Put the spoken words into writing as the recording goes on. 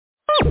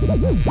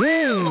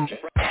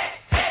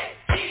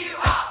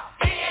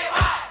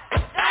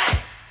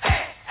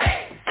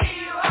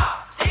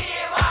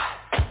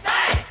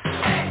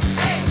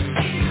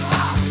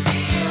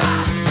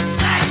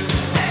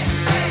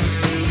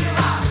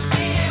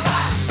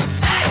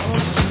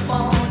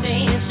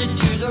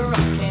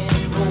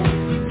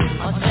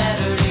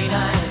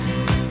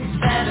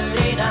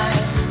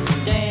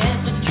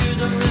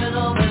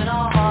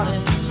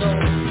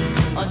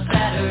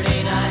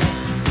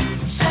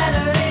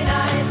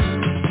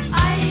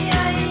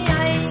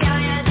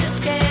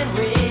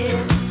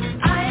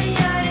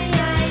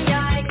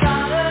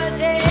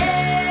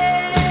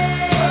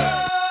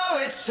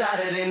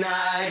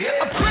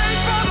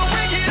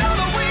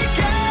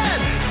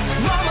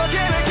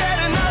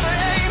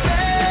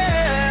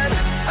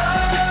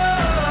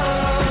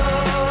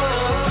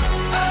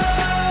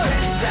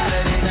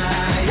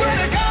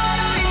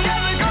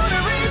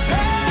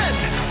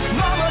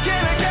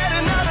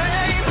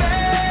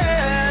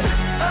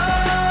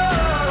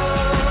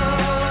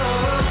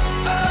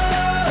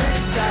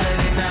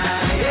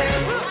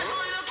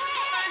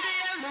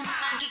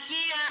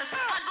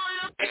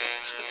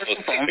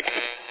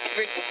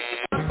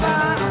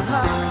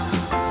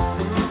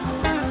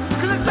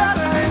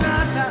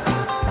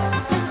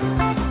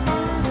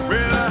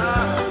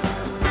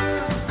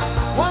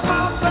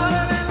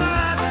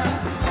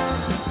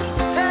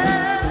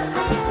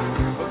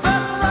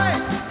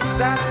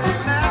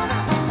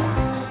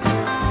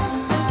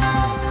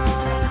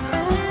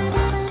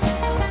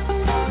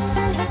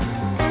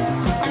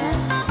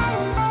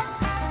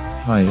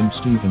Hi, I'm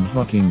Stephen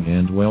Hawking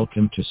and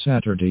welcome to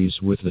Saturdays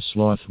with the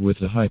Sloth with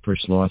the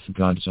Hypersloth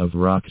gods of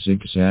rock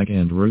Zig Zag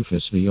and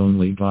Rufus, the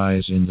only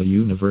guys in the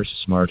universe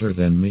smarter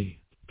than me.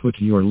 Put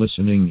your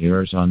listening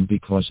ears on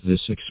because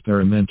this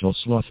experimental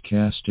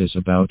slothcast is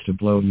about to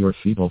blow your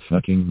feeble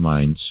fucking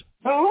minds.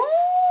 Welcome,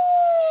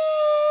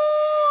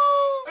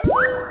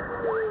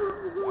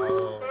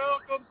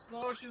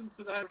 Slotians,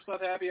 to the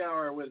Hypersloth Happy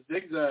Hour with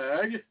Zig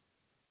Zag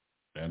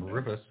and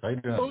Rufus. How you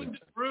doing?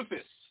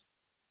 Rufus.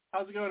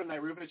 How's it going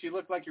tonight, Rufus? You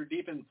look like you're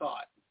deep in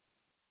thought.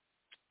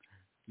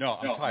 No,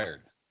 I'm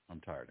tired. I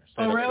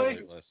stayed up really?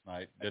 Late last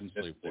night. Didn't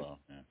sleep well.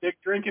 Yeah. Big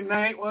drinking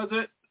night, was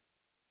it?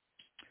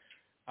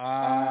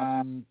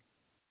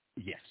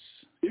 Yes.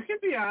 You can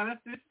be honest.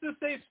 It's a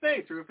safe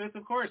space, Rufus.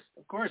 Of course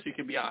you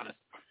can be honest.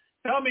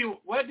 Tell me,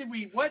 what did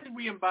we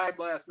imbibe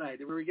last night?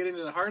 Were we getting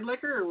into the hard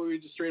liquor, or were we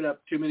just straight up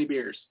too many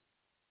beers?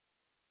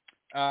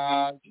 It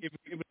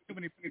was too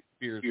many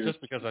beers just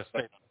because I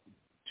stayed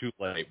too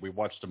late. We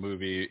watched a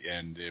movie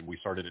and we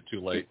started it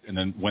too late, and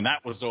then when that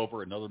was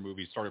over, another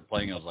movie started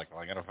playing. I was like,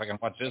 I gotta fucking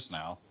watch this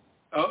now.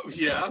 Oh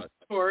yeah, of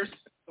course.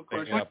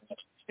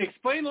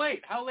 Explain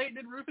late. How late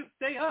did Rufus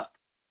stay up?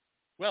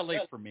 Well,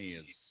 late for me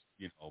is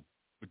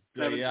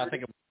I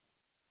think it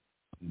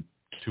was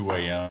 2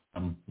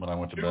 a.m. when I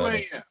went to bed. 2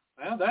 a.m.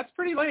 Well, that's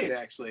pretty late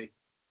actually.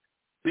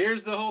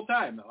 Beers the whole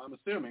time though, I'm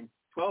assuming.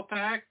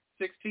 12-pack,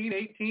 16,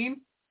 18.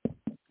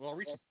 Well, I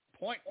reached a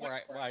point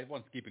where I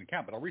wasn't keeping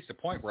count, but I reached a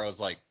point where I was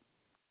like,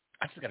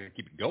 I just got to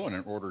keep it going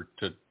in order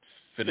to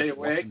finish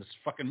watching this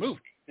fucking movie.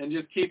 And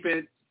just keep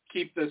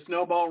the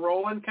snowball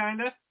rolling,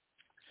 kind of?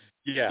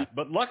 Yeah,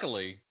 but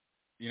luckily,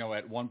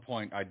 at one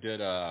point I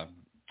did, I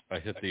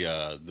hit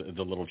the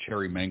little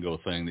cherry mango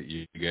thing that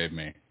you gave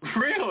me.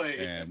 Really?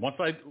 And once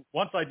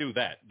I do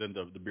that, then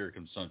the beer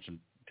consumption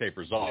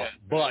tapers off. Yeah.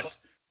 But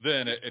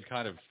then it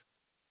kind of,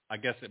 I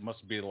guess it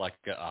must be like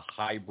a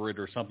hybrid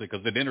or something,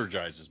 because it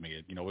energizes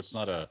me. It's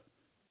not a.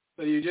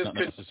 So you just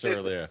couldn't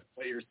necessarily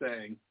what you're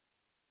saying.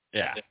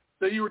 Yeah.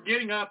 So you were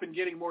getting up and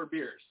getting more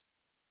beers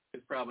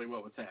is probably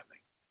what was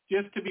happening.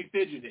 Just to be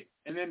fidgeting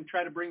and then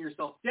try to bring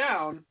yourself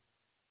down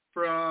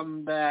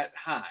from that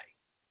high.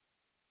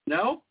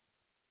 No?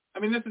 I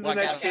mean, this is the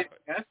next case,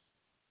 yes?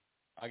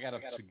 I got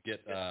up to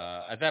get,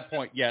 at that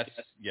point, yes,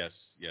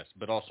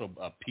 but also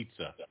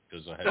pizza,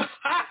 because I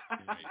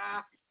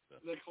had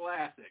the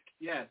classic,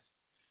 yes.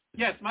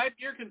 Yes, my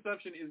beer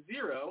consumption is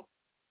 0.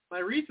 My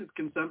Reese's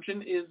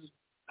consumption is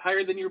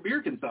higher than your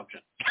beer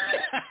consumption.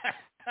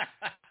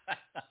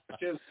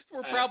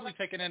 We're probably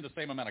taking in the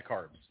same amount of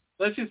carbs.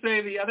 Let's just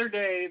say the other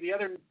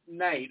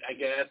night, I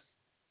guess,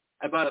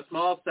 I bought a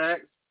small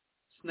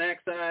snack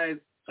size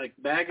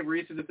bag of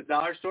Reese's at the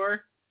dollar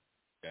store.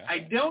 Yeah. I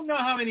don't know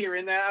how many are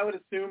in that. I would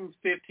assume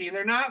 15.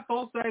 They're not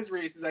full-size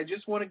Reese's. I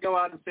just want to go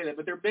out and say that,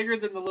 but they're bigger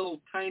than the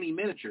little tiny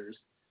miniatures.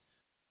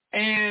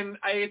 And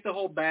I ate the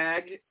whole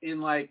bag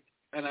in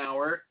an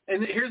hour.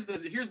 And here's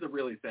the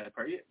really sad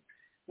part.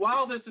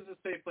 While this is a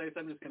safe place,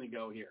 I'm just going to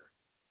go here.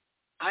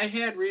 I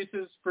had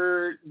Reese's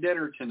for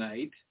dinner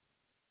tonight,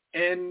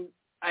 and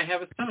I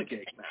have a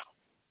stomachache now.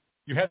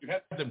 You had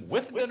them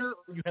with dinner,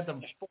 or you had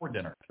them for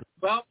dinner?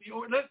 Well,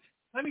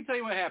 let me tell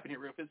you what happened here,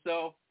 Rufus.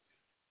 So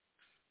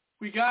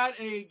we got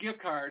a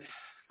gift card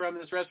from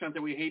this restaurant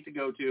that we hate to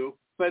go to,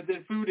 but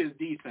the food is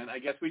decent. I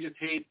guess we just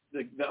hate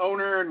the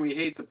owner, and we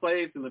hate the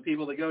place and the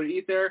people that go to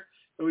eat there.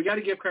 But we got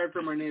a gift card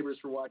from our neighbors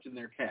for watching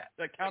their cat.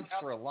 That counts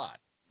for a lot.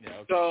 Yeah,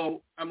 okay.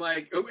 So I'm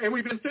like, and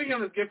we've been sitting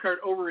on this gift card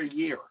over a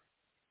year.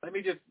 Let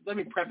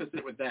me preface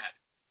it with that.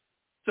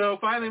 So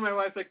finally my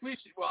wife's like,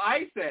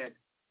 I said,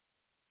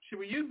 should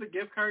we use the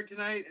gift card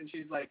tonight? And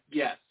she's like,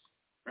 yes.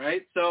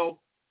 Right? So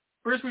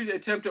first we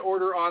attempt to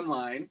order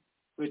online,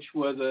 which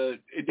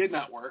it did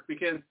not work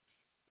because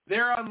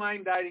their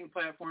online dining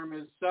platform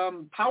is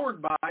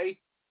powered by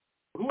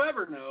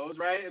whoever knows,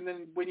 right? And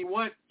then when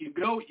I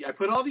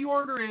put all the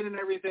order in and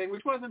everything,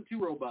 which wasn't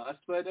too robust,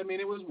 but I mean,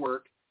 it was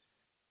work.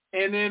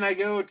 And then I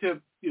go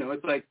to,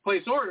 it's like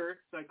place order.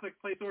 So I click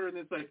place order and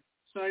it's like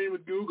sign in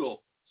with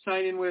Google,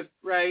 sign in with,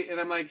 right? And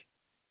I'm like,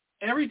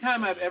 every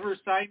time I've ever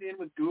signed in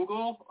with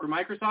Google or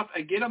Microsoft,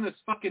 I get on this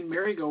fucking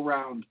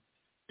merry-go-round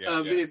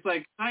of it's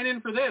like, sign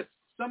in for this,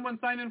 someone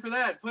sign in for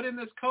that, put in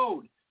this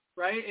code,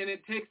 right? And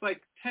it takes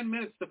like 10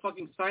 minutes to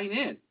fucking sign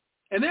in.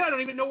 And then I don't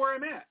even know where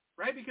I'm at,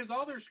 right? Because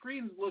all their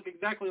screens look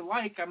exactly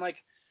alike. I'm like,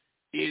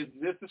 is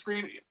this the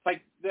screen?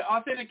 Like, the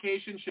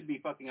authentication should be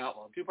fucking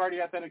outlawed.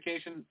 Two-party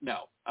authentication?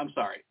 No. I'm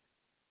sorry.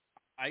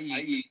 I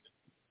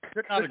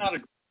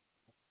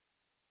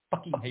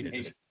fucking hate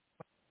it.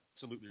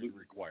 Absolutely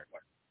required.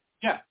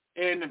 Yeah.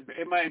 And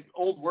in my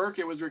old work,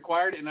 it was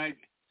required, and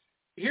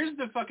here's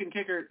the fucking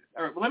kicker.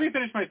 All right, well, let me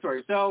finish my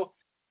story. So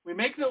we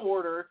make the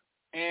order,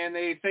 and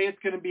they say it's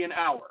going to be an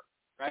hour,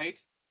 right?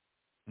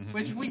 Mm-hmm.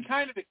 Which we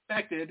kind of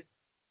expected,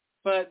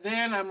 but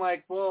then I'm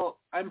like, well,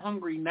 I'm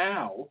hungry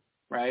now,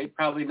 right?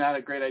 Probably not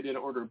a great idea to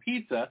order a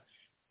pizza,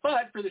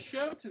 but for the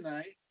show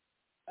tonight,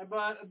 I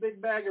bought a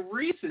big bag of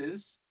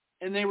Reese's,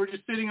 and they were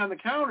just sitting on the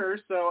counter,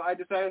 so I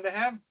decided to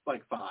have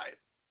like 5,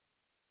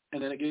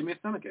 and then it gave me a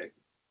stomachache.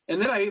 And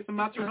then I ate some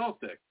mozzarella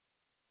sticks.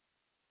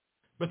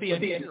 But the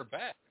entire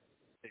bag,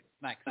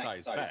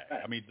 snack-size bag.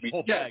 I mean, the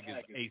whole bag is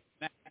a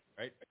snack,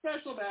 right? A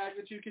special bag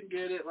that you can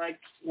get at, like,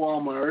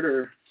 Walmart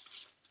or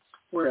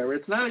wherever.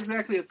 It's not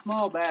exactly a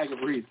small bag of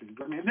Reese's.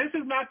 I mean, this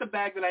is not the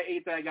bag that I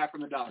ate that I got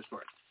from the dollar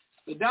store.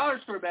 The dollar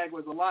store bag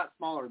was a lot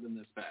smaller than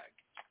this bag.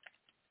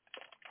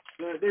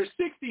 There's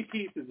 60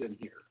 pieces in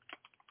here.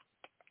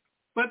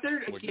 But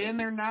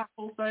they're not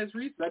full-size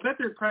Reese's. I bet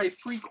they're probably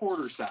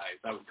three-quarter size,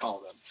 I would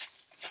call them.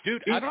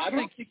 Dude, I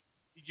don't think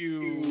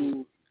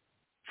you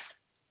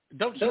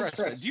don't stress.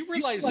 Do you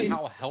realize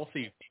how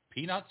healthy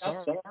peanuts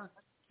are?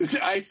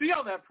 I see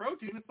all that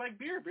protein. It's like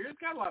beer. Beer's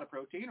got a lot of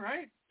protein,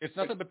 right? It's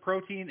nothing but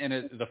protein,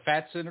 and the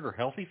fats in it are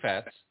healthy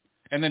fats.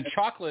 And then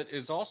chocolate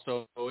is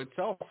also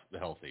itself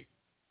healthy.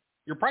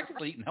 You're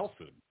practically eating health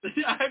food.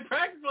 I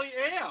practically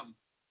am.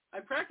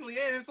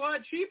 It's a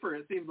lot cheaper,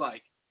 it seems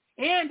like.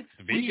 And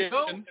when you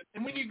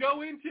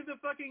go into the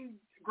fucking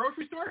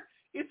grocery store,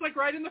 it's like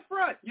right in the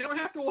front. You don't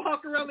have to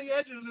walk around the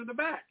edges or the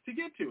back to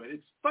get to it.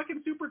 It's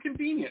fucking super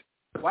convenient.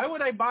 Why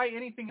would I buy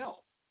anything else?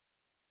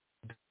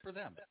 For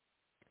them.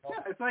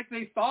 Yeah, it's like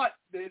they thought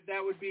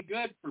that would be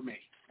good for me,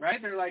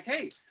 right? They're like,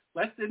 hey,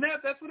 that's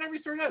what every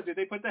store does.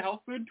 They put the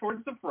health food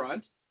towards the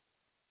front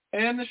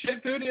and the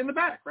shit food in the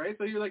back, right?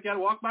 So you're like, got to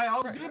walk by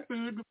all the good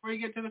food before you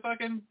get to the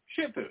fucking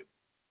shit food.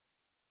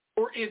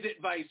 Or is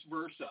it vice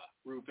versa,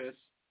 Rufus?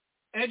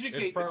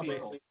 Educate the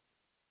people.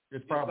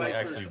 It's probably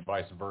actually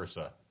vice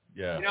versa.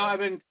 Yeah.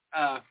 I'm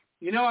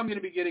going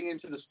to be getting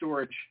into the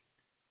storage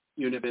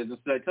unit business.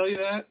 Did I tell you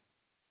that?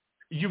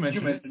 You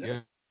mentioned it. Yeah.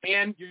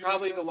 And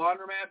probably the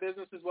laundromat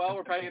business as well.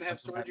 We're probably going to have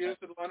storage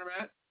units at the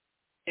laundromat.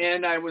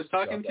 And I was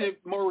talking to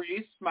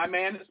Maurice, my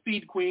man,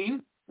 Speed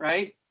Queen,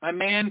 right? My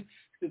man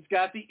that's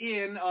got the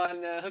in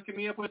on hooking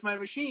me up with my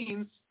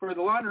machines for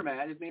the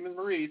laundromat. His name is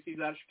Maurice. He's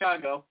out of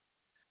Chicago.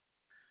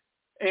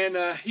 And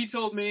he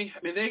told me, I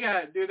mean, they've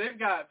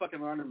got fucking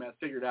laundromats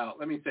figured out.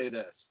 Let me say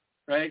this,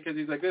 right? Because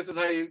he's like, this is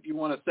how you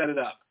want to set it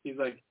up. He's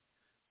like,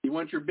 you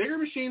want your bigger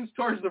machines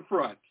towards the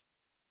front,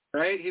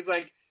 right? He's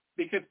like,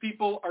 because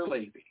people are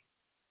lazy.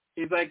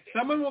 He's like,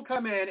 someone will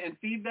come in and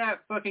feed that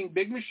fucking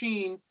big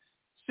machine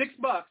 $6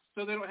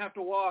 so they don't have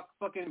to walk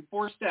fucking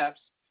 4 steps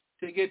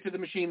to get to the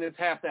machine that's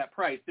half that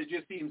price. That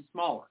just seems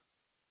smaller,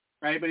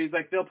 right? But he's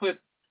like, they'll put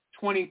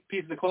 20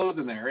 pieces of clothes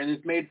in there, and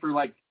it's made for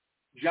like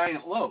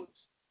giant loads.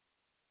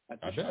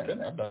 I've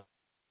done.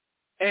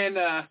 And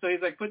so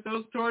he's like, put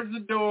those towards the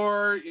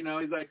door. He's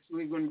like,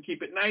 we're going to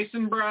keep it nice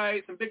and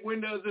bright, some big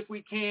windows if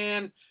we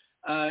can,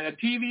 a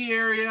TV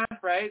area,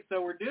 right?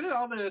 So we're doing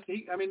all this.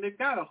 They've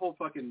got a whole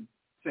fucking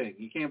thing.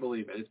 You can't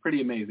believe it. It's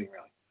pretty amazing,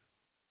 really.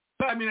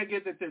 But, I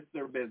get that it's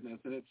their business,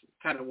 and it's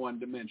kind of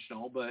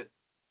one-dimensional, but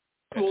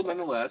cool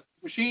nonetheless.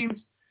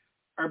 Machines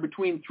are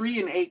between $3,000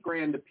 and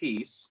 $8,000 a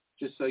piece,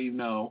 just so you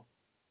know.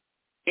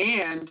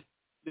 And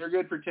they're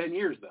good for 10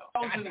 years, though.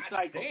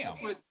 Damn.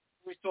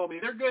 Which told me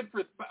they're good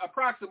for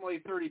approximately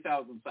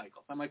 30,000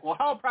 cycles. I'm like, well,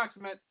 how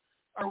approximate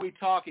are we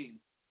talking,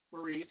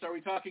 Maurice? Are we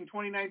talking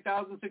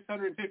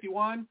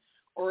 29,651,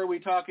 or are we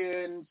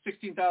talking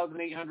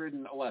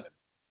 16,811?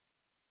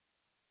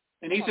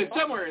 And he said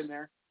somewhere in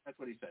there. That's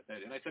what he said.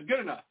 And I said, good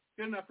enough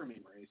for me,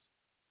 Maurice.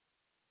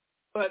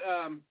 But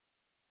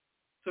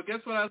so guess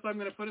what else I'm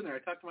going to put in there? I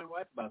talked to my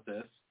wife about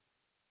this.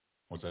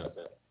 What's that?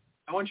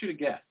 I want you to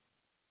guess.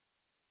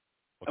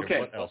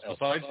 Okay. What else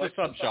besides the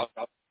sub shop?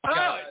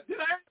 Oh, did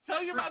I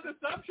tell you about the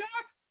sub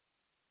shop?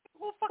 The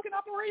whole fucking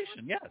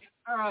operation, yes.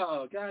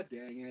 Oh, god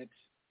dang it.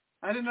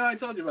 I didn't know I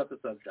told you about the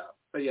sub shop.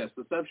 But yes,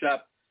 the sub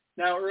shop.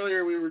 Now,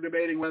 earlier we were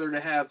debating whether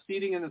to have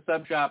seating in the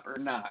sub shop or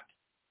not.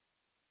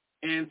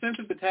 And since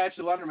it's attached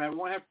to the laundromat, we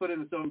won't have to put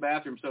in its own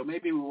bathroom, so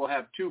maybe we will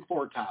have 2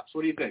 4-tops.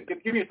 What do you think?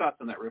 Give me your thoughts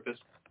on that, Rufus.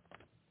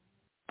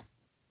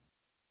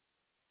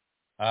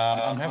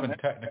 I'm having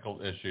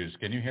technical issues.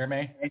 Can you hear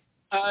me?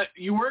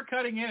 You were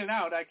cutting in and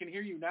out. I can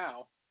hear you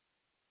now.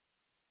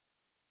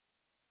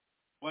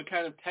 What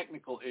kind of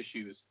technical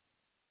issues?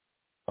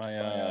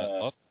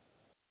 Oh,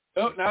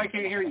 now I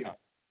can't hear you.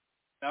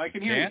 Now I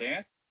can hear you.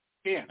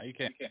 Can. No, you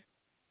can't.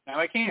 Now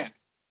I can.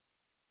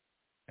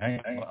 Hang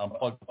on, I'm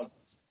plugged.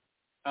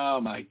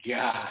 Oh, my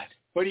God.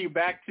 What, are you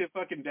back to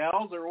fucking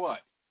Dell's or what?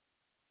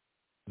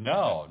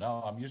 No,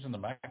 I'm using the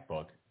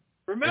MacBook.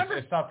 Remember?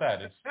 It's not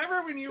that.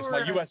 Remember when you were my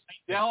a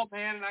Dell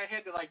man and I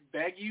had to, like,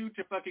 beg you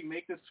to fucking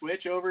make the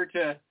switch over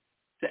to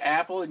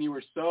Apple and you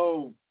were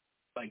so,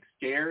 like,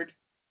 scared?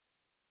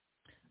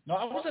 No,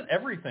 I wasn't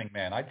everything,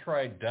 man. I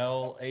tried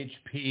Dell,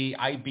 HP,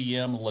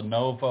 IBM,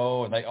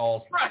 Lenovo, and they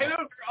all... Right, those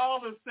are all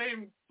the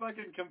same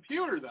fucking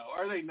computer, though,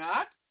 are they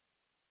not?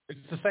 It's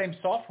the same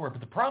software,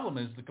 but the problem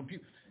is the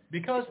computer...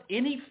 Because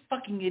any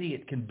fucking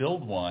idiot can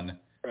build one,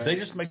 right. They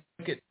just make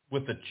it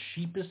with the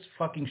cheapest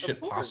fucking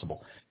shit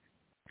possible.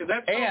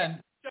 Because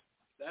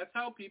that's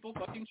how people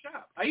fucking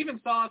shop. I even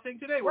saw a thing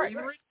today where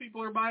even rich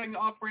people are buying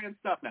off-brand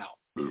stuff now.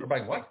 They're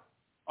buying what?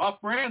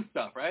 Off-brand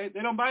stuff, right?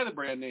 They don't buy the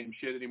brand name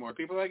shit anymore.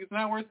 People are like, it's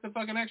not worth the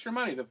fucking extra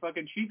money. The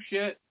fucking cheap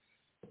shit.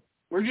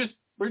 We're just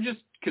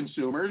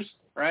consumers,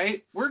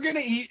 right? We're gonna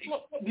eat.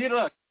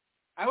 Look,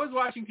 I was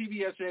watching TV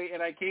yesterday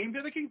and I came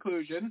to the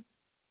conclusion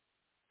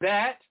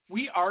that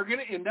we are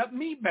gonna end up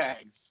meat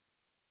bags.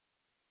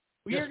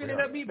 We are gonna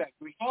end up meat bags.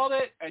 We called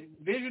it a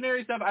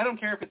visionary stuff. I don't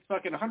care if it's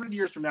fucking 100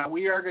 years from now.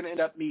 We are gonna end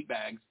up meat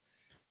bags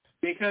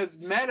because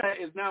Meta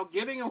is now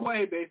giving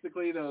away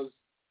basically those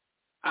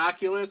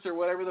Oculus or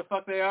whatever the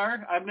fuck they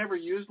are. I've never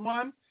used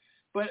one,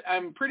 but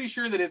I'm pretty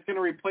sure that it's going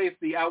to replace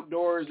the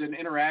outdoors and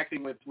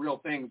interacting with real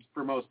things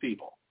for most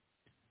people.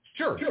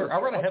 Sure. I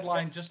read a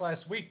headline just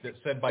last week that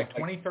said by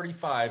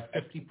 2035,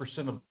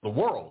 50% of the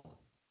world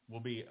will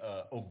be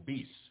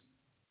obese.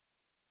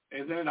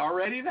 Isn't it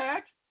already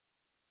that?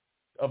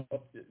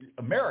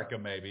 America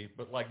maybe,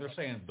 but like they're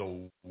saying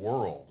the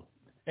world.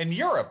 In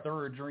Europe,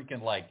 they're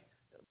drinking like,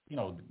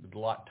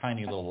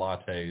 tiny little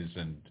lattes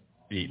and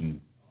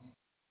eating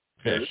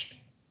fish.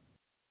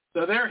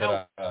 So they're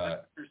healthy, that's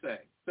what you're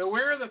saying. So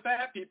where are the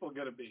fat people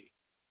going to be?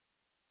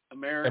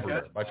 America?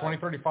 Everywhere. By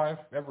 2035?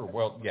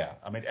 Everyone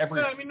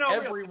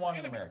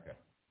in America.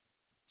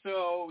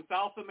 So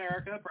South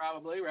America,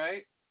 probably,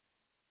 right?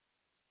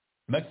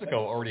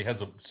 Mexico already has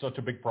such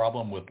a big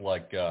problem with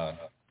like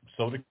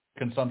soda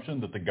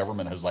consumption that the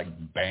government has like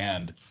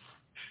banned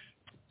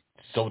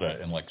soda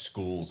in like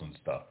schools and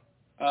stuff.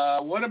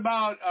 What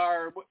about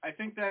I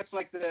think that's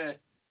like the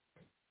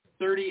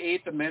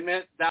 38th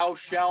Amendment, thou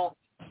shalt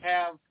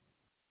have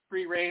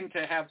free reign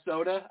to have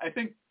soda. I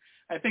think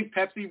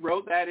Pepsi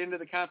wrote that into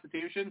the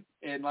Constitution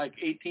in like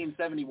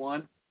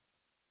 1871.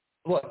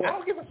 Look, I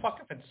don't give a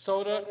fuck if it's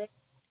soda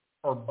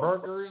or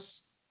burgers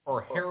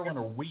or heroin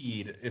or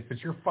weed. If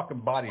it's your fucking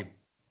body,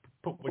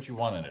 put what you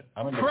want in it.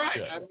 I'm in right.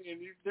 Shit. I mean,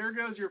 there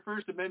goes your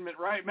First Amendment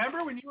right.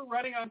 Remember when you were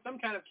running on some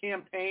kind of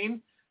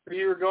campaign where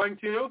you were going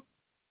to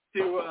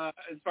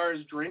as far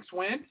as drinks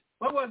went?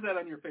 What was that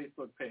on your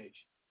Facebook page?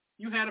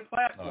 You had a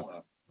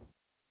platform.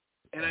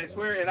 And I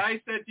swear, and I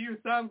said to you,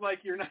 sounds like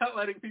you're not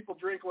letting people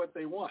drink what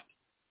they want.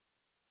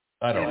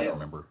 I don't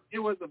remember. It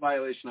was a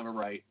violation of a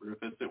right,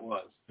 Rufus. It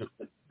was.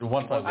 The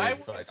one time I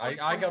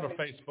go to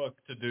Facebook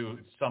to do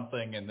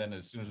something, and then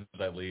as soon as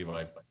I leave,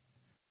 I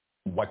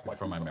wipe it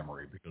from my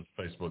memory because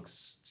Facebook's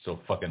so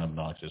fucking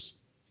obnoxious.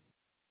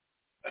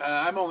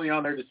 I'm only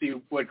on there to see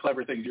what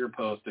clever things you're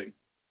posting.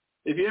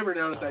 If you ever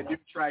notice, I do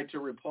try to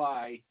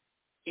reply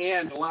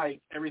and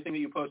like everything that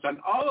you post on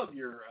all of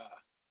your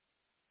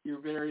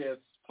various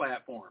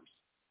platforms.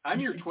 I'm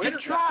your Twitter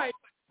guy.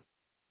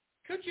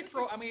 Could you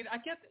throw? I mean, I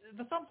get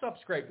the thumbs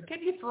up's great, but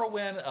can you throw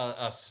in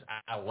a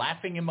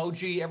laughing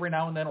emoji every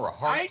now and then or a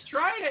heart? I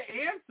try to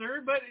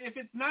answer, but if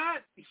it's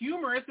not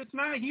humorous, it's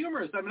not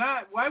humorous. I'm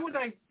not. Why would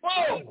I?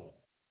 Whoa!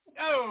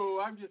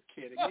 Oh, I'm just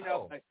kidding. Whoa. You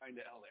know, I find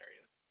it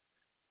hilarious.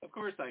 Of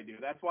course I do.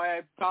 That's why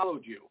I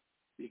followed you,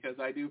 because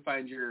I do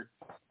find your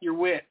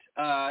wit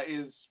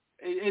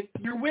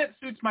your wit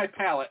suits my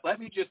palate. Let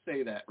me just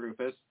say that,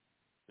 Rufus.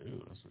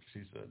 Ooh, that's what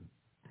she said.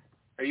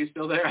 Are you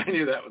still there? I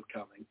knew that was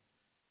coming.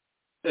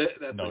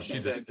 No,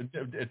 she said.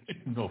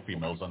 No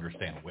females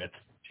understand wit.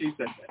 She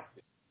said that.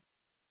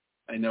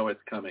 I know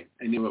it's coming.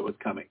 I knew it was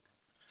coming.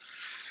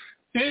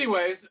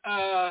 Anyways,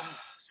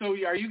 so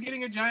are you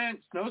getting a giant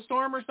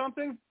snowstorm or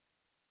something?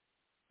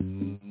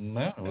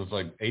 No, it was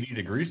like 80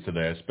 degrees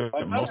today. I spent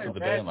most of the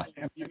day in the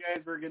hamper. You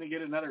guys were going to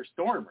get another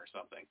storm or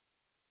something.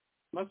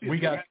 Must be we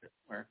had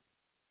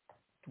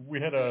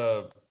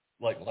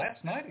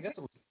last night, I guess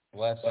it was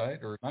last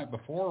night or night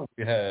before,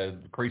 we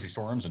had crazy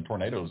storms and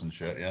tornadoes and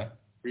shit, yeah.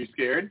 Were you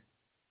scared?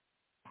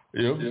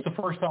 It was the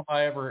first time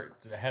I ever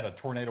had a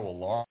tornado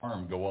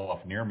alarm go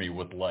off near me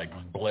with like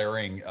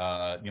blaring,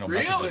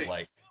 messages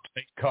like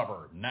 "take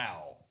cover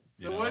now."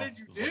 So what did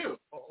you do? Like,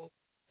 oh.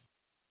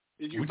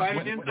 Did you find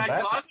an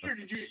inside closet, or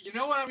did you? You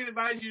know what I'm going to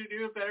advise you to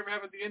do if that ever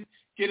happens again?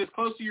 Get as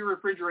close to your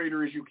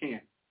refrigerator as you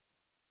can.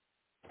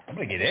 I'm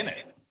going to get in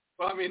it.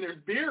 Well, I mean, there's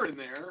beer in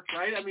there,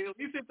 right? I mean, at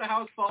least if the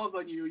house falls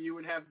on you, you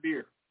would have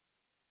beer,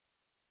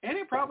 and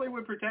it probably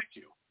would protect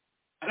you.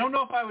 I don't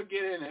know if I would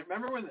get in it.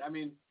 Remember when? I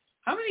mean,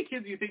 how many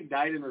kids do you think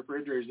died in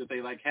refrigerators that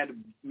they like had to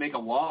make a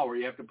law where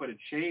you have to put a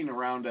chain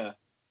around a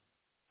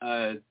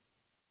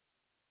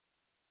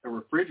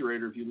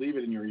refrigerator if you leave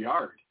it in your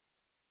yard?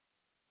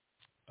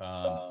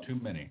 Too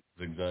many,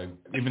 Zig Zag.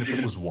 Even if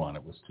it was one,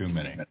 it was too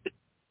many.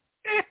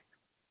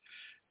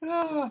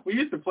 We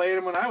used to play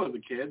them when I was a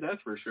kid,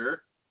 that's for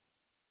sure.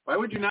 Why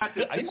would you not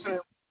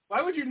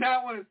why would you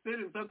not want to sit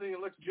in something that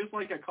looks just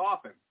like a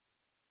coffin?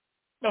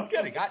 No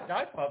kidding.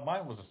 I thought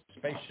mine was a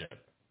spaceship.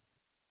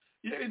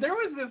 Yeah, there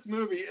was this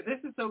movie. This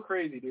is so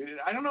crazy, dude.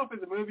 I don't know if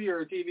it's a movie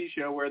or a TV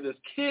show where this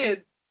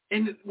kid,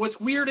 and what's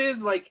weird is,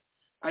 like,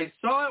 I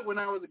saw it when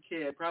I was a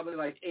kid, probably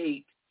like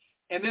 8,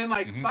 and then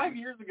like 5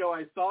 years ago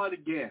I saw it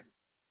again,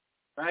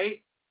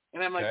 right?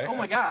 And I'm like, oh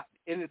my God.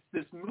 And it's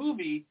this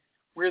movie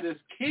where this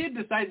kid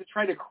decides to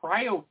try to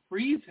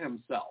cryo-freeze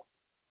himself,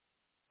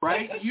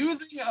 right?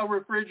 Using a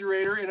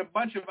refrigerator and a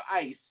bunch of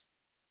ice.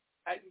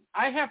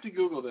 I have to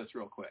Google this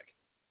real quick.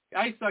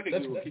 I suck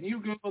at Google. Can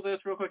you Google this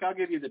real quick? I'll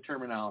give you the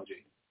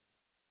terminology.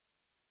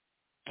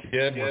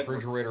 Kid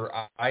refrigerator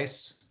ice.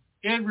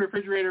 Kid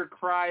refrigerator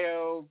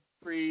cryo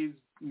freeze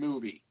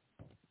movie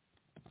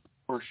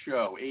or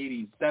show.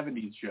 80s,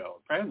 70s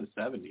show. Probably in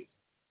the 70s.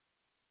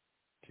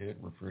 Kid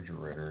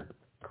refrigerator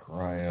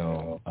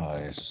cryo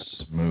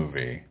ice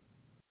movie.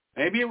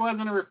 Maybe it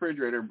wasn't a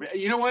refrigerator.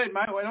 You know what?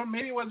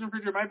 Maybe it wasn't a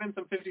refrigerator. It might have been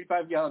some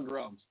 55-gallon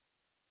drums.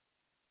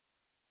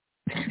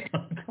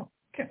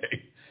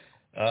 Okay.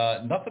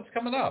 Nothing's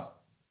coming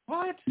up.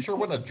 What? You sure it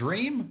wasn't a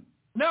dream?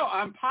 No,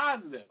 I'm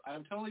positive.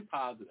 I'm totally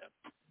positive.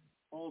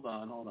 Hold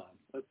on.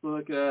 Let's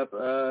look up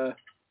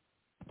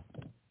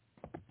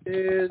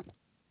kids.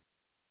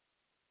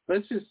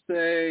 Let's just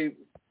say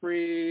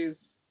freeze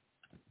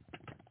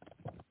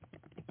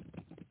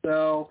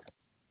self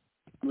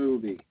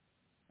movie.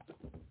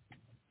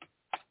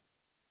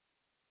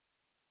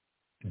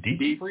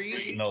 Deep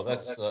freeze? No,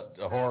 that's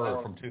a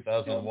horror from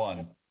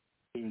 2001.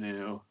 Who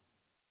knew?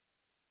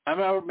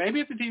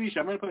 Maybe it's a TV show.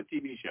 I'm going to put a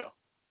TV show.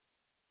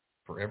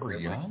 Forever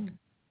Young?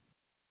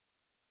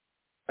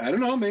 I don't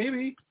know.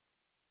 Maybe.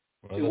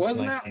 Well, it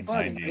wasn't that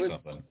fun.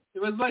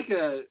 It was like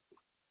a...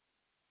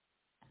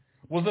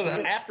 Was it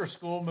an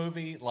after-school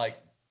movie, like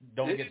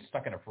Don't Get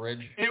Stuck in a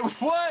Fridge? It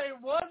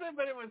wasn't,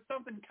 but it was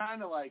something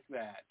kind of like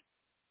that.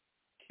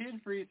 Kid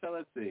freeze, so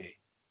let's see.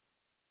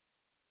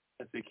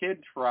 The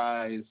kid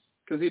tries,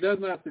 because he does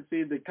not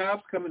succeed. The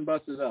cops come and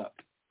bust it up.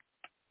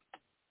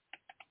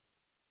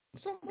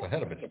 It's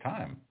ahead of its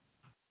time.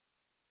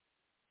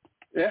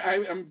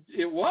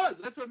 It was.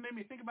 That's what made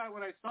me think about it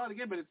when I saw it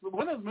again. But it's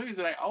one of those movies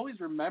that I always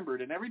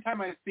remembered. And every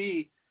time I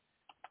see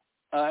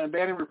an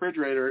abandoned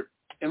refrigerator,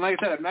 and like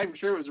I said, I'm not even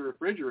sure it was a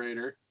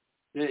refrigerator.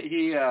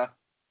 He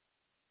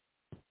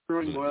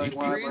brewing boiling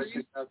water.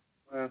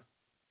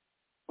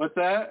 What's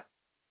that?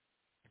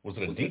 Was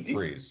it a deep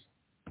freeze?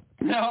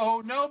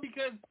 No,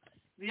 because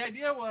the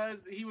idea was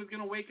he was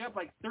going to wake up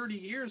like 30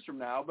 years from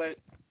now, but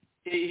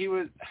he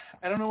was,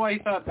 I don't know why he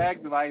thought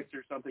bags of ice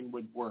or something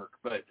would work,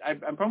 but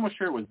I'm almost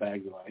sure it was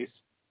bags of ice.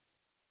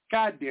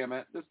 God damn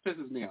it. This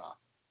pisses me off.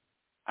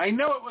 I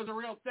know it was a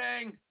real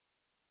thing.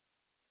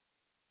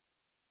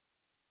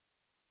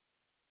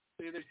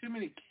 See, there's too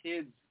many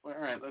kids. All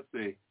right, let's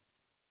see.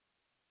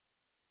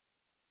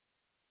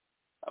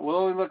 We'll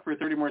only look for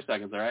 30 more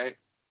seconds, all right?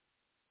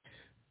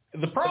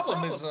 The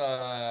problem is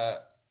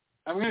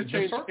I'm going to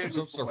change the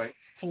circus are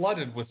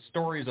flooded with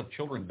stories of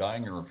children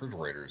dying in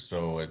refrigerators,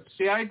 so it's...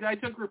 See, I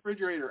took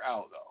refrigerator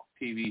out, though.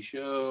 TV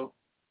show.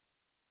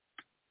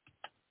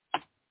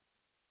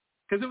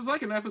 Because it was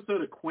like an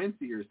episode of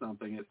Quincy or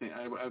something,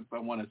 I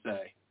want to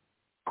say.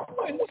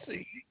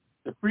 Quincy?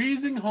 The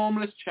Freezing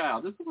Homeless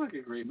Child. This looks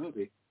like a great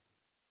movie.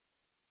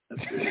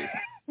 That's great.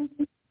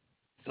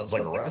 Sounds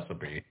like a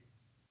recipe.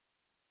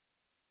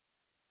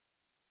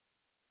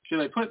 Should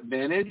I put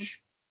vintage?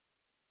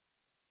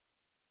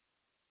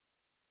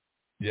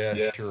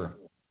 Yeah, sure.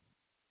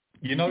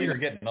 You know you're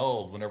getting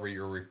old whenever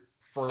you're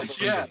referring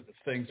to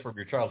things from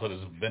your childhood as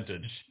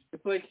vintage.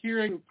 It's like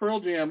hearing Pearl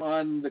Jam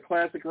on the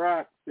classic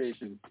rock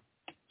station.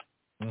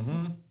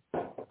 Mm-hmm.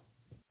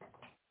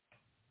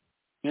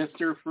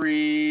 Mr.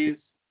 Freeze.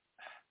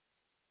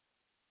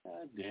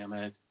 God damn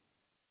it.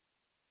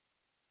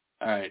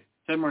 All right,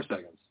 10 more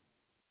seconds.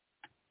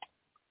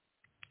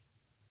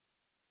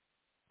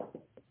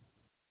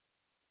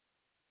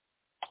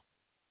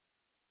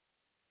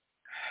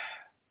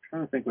 I'm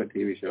trying to think what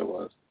TV show it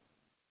was.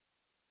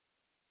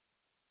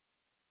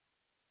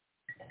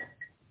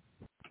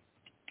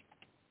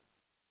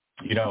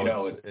 You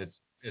know,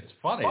 it's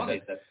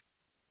funny that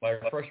my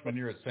freshman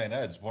year at St.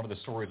 Ed's, one of the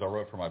stories I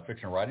wrote for my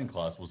fiction writing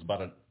class was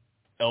about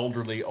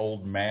elderly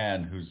old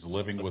man who's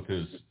living with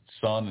his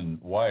son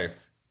and wife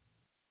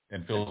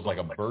and feels like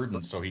a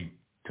burden, so he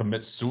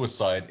commits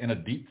suicide in a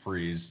deep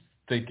freeze,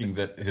 thinking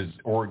that his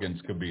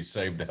organs could be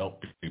saved to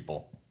help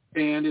people.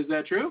 And is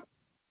that true?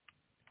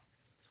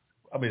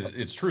 I mean,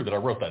 it's true that I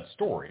wrote that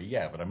story,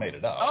 yeah, but I made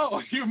it up.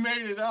 Oh, you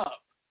made it up.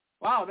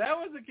 Wow, that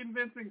was a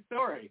convincing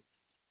story.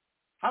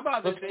 How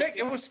about this?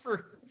 It was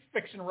for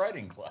fiction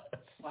writing class.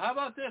 Well, how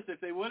about this? If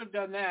they would have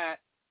done that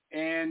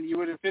and you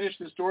would have finished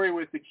the story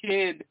with the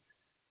kid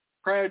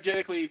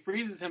cryogenically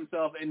freezes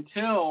himself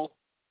until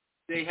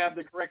they have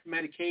the correct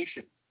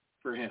medication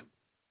for him.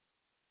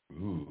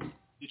 Ooh.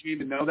 Did you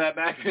even know that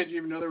back then? Did you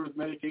even know there was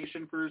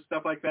medication for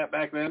stuff like that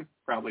back then?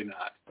 Probably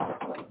not.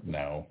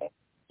 No.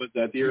 Was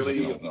that the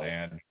early,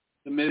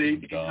 the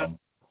mid-1800s?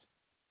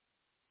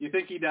 You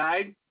think he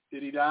died?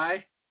 Did he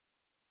die?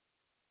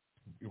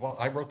 Well,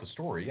 I wrote the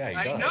story. Yeah, he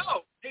died. I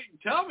know. Hey,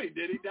 tell me,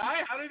 did he die?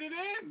 How did it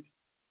end?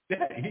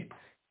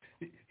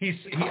 Yeah, he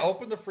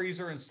opened the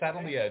freezer and sat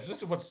on the edge. This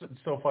is what's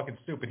so fucking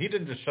stupid. He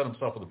didn't just shut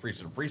himself in the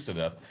freezer and freeze to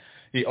death.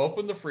 He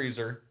opened the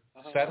freezer,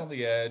 sat on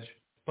the edge,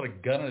 put a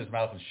gun in his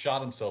mouth, and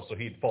shot himself so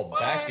he'd fall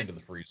back into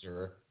the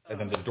freezer, and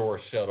then the door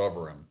shut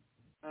over him.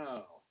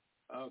 Oh,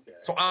 okay.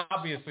 So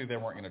obviously they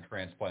weren't going to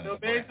transplant him. So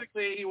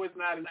basically he was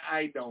not an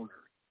eye donor,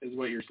 is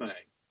what you're saying.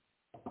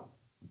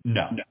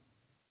 No.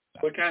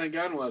 What kind of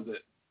gun was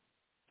it?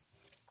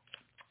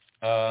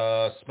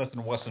 Smith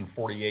 & Wesson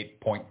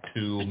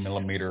 48.2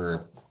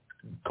 millimeter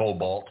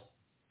Cobalt.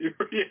 Yes,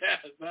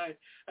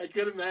 I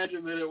could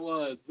imagine that it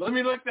was. Let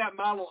me look that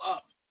model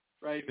up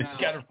right now.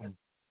 It's got it from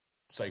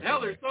Safeway.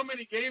 Hell, there's so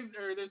many games,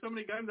 or there's so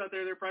many guns out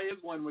there. There probably is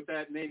one with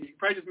that name. You can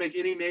probably just make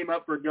any name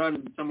up for a gun,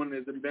 and someone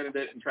has invented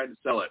it and tried to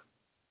sell it,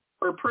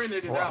 or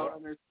printed it out.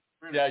 On their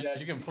yeah,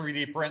 you can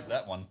 3D print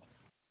that one.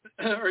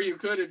 Or you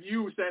could if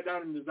you sat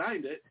down and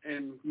designed it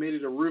and made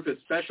it a Rufus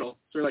special,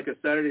 sort of like a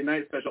Saturday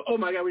night special. Oh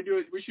my God,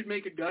 we should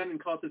make a gun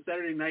and call it the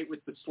Saturday Night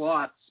with the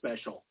Sloth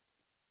special.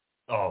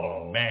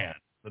 Oh man,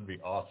 that'd be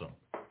awesome.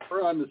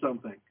 We're on to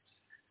something.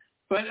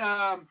 But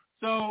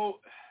so,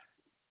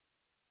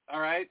 all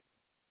right,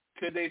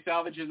 could they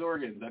salvage his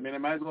organs? I mean, I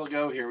might as well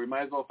go here. We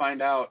might as well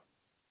find out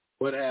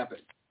what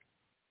happened.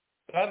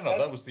 I don't know.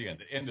 That was the end.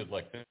 It ended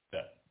like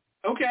that.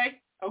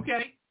 Okay.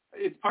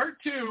 It's part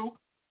 2.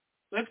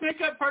 Let's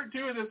make up part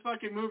 2 of this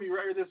fucking movie,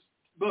 or this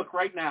book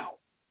right now.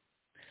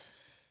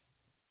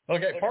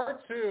 Okay,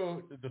 part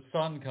 2, the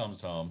son comes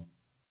home.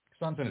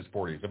 Son's in his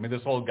 40s. I mean,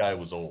 this old guy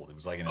was old. He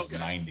was like in his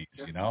 90s,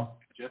 you know?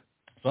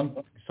 Son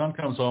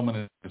comes home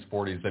in his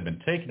 40s. They've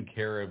been taking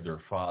care of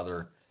their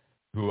father,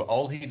 who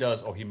all he does,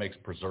 he makes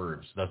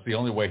preserves. That's the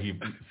only way he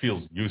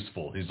feels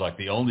useful. He's like,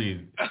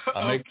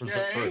 I make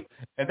preserves.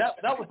 And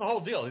that was the whole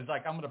deal. He's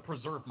like, I'm going to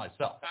preserve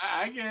myself.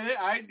 I get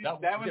it.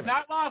 That was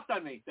not lost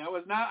on me.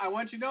 I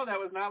want you to know that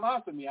was not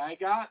lost on me. I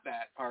got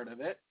that part of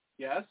it.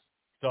 Yes.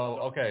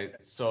 So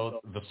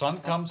the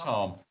son comes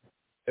home,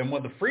 and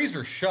when the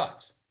freezer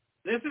shuts.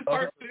 This is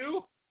part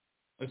 2?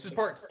 This is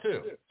part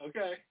 2.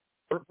 Okay.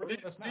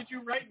 Did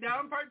you write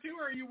down part 2,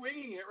 or are you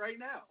winging it right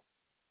now?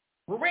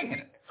 We're winging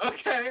it.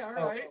 Okay, all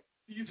right.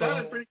 You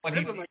sounded pretty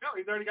convinced. I'm like,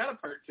 he's already got a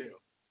part 2.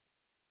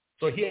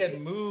 So he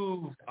had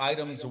moved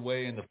items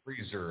away in the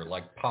freezer,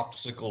 like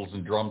popsicles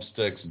and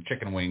drumsticks and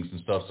chicken wings and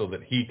stuff, so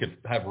that he could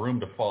have room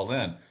to fall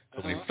in.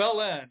 So when he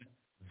fell in,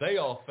 they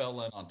all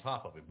fell in on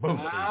top of him.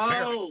 Boom.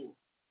 Oh.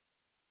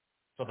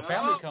 So the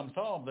family comes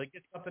home. They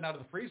get something out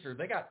of the freezer.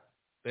 They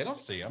don't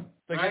see him.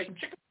 They get some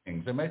chicken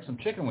wings. They make some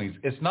chicken wings.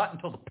 It's not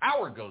until the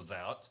power goes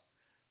out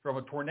from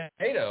a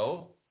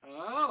tornado.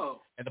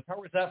 Oh. And the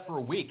power's out for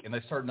a week, and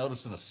they start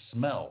noticing a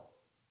smell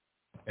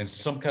and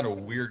some kind of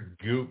weird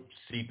goop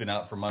seeping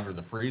out from under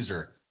the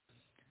freezer.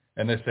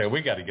 And they say,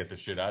 we got to get this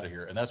shit out of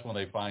here. And that's when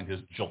they find his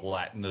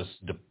gelatinous,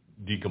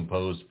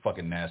 decomposed,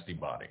 fucking nasty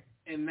body.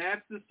 And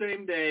that's the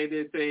same day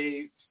that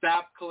they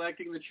stopped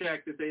collecting the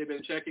check that they had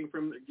been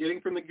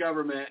getting from the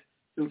government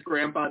since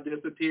Grandpa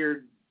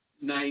disappeared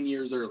 9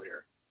 years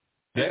earlier.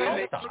 They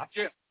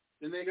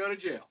Then they go to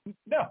jail.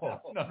 No.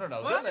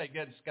 Then they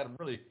just got to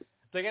really...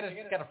 They got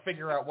to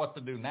figure out what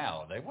to do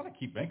now. They want to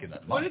keep making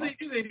that money. What did they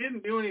do? They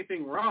didn't do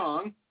anything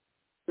wrong,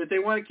 but they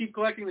want to keep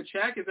collecting the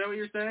check. Is that what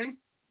you're saying?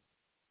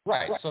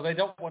 Right. So they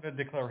don't want to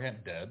declare him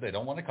dead. They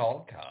don't want to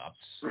call the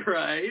cops.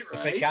 Right.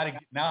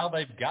 Now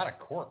they've got a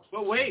corpse.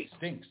 But wait. It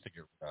stinks to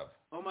get rid of.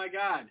 Oh my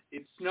God!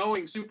 It's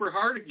snowing super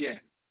hard again.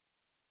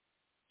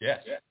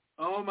 Yes.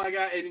 Oh my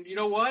God! And you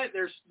know what?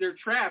 They're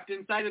trapped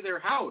inside of their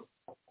house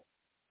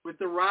with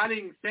the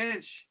rotting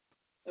stench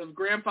of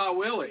Grandpa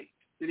Willie.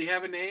 Did he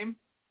have a name?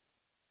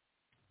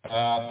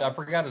 I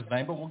forgot his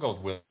name, but we'll go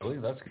with Willie.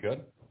 That's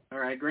good. All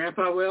right,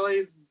 Grandpa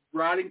Willie's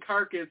rotting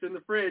carcass in the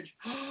fridge.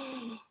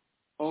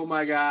 Oh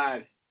my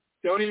God!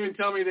 Don't even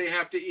tell me they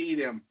have to eat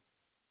him.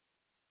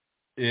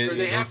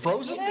 They have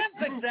frozen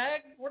Zig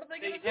Zag. What are they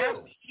going to do? They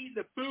have to eat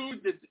the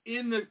food that's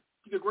in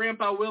the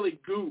Grandpa Willie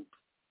goop.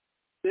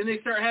 Then they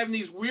start having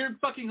these weird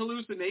fucking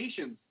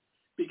hallucinations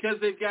because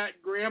they've got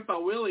Grandpa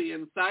Willie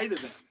inside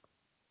of them.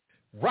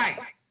 Right.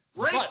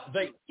 But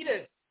they eat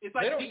it. It's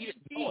like they don't eat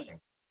it.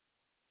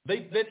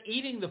 They've been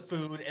eating the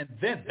food, and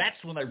then that's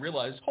when I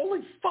realized, holy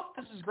fuck,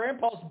 this is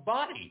Grandpa's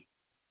body.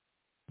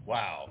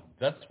 Wow.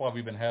 That's why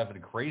we've been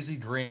having crazy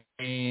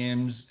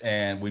dreams,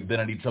 and we've been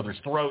at each other's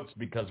throats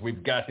because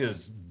we've got his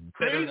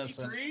bitterness.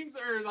 Crazy dreams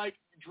are like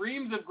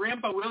dreams of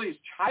Grandpa Willie's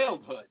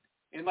childhood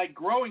and like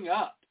growing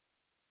up.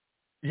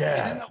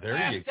 Yeah, and in the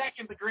last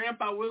second of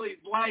Grandpa Willie's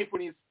life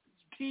when he's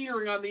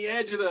teetering on the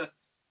edge of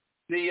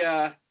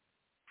the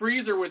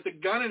freezer with the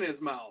gun in his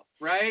mouth,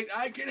 right?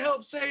 I can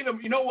help save him.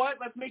 You know what?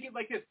 Let's make it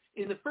like this.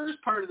 In the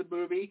first part of the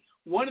movie,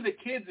 one of the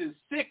kids is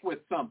sick with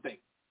something.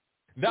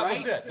 That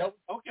right? was it. That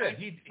was okay. It.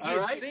 He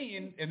had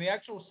seen, in the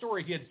actual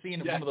story, he had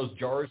seen one of those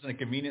jars in a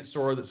convenience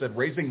store that said,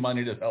 raising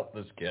money to help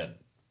this kid.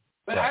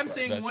 But I'm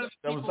saying one of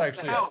the people in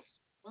the house,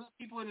 one of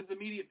the people in his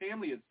immediate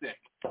family is sick.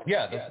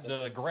 Yeah,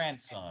 the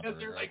grandson. Because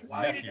they're like,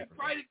 why did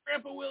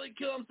Grandpa Willie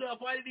kill himself?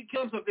 Why did he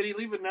kill himself? Did he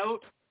leave a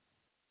note?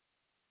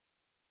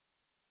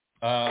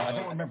 I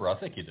don't remember. I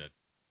think he did.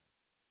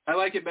 I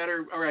like it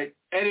better. All right,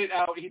 edit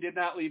out. He did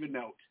not leave a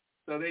note.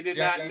 So they did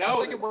not know.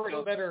 I think it works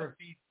better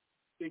if he...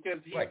 Because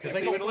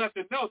if he would have left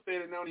a note, they'd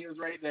have known he was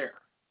right there.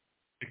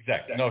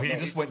 Exactly. No, he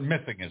just went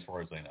missing as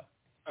far as they know.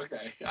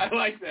 Okay. I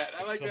like that.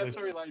 I like that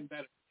storyline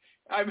better.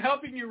 I'm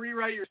helping you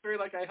rewrite your story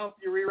like I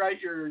helped you rewrite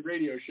your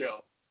radio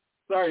show.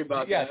 Sorry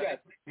about that. Yeah,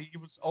 he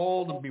was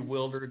old and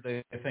bewildered.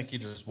 I think he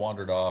just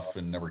wandered off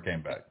and never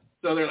came back.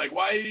 So they're like,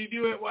 why did he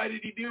do it? Why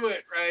did he do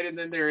it? Right? And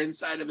then they're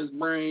inside of his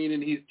brain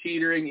and he's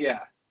teetering. Yeah.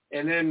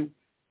 And then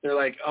they're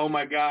like, oh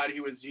my God,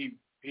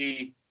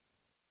 he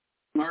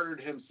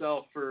martyred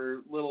himself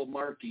for little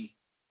Marky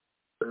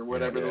or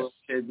whatever the little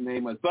kid's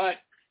name was. But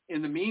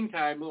in the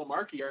meantime, little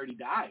Marky already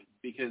died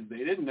because they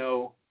didn't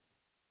know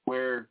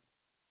where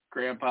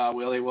Grandpa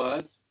Willie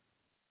was.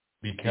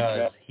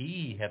 Because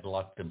he had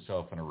locked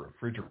himself in a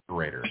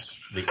refrigerator.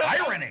 The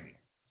irony!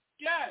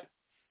 Yes,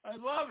 I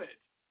love it.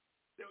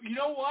 You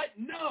know what?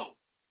 No.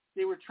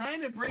 They were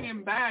trying to bring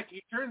him back.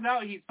 He turns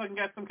out he's fucking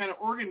got some kind of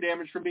organ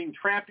damage from being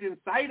trapped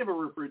inside of a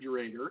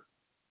refrigerator.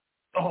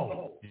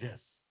 Oh, yes.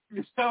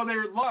 So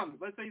their lungs.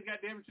 Let's say he's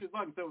got damage to his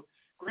lungs. So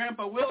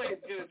Grandpa Willie is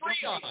going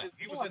to...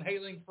 He was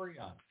inhaling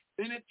Freon.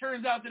 Then it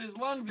turns out that his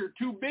lungs are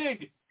too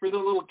big for the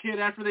little kid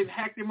after they've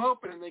hacked him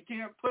open and they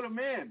can't put him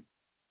in.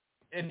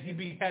 And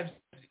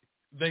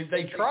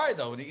they try,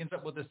 though, and he ends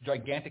up with this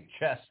gigantic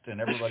chest, and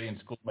everybody in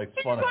school makes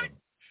fun of him.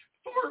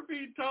 4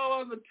 feet tall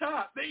on the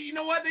top. You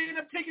know what? They end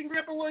up taking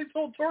Grandpa Willie's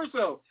whole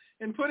torso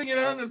and putting it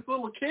on this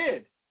little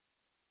kid.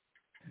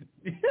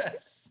 Yes.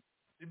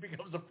 He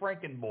becomes a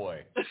Franken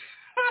boy.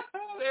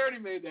 They already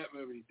made that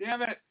movie.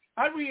 Damn it.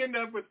 How'd we end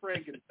up with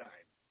Frankenstein?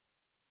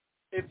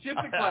 It's just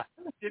a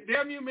classic.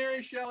 Damn you,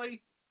 Mary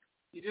Shelley.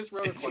 You just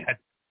wrote a classic.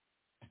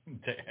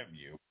 Damn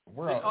you.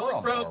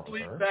 All roads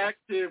lead back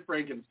to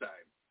Frankenstein,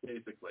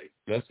 basically.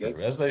 That's good.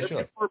 As they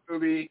should. The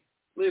movie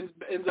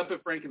ends up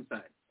at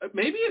Frankenstein.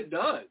 Maybe it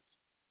does.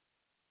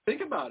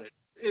 Think about it.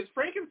 Is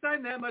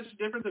Frankenstein that much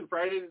different than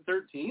Friday the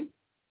 13th?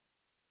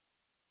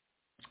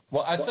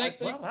 Well, I think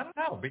I don't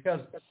know, because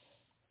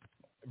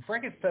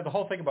Frankenstein, the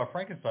whole thing about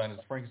Frankenstein is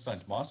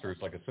Frankenstein's monster is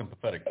like a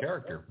sympathetic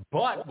character.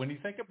 But when you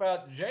think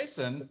about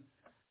Jason,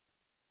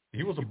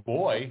 he was a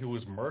boy who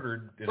was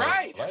murdered.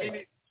 Right. I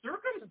mean,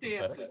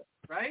 circumstances,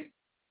 right?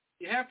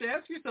 You have to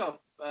ask yourself,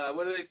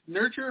 whether it's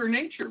nurture or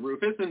nature,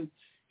 Rufus, and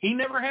he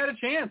never had a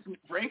chance.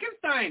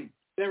 Frankenstein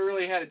never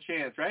really had a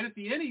chance, right? At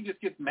the end, he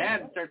just gets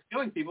mad and starts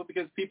killing people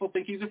because people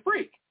think he's a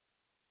freak.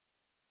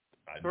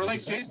 Or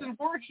like Jason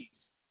Voorhees,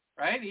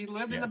 right? He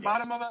lived in the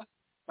bottom of a...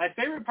 My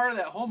favorite part of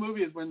that whole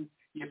movie is when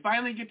you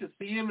finally get to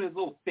see him and his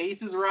little face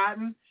is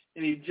rotten,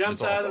 and he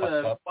jumps out of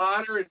the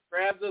water and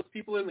grabs those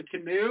people in the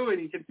canoe,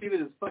 and you can see that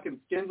his fucking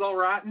skin's all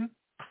rotten.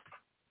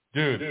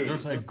 Dude,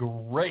 there's a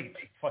great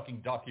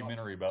fucking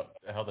documentary about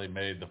how they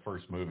made the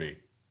first movie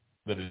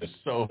that is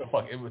so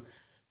fucking...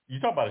 You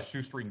talk about a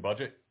shoestring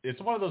budget.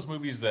 It's one of those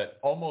movies that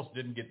almost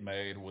didn't get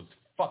made, was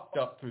fucked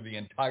up through the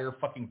entire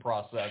fucking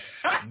process.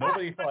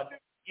 Nobody thought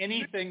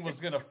anything was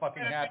going to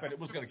fucking happen. It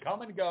was going to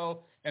come and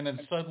go, and then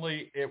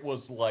suddenly it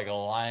was like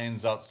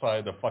lines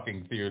outside the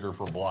fucking theater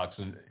for blocks,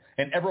 and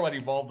everybody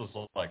involved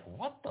was like,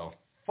 what the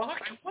fuck?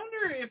 I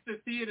wonder if the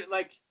theater,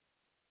 like,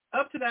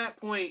 up to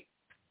that point,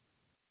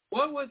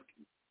 what was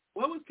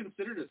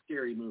considered a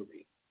scary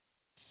movie?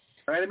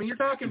 Right? I mean, you're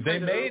talking... They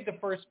made the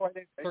first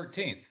Friday the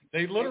 13th.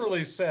 They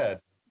literally said,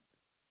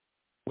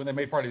 when they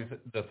made Friday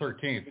the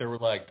 13th, they were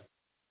like,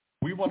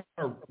 we want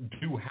to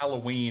do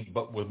Halloween,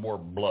 but with more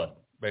blood,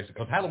 basically.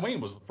 Because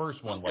Halloween was the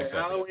first one like that.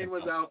 Halloween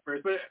was out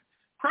first. But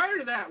prior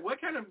to that,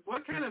 what kind of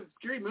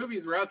scary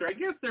movies were out there? I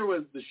guess there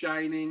was The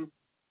Shining.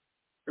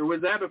 Or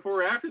was that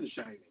before or after The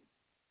Shining?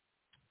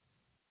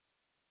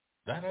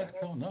 That I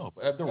don't know.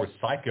 There was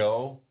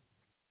Psycho.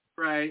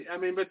 Right. I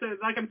mean, but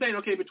like I'm saying,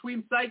 okay,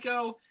 between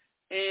Psycho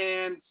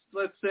and,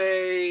 let's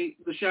say,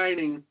 The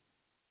Shining,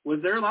 was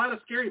there a lot of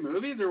scary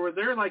movies, or was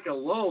there like a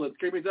lull at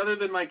scary movies other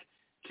than like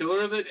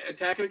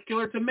Attack of the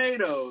Killer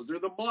Tomatoes or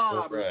The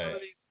Blob, or some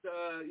of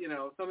these,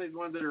 some of these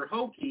ones that are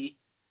hokey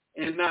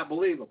and not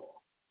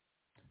believable?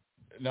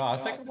 No,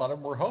 I think a lot of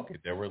them were hokey.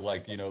 They were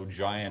like,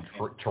 giant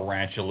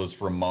tarantulas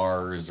from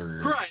Mars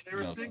or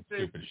some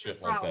stupid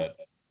shit like that.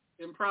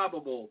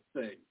 Improbable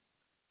things.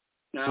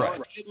 Now, right.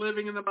 a kid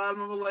living in the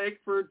bottom of a lake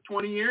for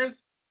 20 years,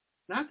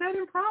 not that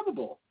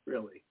improbable,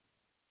 really.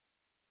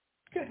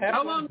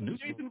 How long was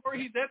Jason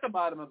Voorhees at the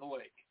bottom of the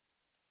lake?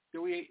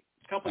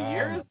 A couple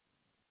years?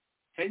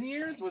 10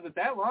 years? Was it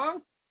that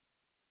long?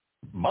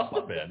 Must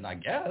have been, I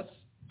guess.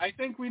 I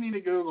think we need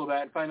to Google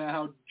that and find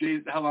out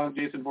how long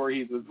Jason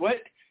Voorhees was.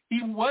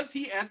 Was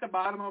he at the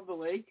bottom of the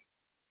lake?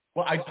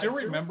 Well, I do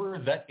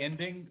remember that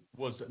ending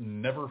was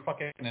never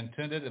fucking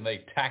intended, and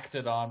they tacked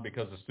it on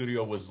because the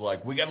studio was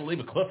like, we got to leave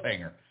a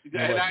cliffhanger.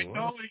 And I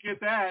totally get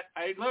that.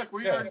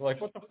 We are like,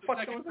 what the fuck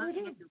second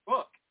version of your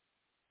book.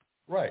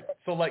 Right.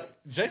 So, like,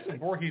 Jason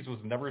Voorhees was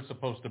never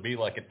supposed to be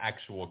like an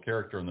actual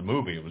character in the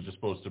movie. It was just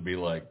supposed to be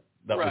like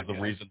that was the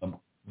reason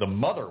the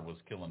mother was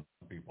killing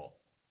people.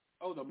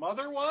 Oh, the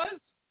mother was?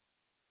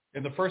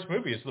 In the first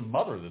movie, it's the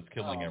mother that's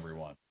killing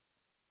everyone.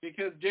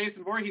 Because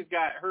Jason Voorhees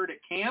got hurt at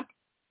camp?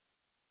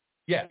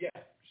 Yeah.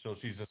 So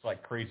she's just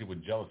like crazy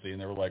with jealousy,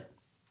 and they were like,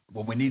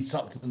 well, we need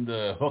something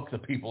to hook the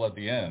people at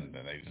the end.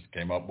 And they just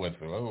came up with,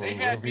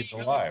 he's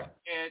alive.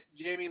 At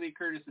Jamie Lee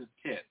Curtis's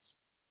tits.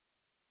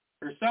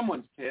 Or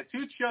someone's tits.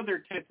 Who showed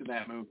their tits in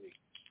that movie?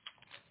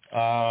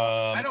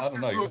 I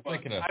don't know. You're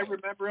thinking of... I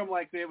remember them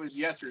like it was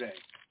yesterday.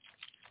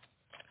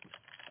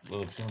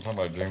 Well, if you're talking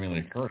about Jamie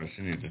Lee Curtis,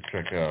 you need to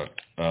check out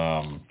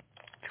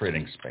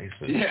Trading Spaces.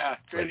 Yeah,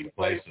 Trading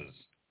Places.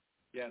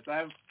 Yes,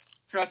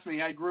 trust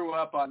me, I grew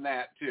up on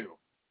that too.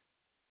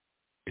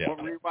 Yeah.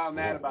 Rewound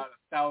that about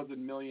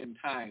 1,000 million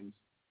times.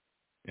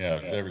 Yeah,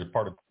 every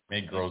part of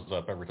me grows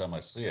up every time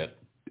I see it.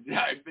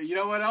 Yeah, but you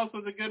know what else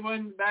was a good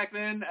one back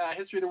then?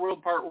 History of the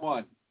World Part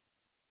 1.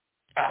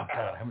 Oh,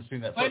 God, I haven't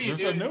seen that. There's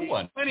a new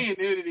one. Plenty of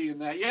nudity in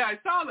that. Yeah, I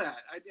saw that.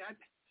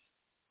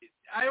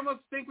 I almost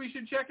think we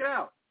should check it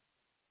out.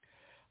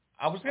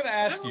 I was going to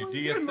ask you, do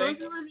you think...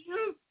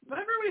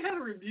 Remember we had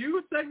a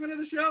review segment of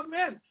the show?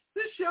 Man,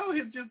 this show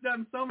has just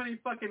done so many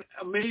fucking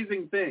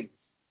amazing things.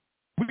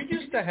 We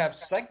used to have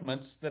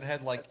segments that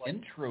had, like,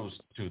 intros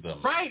to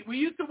them. Right. We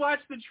used to watch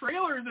the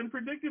trailers and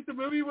predict if the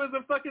movie was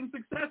a fucking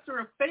success or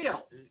a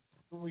fail.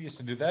 We used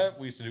to do that.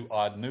 We used to do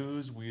odd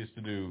news. We used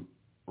to do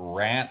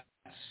rants.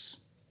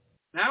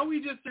 Now we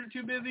just are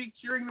too busy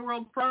curing the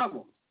world's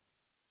problems.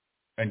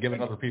 And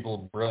giving other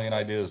people brilliant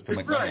ideas to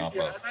make money off of.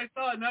 And I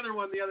saw another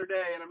one the other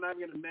day, and I'm not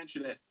going to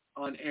mention it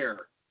on air.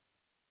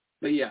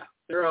 But yeah,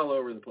 they're all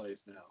over the place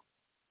now.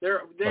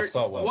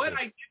 What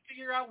I did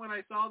figure out when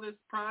I saw this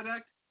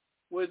product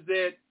was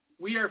that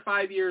we are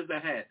 5 years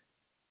ahead.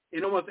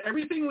 In almost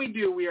everything we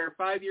do, we are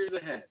 5 years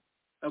ahead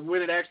of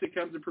when it actually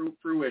comes to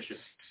fruition.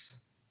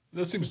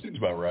 That seems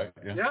about right.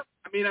 Yeah. Yep.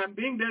 I mean, I'm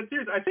being dead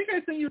serious. I think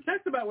I sent you a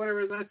text about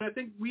whatever it is. I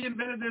think we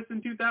invented this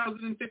in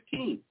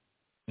 2015.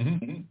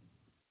 Mm-hmm.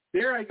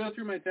 There I go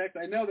through my text.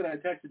 I know that I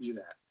texted you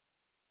that.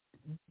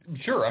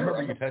 Sure. I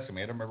remember you texting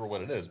me. I don't remember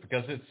what it is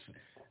because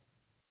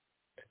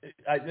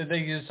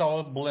they just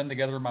all blend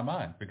together in my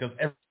mind because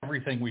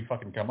everything we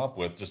fucking come up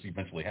with just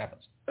eventually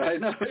happens. I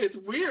know. It's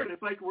weird.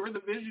 It's like we're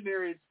the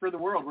visionaries for the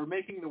world. We're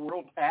making the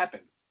world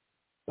happen.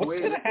 What's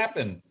going to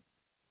happen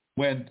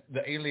when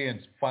the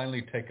aliens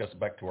finally take us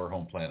back to our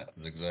home planet,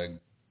 Zig Zag?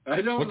 I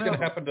don't know. What's going to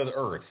happen to the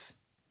Earth?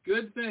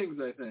 Good things,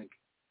 I think.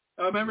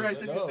 Oh, remember I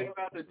said you thing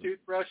about the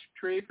toothbrush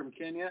tree from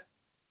Kenya?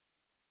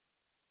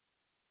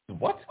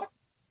 What?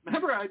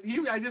 Remember, I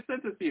just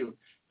sent it to you.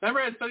 Remember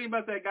I was talking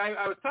about that guy?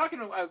 I was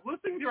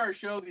listening to our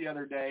show the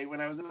other day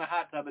when I was in the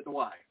hot tub at the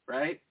Y,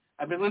 right?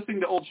 I've been listening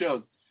to old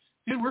shows.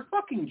 Dude, we're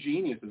fucking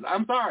geniuses.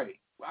 I'm sorry.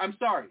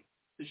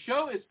 The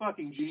show is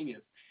fucking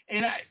genius.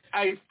 And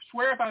I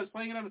swear if I was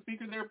playing it on the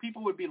speaker there,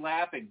 people would be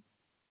laughing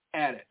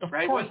at it,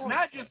 right? Well, it's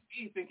not just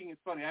me thinking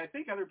it's funny. I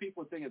think other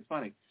people would think it's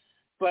funny.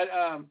 But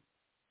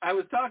I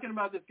was talking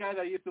about this guy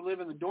that I used to live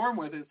in the dorm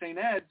with at St.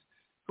 Ed's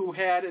who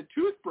had a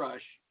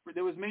toothbrush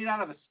that was made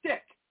out of a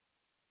stick,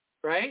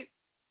 right?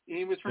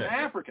 He was from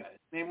Africa.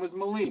 His name was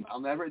Malim.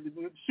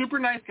 Super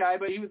nice guy,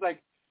 but he was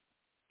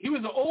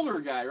an older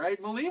guy, right?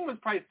 Malim was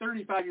probably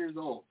 35 years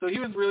old. So he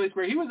was really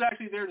square. He was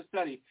actually there to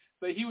study,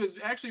 but he was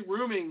actually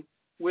rooming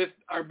with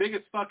our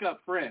biggest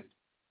fuck-up friend,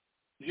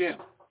 Jim,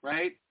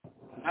 right?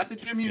 Not the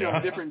Jim you know,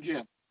 different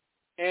Jim.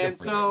 And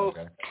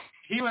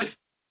he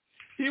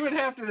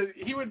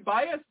would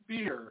buy us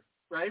beer,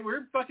 right?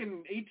 We're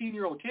fucking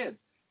 18-year-old kids.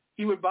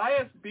 He would buy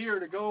us beer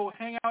to go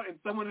hang out in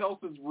someone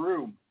else's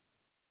room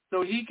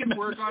so he can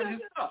work on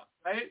his stuff,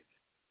 right?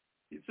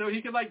 So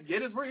he could,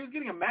 get his work. He was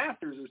getting a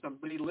master's or something,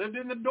 but he lived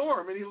in the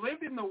dorm, and he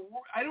lived in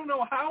I don't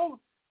know how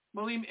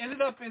Malim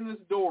ended up in this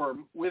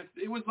dorm with,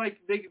 it was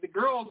the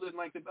girls and,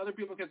 the other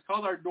people, it's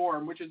called our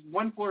dorm, which is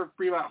one floor of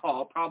Fremont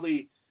Hall,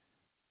 probably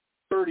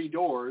 30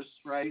 doors,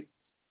 right?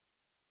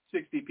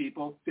 60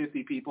 people,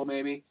 50 people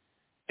maybe.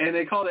 And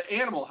they called it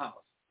Animal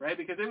House, right?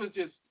 Because it was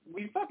just,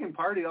 we fucking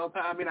partied all the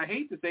time. I mean, I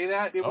hate to say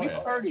that. We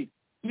partied.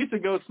 We used to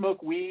go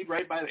smoke weed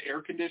right by the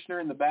air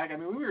conditioner in the back. I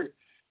mean,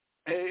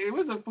 it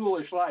was a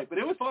foolish life, but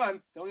it was fun.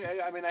 I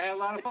had a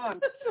lot of fun.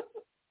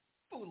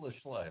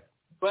 Foolish life.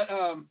 But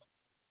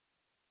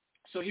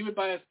So he would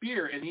buy us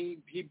beer, and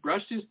he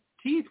brushed his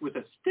teeth with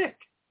a stick,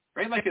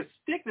 right? Like a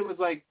stick that was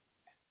like,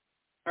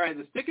 all right,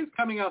 the stick is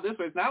coming out this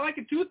way. It's not like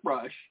a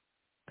toothbrush,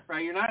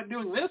 right? You're not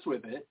doing this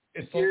with it.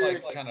 It's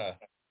like kind of...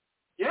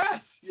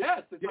 Yes.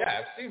 It's like,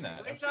 I've seen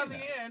that. Right on the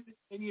end,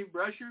 and you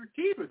brush your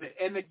teeth with it.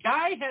 And the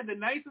guy had the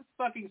nicest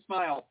fucking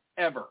smile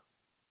ever,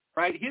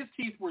 right? His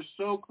teeth were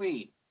so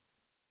clean.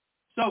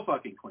 So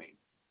fucking clean.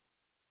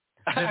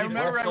 I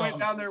remember I went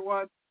down there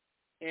once,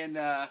 and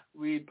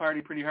we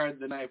partied pretty hard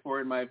the night before,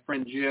 and my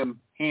friend Jim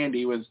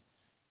Handy was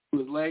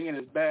laying in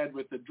his bed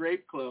with the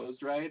drape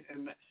closed, right?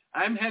 And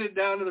I'm headed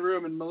down to the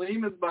room, and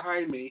Maleem is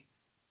behind me,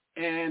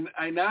 and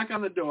I knock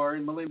on the door,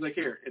 and Maleem's like,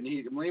 here. And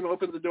Maleem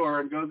opens the door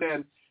and goes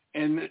in,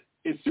 and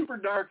it's super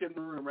dark in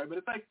the room, right? But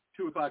it's like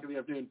 2 o'clock in the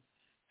afternoon.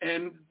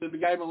 And the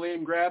guy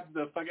Maleem grabs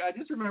the fucking, I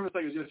just remember it's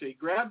like it was yesterday, he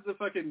grabs the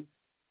fucking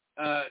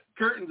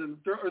curtains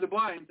or the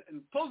blinds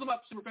and pulls them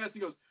up super fast. He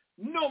goes,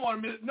 no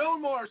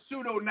more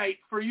pseudo night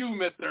for you,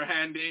 Mr.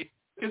 Handy.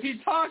 Because he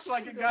talks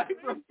like a guy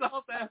from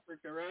South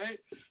Africa, right?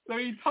 So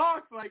he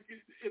talks like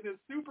in a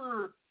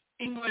super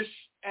English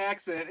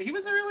accent. He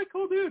was a really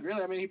cool dude,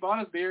 really. I mean, he bought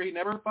us beer. He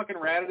never fucking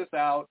ratted us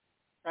out,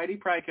 right? He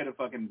probably could have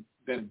fucking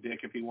been a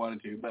dick if he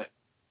wanted to, but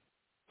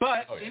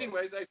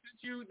anyways, I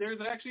sent you, there's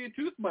actually a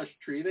toothbrush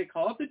tree. They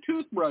call it the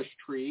toothbrush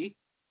tree.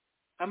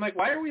 I'm like,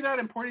 why are we not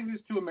importing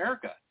these to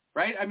America,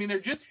 right? I mean, they're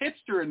just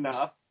hipster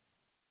enough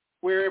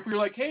where if we're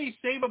like, hey,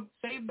 save the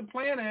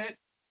planet,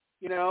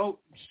 you know,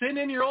 send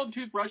in your old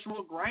toothbrush and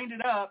we'll grind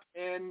it up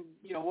and,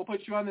 you know, we'll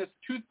put you on this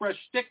toothbrush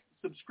stick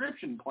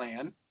subscription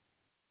plan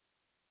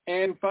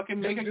and fucking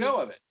make a go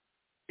of it.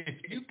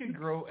 If you could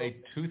grow a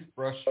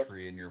toothbrush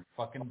tree in your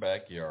fucking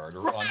backyard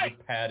or on your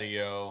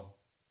patio,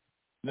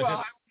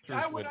 well,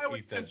 I would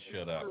eat that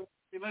shit up.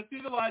 Let's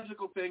do the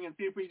logical thing and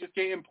see if we just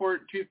can't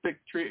import toothpick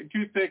tree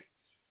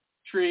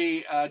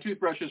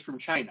toothbrushes from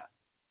China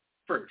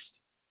first.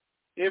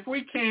 If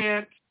we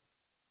can't,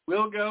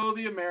 we'll go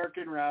the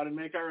American route and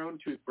make our own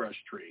toothbrush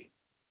tree.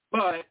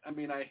 But, I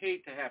mean, I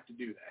hate to have to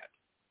do that.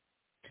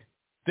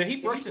 Did he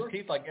brush his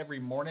teeth like every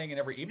morning and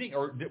every evening?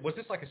 Or was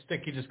this like a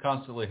stick he just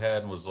constantly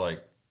had and was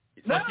like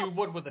you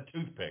would with a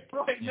toothpick?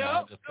 Right, it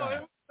was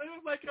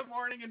like a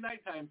morning and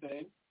nighttime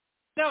thing.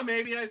 Now,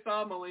 maybe I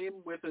saw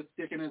Maleem with a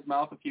stick in his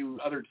mouth a few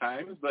other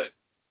times, but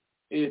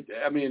I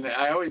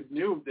always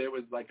knew it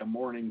was like a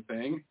morning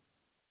thing.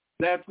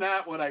 That's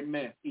not what I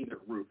meant either,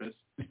 Rufus.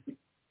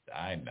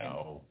 I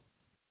know.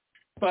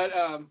 But,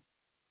 I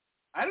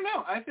don't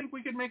know. I think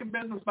we could make a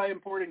business by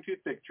importing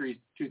toothbrushes.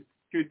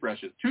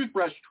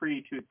 Toothbrush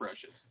tree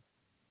toothbrushes.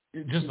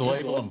 Just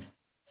label them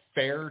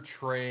fair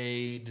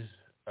trade,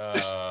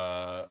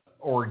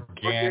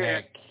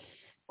 organic.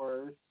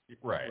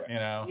 Right, you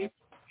know.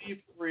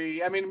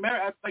 Free. I mean,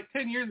 like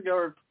 10 years ago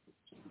or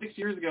 6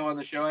 years ago on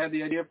the show, I had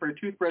the idea for a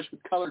toothbrush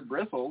with colored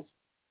bristles,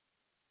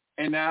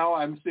 and now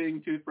I'm seeing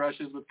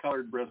toothbrushes with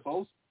colored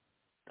bristles.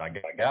 I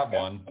got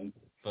one.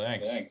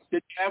 Thanks.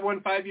 Did you have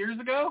one 5 years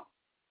ago?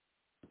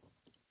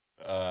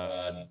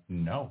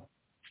 No.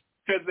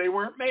 Because they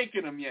weren't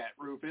making them yet,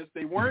 Rufus.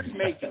 They weren't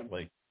making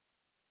them.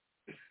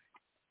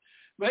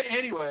 But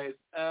anyways,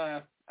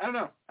 I don't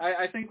know.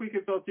 I think we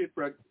could sell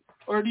toothbrush.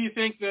 Or do you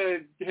think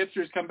the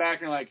hipsters come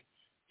back and are like,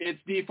 it's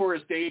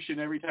deforestation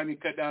every time you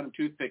cut down a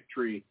toothpick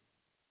tree?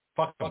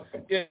 Fuck them.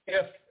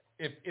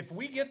 If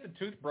we get the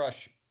toothbrushes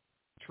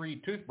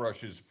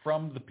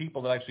from the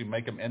people that actually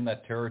make them in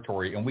that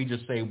territory, and we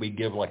just say we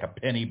give like a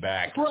penny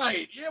back,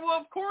 right? Yeah, well,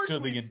 of course, to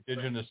the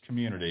indigenous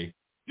community.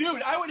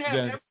 Dude, I would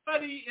have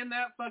everybody in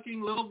that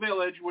fucking little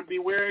village would be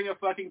wearing a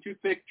fucking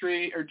toothpick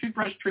tree or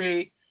toothbrush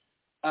tree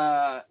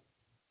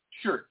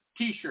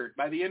T-shirt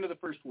by the end of the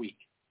first week.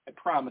 I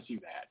promise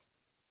you that.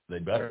 They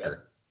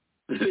better.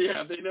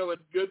 Yeah, they know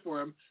it's good for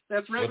them.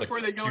 That's right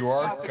before they go.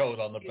 QR code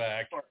on the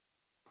back.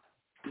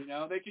 You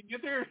know, they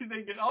get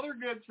all their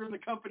goods from the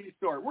company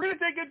store. We're going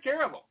to take good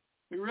care of them.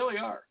 We really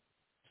are.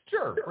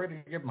 Sure, we're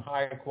going to give them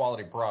high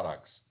quality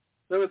products.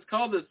 So it's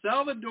called the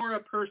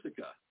Salvadora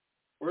persica,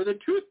 or the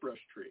toothbrush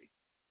tree.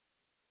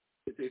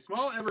 It's a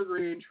small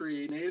evergreen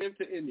tree native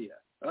to India.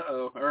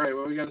 All right,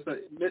 well, we got to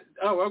say.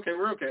 Oh, okay,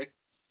 we're okay.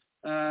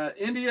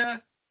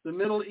 India, the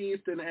Middle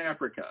East, and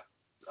Africa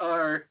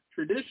are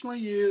traditionally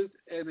used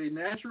as a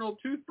natural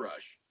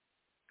toothbrush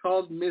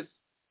called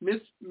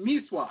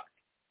miswak,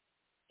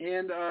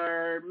 and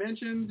are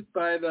mentioned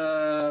by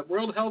the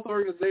World Health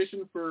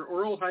Organization for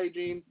oral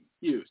hygiene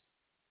use.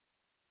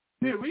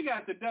 Dude, we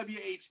got the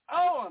WHO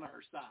on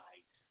our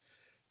side.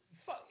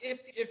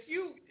 If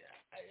you,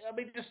 I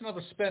mean, just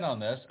another spin on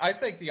this. I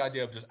think the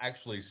idea of just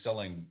actually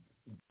selling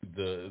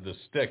the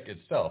stick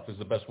itself is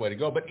the best way to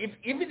go. But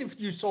even if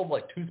you sold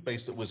like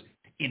toothpaste that was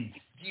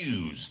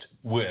infused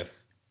with,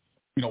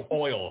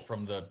 oil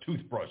from the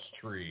toothbrush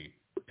tree,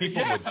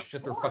 people would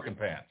shit their fucking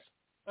pants.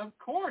 Of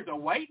course, a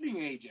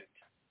whitening agent,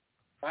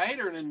 right?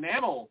 Or an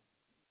enamel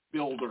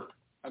builder.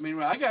 I mean,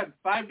 I got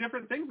 5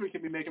 different things we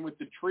can be making with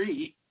the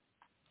tree.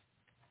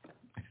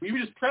 We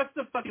just press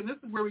the fucking, this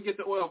is where we get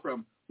the oil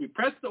from. We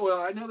press the oil,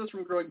 I know this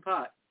from growing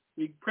pot.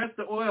 We press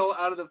the oil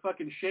out of the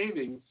fucking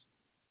shavings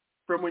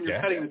from when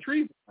you're cutting the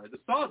tree, the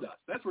sawdust.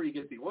 That's where you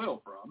get the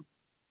oil from.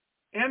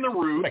 And the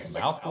roots. Make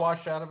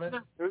mouthwash out of it?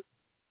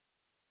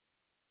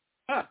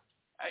 Huh.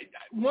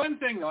 One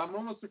thing, though, I'm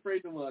almost afraid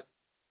to look.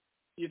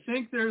 You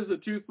think there's a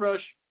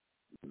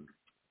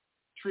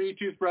tree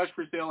toothbrush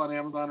for sale on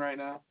Amazon right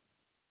now?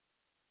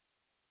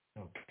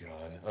 Oh,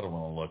 God. I don't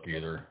want to look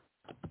either.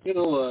 I'm going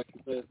to look,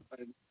 but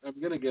I'm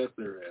going to guess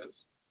there is.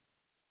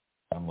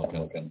 I'm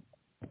looking.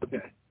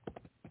 Okay.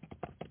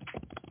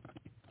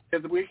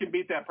 Because we can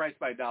beat that price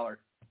by $1,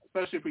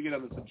 especially if we get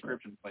on the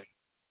subscription plan.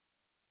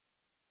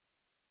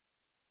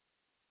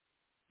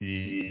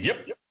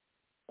 Yep.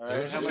 All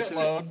right.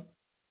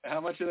 How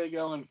much are they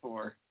going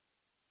for?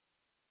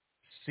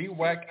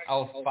 Siwak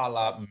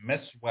Alfala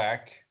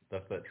Meswak.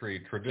 That's that tree.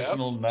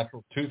 Traditional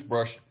natural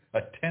toothbrush.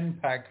 A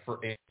 10-pack for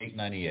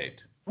 $8.98.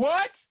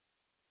 What?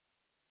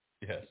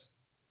 Yes.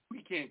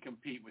 We can't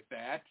compete with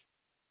that.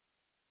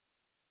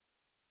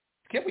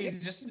 Can't we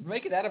just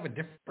make it out of a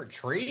different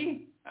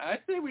tree? I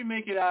say we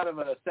make it out of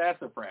a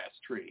sassafras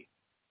tree.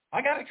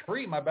 I got a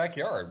tree in my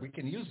backyard. We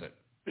can use it.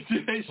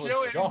 Do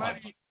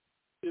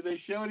they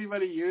show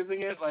anybody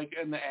using it, like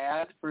in the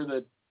ad for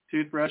the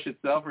toothbrush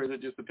itself, or is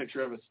it just a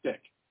picture of a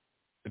stick?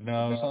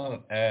 No, it's not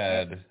an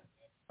ad.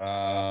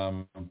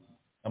 I'm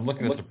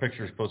looking at the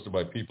pictures posted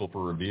by people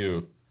for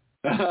review.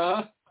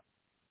 Uh-huh.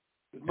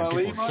 And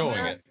people are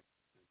showing it.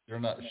 They're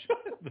not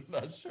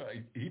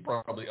showing. He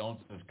probably owns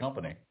this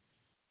company.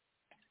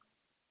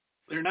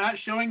 They're not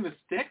showing the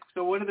stick?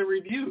 So what are the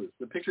reviews?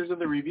 The pictures of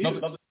the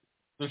reviews? No,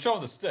 they're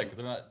showing the stick.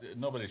 They're not.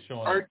 Nobody's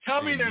showing. Or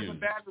tell me there's a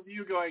bad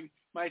review going,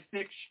 my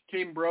stick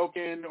came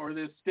broken, or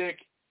this stick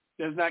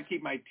does not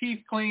keep my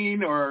teeth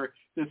clean, or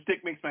this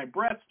stick makes my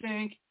breath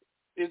stink.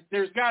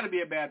 There's got to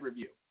be a bad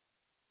review.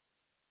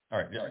 All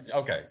right. Yeah,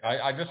 okay.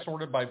 I just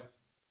sorted by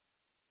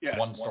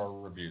 1-star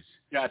reviews.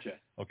 Gotcha.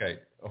 Okay.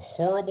 A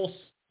horrible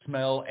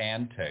smell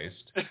and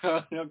taste.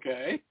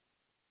 Okay.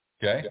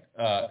 Okay.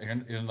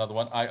 Here's another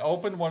one. I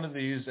opened one of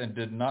these and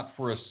did not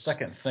for a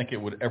second think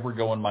it would ever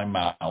go in my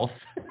mouth.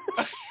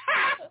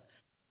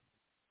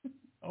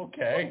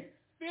 Okay.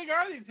 How big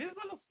are these? His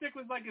little stick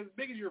was like as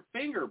big as your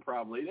finger,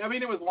 probably. I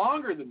mean, it was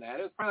longer than that.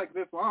 It was probably like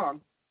this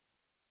long.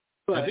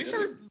 But these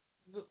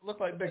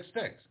look like big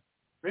sticks.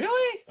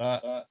 Really?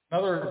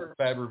 Another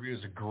bad review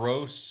is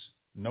gross,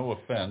 no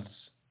offense,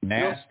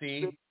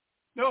 nasty.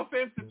 No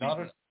offense to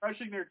people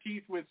brushing their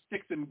teeth with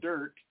sticks and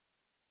dirt.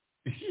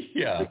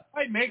 Yeah. It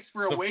probably makes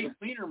for a way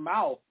cleaner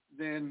mouth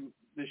than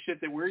the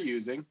shit that we're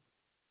using.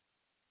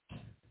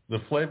 The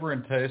flavor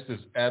and taste is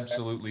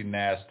absolutely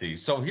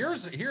nasty. So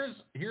here's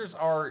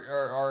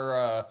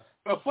our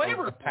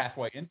flavor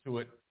pathway into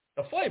it.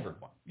 A flavored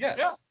one. Yes.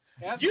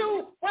 Yeah.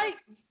 You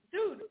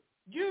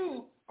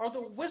are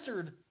the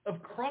wizard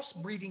of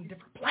crossbreeding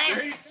different plants.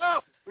 There you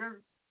go.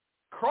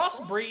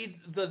 Crossbreed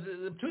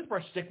the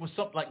toothbrush stick with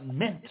something like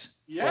mint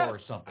or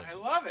something. I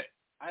love it.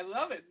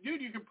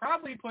 Dude, you could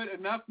probably put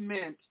enough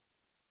mint,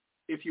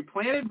 if you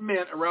planted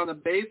mint around the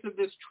base of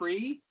this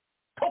tree,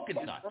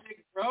 coconut,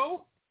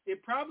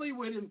 it probably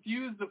would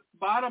infuse the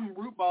bottom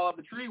root ball of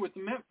the tree with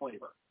the mint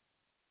flavor.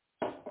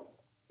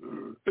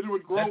 And it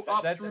would grow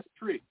up through the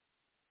tree.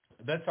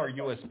 That's our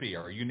USP,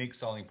 our unique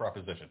selling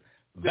proposition.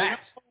 They don't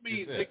call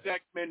me Zig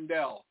Zag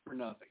Mendel for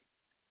nothing.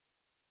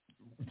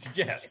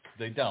 Yes,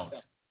 they don't.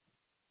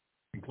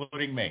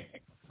 Including me.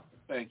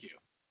 Thank you.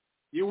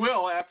 You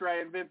will after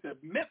I invent the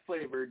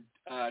mint-flavored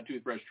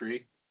toothbrush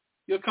tree.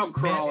 You'll come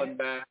crawling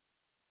back.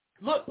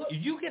 Look,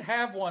 you can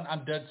have one.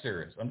 I'm dead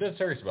serious. I'm dead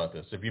serious about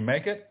this. If you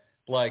make it,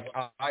 like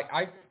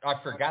I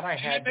forgot I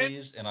had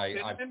these, and I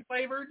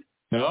flavored.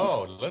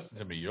 No, listen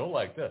to me. You'll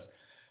like this.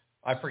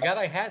 I forgot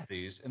I had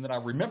these, and then I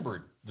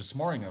remembered this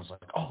morning. I was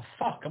like, oh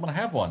fuck, I'm gonna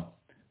have one.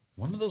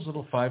 One of those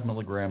little 5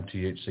 milligram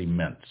THC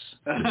mints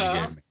that you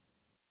gave me.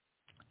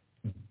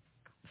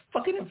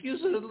 Fucking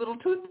infuse a little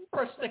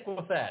toothbrush stick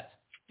with that.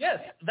 Yes,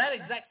 that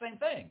exact same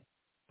thing.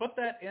 Put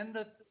that in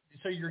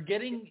so you're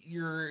getting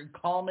your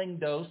calming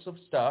dose of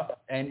stuff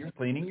and you're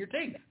cleaning your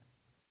teeth.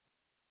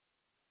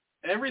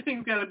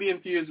 Everything's got to be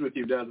infused with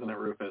you, doesn't it,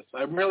 Rufus?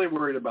 I'm really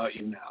worried about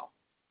you now.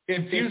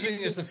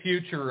 Infusing is the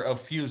future of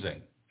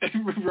fusing.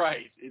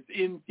 Right. It's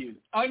infused.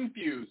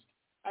 Unfused.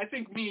 I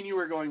think me and you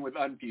are going with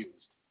unfused.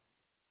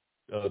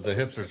 The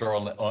hipsters are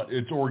on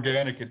it's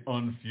organic and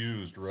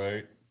unfused,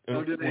 right?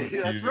 Oh, do they?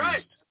 That's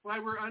right. That's why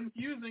we're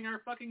unfusing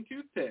our fucking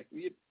toothpick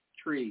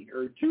tree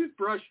or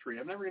toothbrush tree.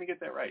 I'm never going to get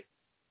that right.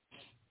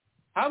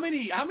 How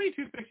many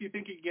toothpicks do you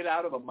think you can get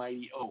out of a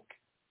mighty oak?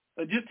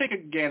 Just take a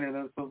gander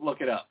and let's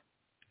look it up.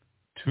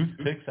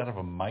 Toothpicks out of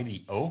a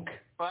mighty oak?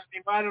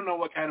 I don't know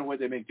what kind of wood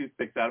they make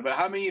toothpicks out of, but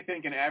how many do you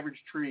think an average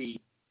tree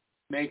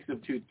makes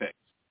of toothpicks?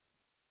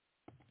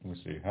 Let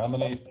me see. How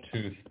many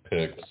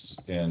toothpicks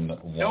in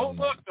one Don't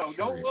look, though. tree?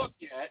 Don't look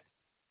yet.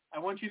 I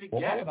want you to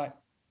guess.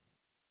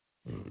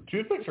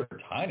 Toothpicks are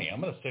tiny.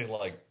 I'm going to say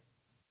like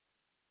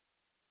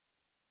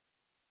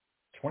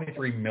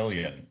 23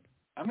 million.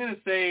 I'm going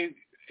to say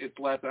it's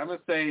less. I'm going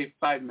to say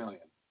 5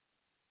 million.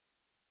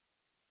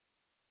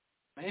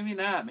 Maybe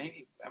not.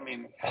 50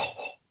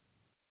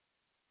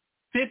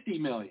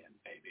 million,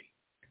 maybe.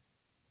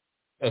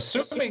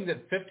 Assuming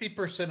that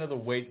 50% of the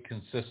weight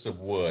consists of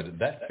wood,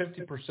 that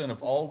 50%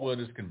 of all wood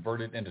is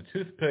converted into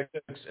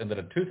toothpicks, and that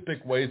a toothpick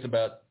weighs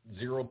about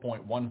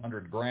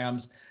 0.100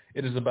 grams.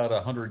 It is about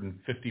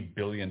 150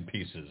 billion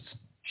pieces.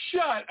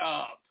 Shut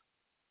up.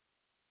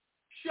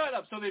 Shut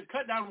up. So they've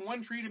cut down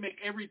one tree to make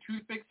every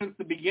toothpick since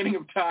the beginning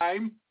of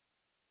time?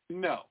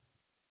 No.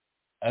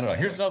 I don't know.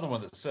 Here's another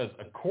one that says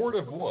a cord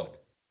of wood.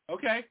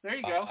 Okay, there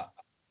you go.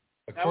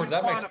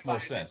 That makes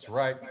more sense,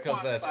 right?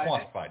 Because that's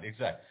quantified.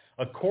 Exactly.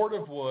 A cord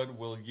of wood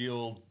will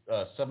yield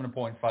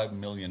 7.5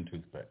 million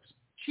toothpicks.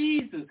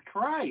 Jesus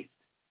Christ.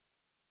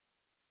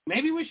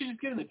 Maybe we should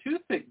just get in the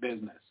toothpick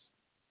business.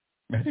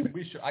 Maybe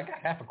we should. I got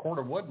half a cord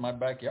of wood in my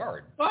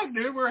backyard. Fuck,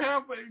 dude, we're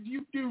halfway.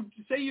 You do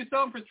say you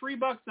sell them for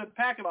 $3 a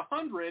pack of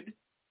 100.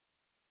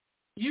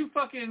 You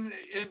fucking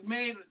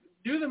made.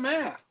 Do the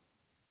math.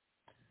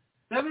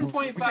 7.5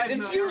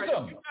 million. Right,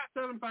 you got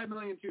 7.5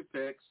 million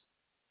toothpicks,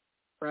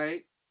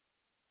 right?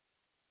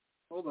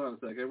 Hold on a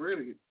second. We're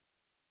gonna.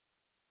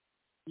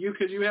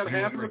 Because you have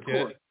half of a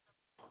cord.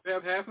 You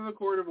have half of a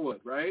cord of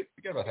wood, right?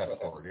 You got about half a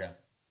cord, yeah.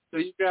 So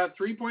you got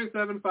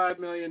 3.75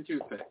 million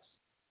toothpicks.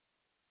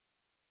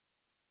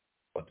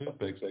 What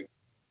toothpicks?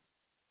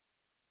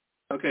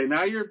 Okay,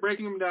 now you're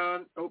breaking them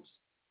down. Oops,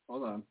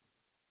 hold on.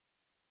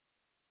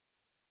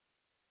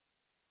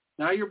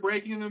 Now you're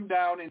breaking them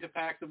down into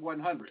packs of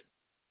 100.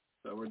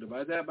 So we'll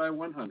divide that by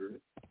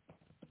 100.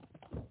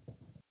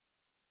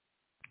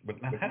 But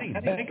how do you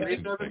make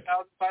it?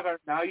 37,500.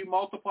 Now you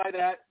multiply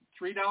that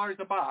 $3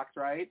 a box,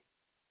 right?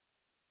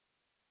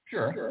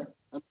 Sure.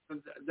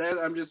 That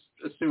I'm just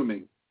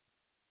assuming.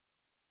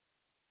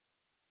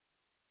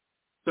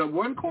 So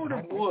one cord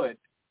of wood,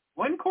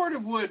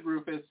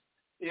 Rufus,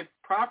 if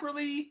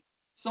properly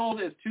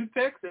sold as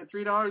toothpicks at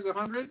 $3 a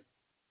hundred,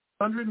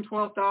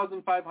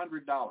 $112,500.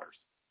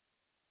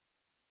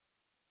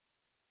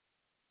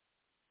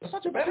 That's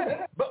not too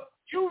bad. But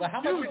you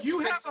have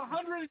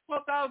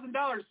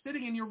 $112,000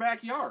 sitting in your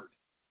backyard.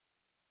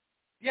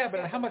 Yeah,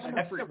 but how much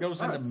effort goes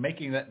into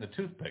making that into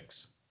toothpicks?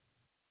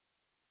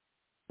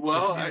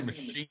 Well,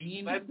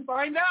 machine. Let's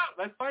find out.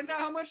 Let's find out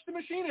how much the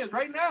machine is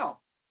right now.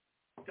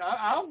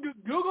 I'll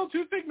Google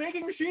toothpick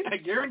making machine. I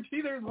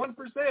guarantee there's one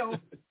for sale.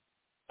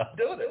 I'm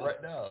doing it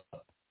right now.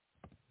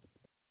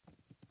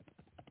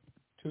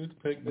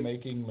 Toothpick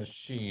making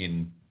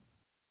machine.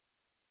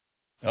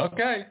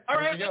 Okay. All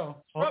right. Here we go.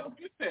 Disrupt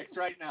toothpicks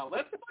right now.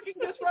 Let's fucking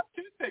disrupt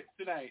toothpicks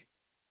tonight.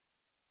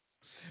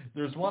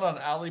 There's one on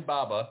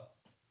Alibaba.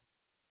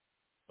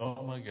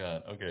 Oh my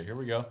God. Okay, here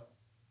we go.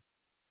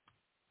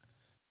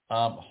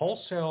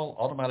 Wholesale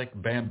automatic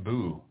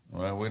bamboo.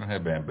 Well, we don't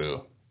have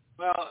bamboo.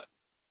 Well,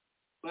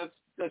 let's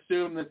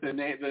assume that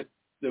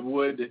the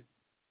wood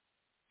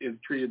is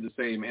treated the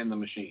same in the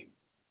machine.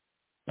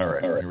 All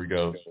right. Here we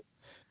go.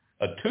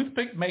 A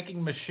toothpick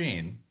making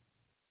machine,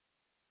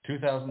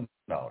 $2,000.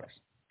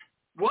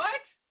 What?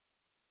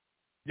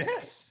 Yes.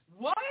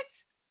 What?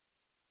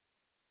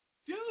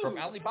 Dude. From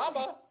Alibaba.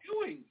 What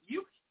are you doing?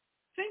 You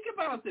think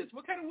about this.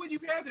 What kind of wood you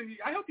got there?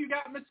 I hope you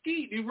got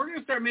mesquite, dude. We're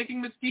gonna start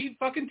making mesquite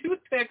fucking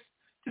toothpicks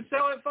to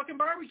sell at fucking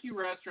barbecue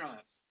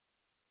restaurants.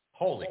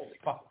 Holy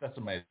fuck, that's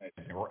amazing.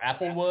 Or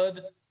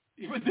applewood.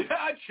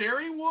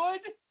 Cherry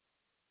wood?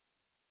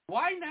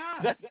 Why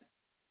not?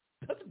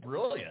 That's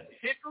brilliant.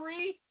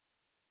 Hickory?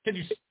 Can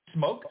you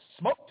smoke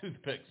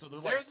toothpicks? So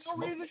there's no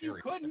reason you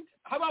couldn't.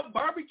 How about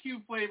barbecue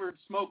flavored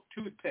smoked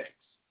toothpicks?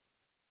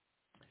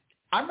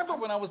 I remember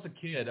when I was a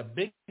kid, a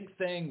big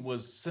thing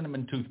was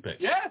cinnamon toothpicks.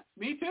 Yes,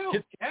 me too.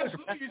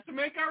 Absolutely, we used to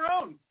make our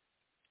own.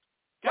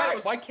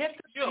 Right. Why can't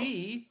there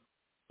be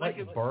like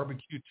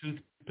barbecue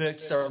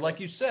toothpicks, or like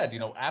you said,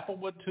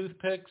 applewood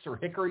toothpicks or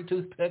hickory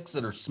toothpicks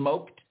that are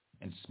smoked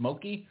and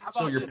smoky,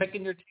 so you're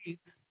picking your teeth?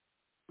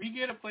 We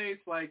get a place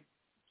like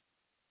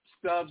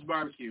Stubbs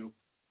Barbecue,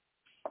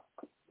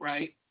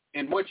 right?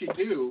 And what you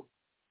do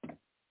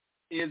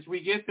is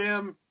we get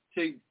them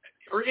to,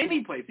 or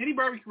any place, any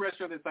barbecue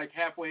restaurant that's like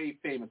halfway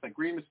famous, like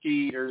Green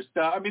Mesquite or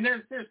stuff. I mean,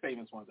 there's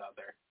famous ones out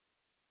there.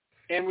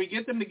 And we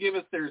get them to give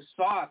us their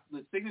sauce,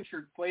 the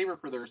signature flavor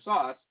for their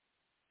sauce,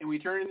 and we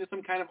turn it into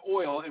some kind of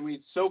oil, and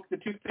we soak the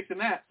toothpicks in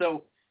that.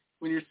 So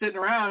when you're sitting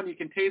around, you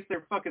can taste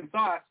their fucking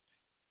sauce.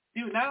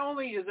 Dude, not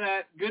only is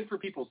that good for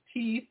people's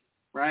teeth,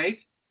 right?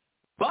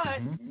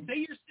 But say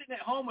you're sitting at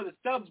home with a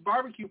Stubbs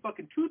Barbecue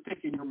fucking toothpick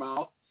in your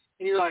mouth,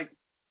 and you're like,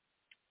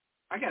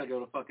 I got to go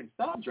to fucking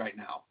Stubbs right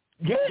now.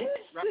 Yes.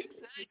 Right?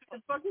 It's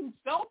a fucking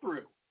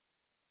sell-through.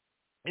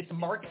 It's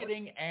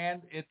marketing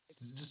and it's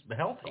just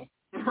healthy.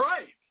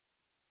 Right.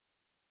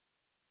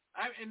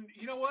 And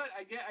you know what?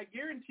 I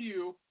guarantee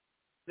you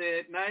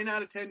that 9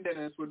 out of 10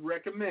 dentists would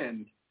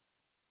recommend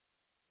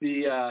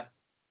the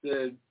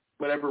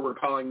whatever we're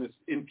calling this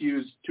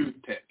infused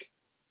toothpick.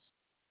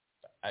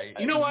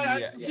 You know what?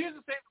 Yeah. Use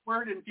the same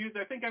word infused.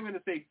 I think I'm going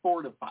to say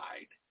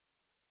fortified.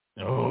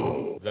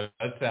 Oh, that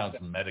sounds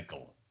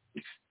medical.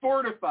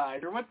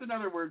 Fortified, or what's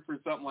another word for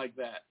something like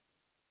that?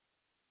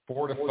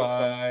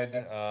 Fortified,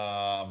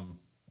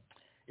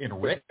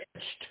 enriched.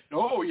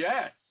 Oh,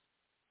 yes.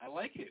 I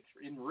like it.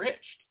 Enriched.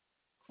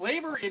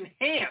 Flavor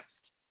enhanced.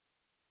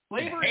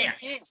 Flavor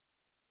enhanced.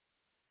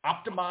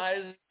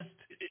 Optimized.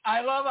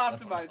 I love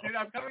optimized, dude.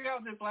 I'm coming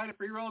out with this line of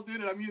pre-roll, dude,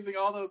 and I'm using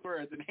all those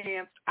words.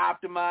 Enhanced,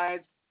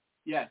 optimized,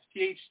 yes,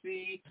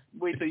 THC.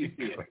 Wait till you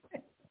see it.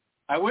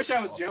 I wish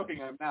I was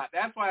joking. I'm not.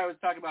 That's why I was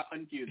talking about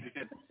unfused,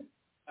 because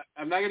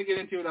I'm not going to get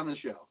into it on the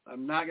show.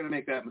 I'm not going to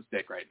make that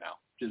mistake right now.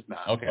 Just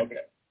not. Okay.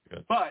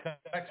 Good. But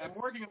I'm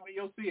working on it.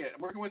 You'll see it.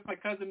 I'm working with my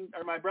cousin,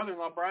 or my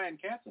brother-in-law, Brian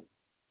Katzen.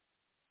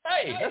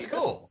 Hey, that's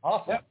cool.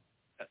 Awesome. Yep.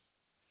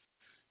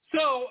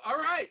 So, all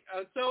right.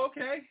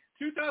 Okay.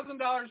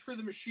 $2,000 for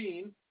the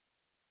machine.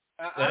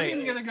 I'm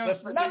even going to go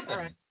for nothing. All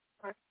right.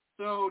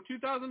 So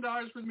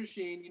 $2,000 for the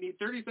machine. You need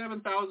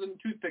 37,000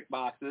 toothpick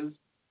boxes.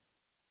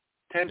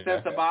 10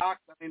 cents a box.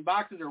 I mean,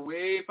 boxes are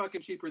way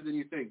fucking cheaper than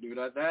you think, dude.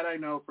 That I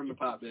know from the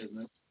pot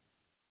business.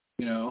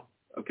 You know.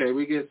 Okay,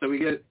 we get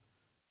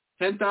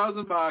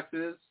 10,000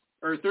 boxes,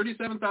 or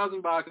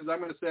 37,000 boxes. I'm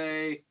going to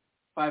say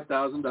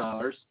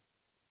 $5,000.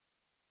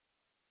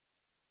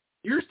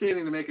 You're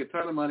standing to make a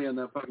ton of money on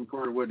that fucking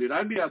cord of wood, dude.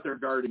 I'd be out there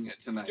guarding it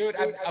tonight. Dude,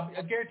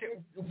 I guarantee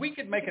we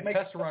could make a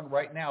test run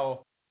right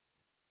now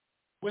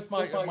with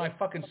my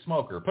fucking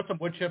smoker. Put some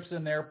wood chips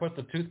in there, put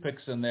the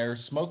toothpicks in there,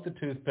 smoke the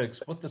toothpicks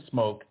with the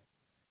smoke.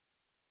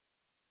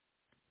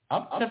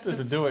 I'm tempted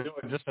to do it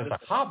just as a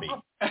hobby.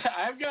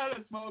 I've got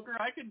a smoker.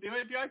 I can do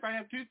it, dude. I probably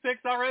have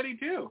toothpicks already,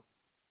 too.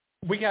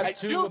 We got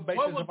two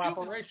bases of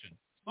operation.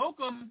 Smoke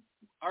them.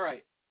 All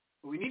right.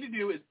 What we need to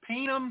do is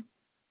paint them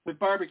with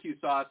barbecue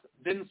sauce,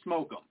 then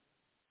smoke them.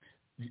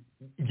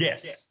 Yes,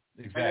 exactly.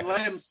 And then let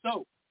them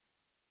soak.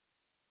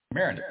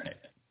 Marinate.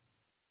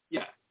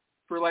 Yeah.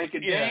 For like a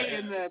day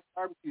in the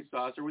barbecue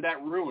sauce, or would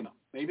that ruin them?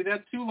 Maybe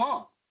that's too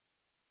long.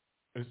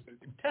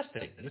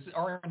 Testing. This is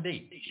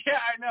R&D. Yeah,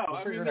 I know.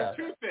 I mean, they're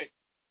toothpicks.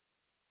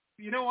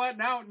 You know what?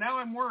 Now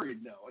I'm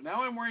worried, though.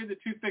 Now I'm worried the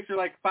toothpicks are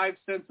like 5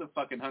 cents a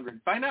fucking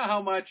 100. Find out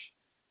how much.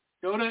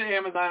 Go to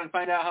Amazon and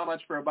find out how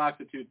much for a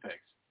box of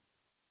toothpicks.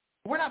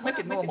 We're not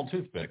making normal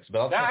toothpicks,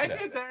 but I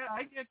get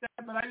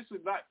that, but I just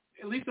would not.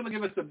 At least it'll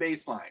give us a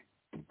baseline.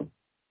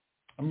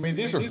 I mean,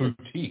 these are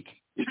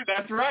boutique.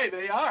 That's right.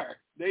 They are.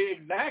 They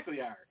exactly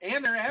are.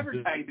 And they're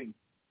advertising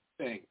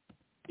things.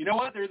 You know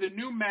what? They're the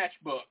new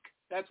matchbook.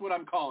 That's what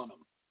I'm calling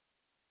them.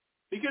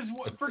 Because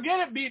forget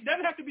it. It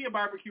doesn't have to be a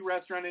barbecue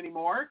restaurant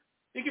anymore.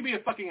 It could be a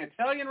fucking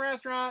Italian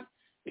restaurant.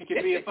 It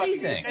could be a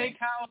fucking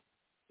steakhouse.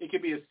 It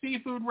could be a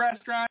seafood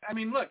restaurant. I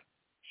mean, look,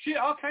 shit,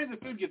 all kinds of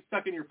food gets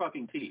stuck in your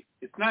fucking teeth.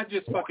 It's not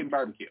just fucking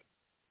barbecue.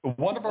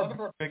 One of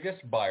our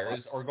biggest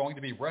buyers are going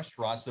to be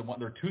restaurants that want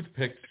their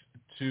toothpicks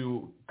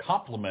to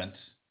complement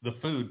the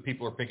food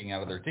people are picking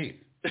out of their teeth.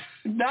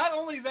 Not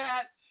only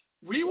that,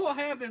 we will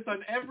have this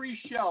on every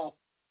shelf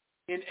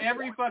in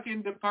every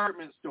fucking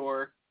department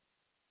store,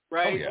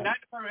 right? Oh, yeah. Not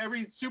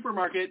every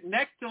supermarket,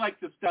 next to like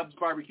the Stubbs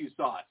barbecue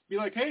sauce. Be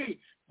like, hey,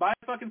 buy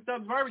fucking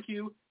Stubbs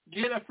barbecue,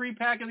 get a free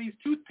pack of these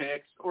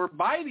toothpicks, or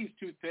buy these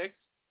toothpicks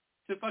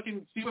to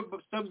fucking see what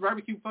Stubbs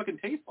barbecue fucking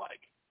tastes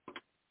like.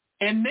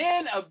 And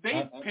then a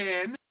vape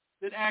pen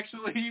that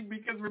actually,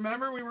 because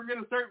remember we were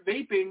going to start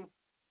vaping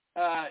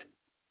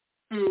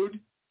food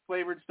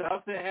flavored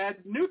stuff that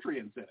had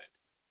nutrients in it.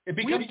 It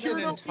becomes an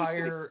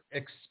entire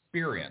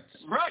experience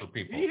for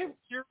people. We have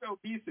cured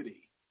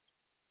obesity.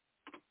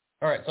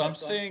 All right, so I'm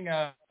seeing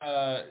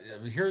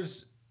here's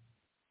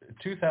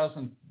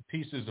 2,000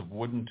 pieces of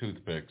wooden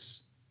toothpicks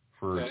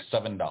for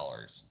 $7.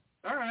 All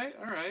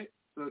right.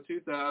 So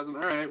 2,000.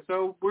 All right.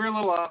 So we're a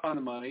little off on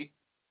the money.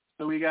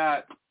 So we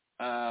got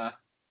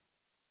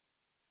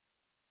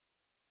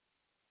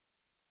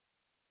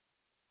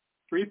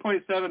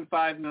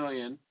 $3.75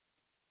 million.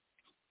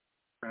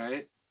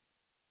 Right.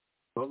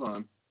 Hold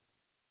on.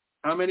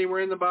 How many were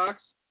in the box?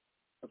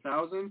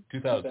 1,000?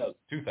 2,000.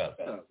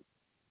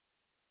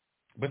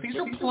 But these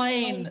are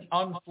plain,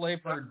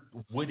 unflavored,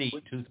 woody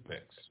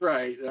toothpicks.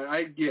 Right.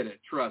 I get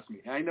it. Trust me.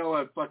 I know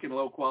a fucking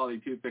low-quality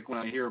toothpick when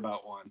I hear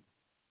about one.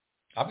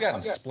 I've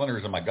gotten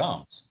splinters in my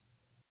gums.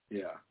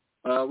 Yeah.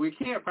 We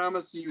can't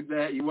promise you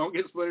that you won't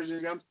get splinters in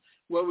your gums.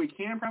 What we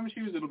can promise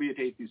you is it'll be a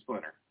tasty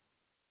splinter.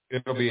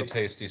 It'll be a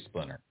tasty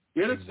splinter.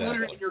 Get a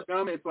splinter in your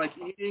gum. It's like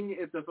eating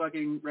at the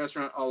fucking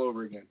restaurant all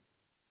over again,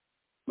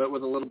 but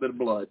with a little bit of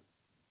blood.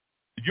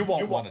 You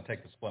won't want to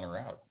take the splinter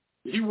out.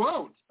 You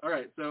won't. All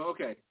right. So,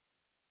 okay.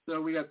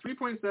 So we got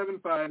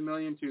 3.75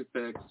 million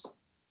toothpicks.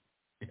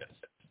 Yes.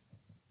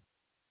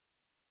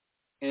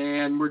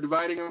 And we're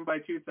dividing them by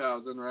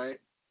 2,000, right?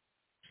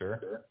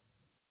 Sure.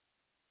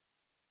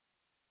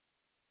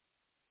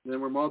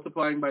 Then we're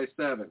multiplying by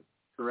 7,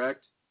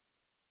 correct?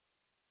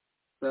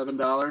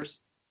 $7?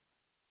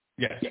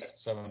 Yes.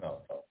 $7.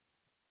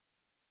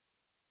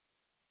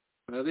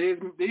 Now these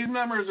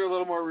numbers are a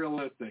little more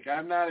realistic.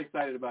 I'm not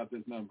excited about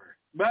this number.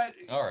 But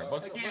all right,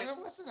 what's the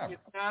number?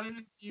 It's not an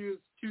infused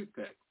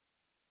toothpick.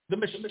 The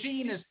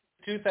machine is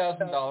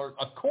 $2,000.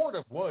 A cord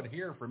of wood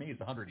here for me is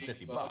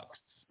 $150.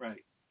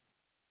 Right.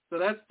 So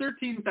that's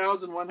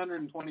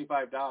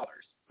 $13,125.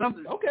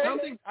 Something. I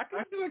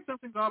feel like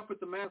something's off with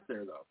the math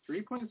there, though.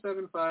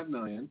 3.75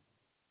 million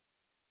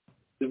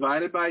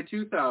divided by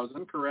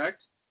 2,000,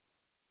 correct?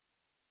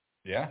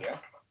 Yeah.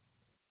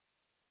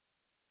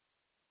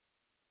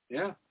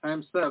 Yeah,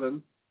 times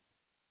 7.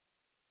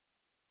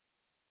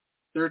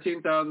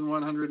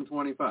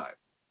 13,125.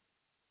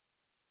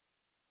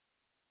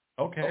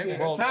 Okay,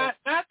 well, not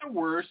the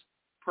worst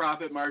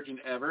profit margin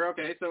ever.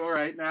 Okay, so all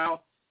right,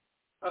 now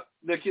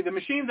the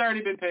machine's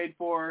already been paid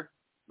for.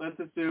 Let's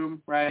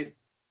assume, right?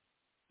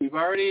 We've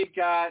already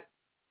got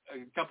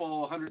a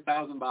couple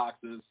 100,000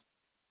 boxes,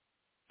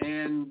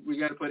 and we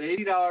got to put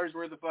 $80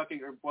 worth of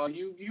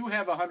you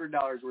have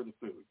 $100 worth of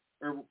food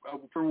or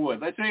for wood.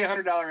 Let's say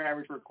 $100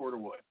 average for a cord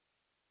of wood,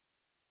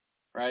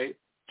 right?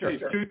 Sure.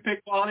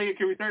 Toothpick quality.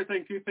 Can we start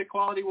saying toothpick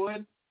quality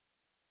wood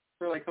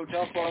for like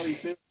hotel quality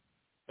too?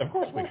 Of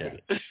course we can.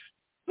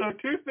 So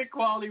toothpick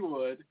quality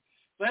wood.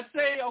 Let's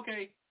say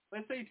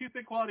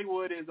toothpick quality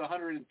wood is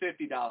 $150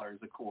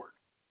 a cord.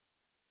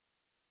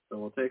 So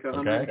we'll take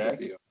 $150.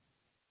 Okay.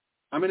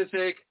 I'm going to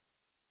take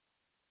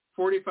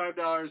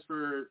 $45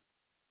 for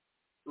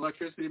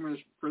electricity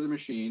for the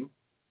machine.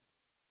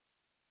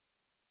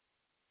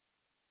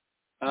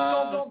 It's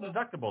all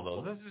deductible,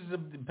 though. This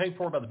is paid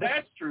for by the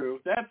business.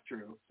 That's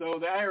true. So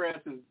the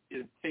IRS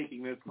is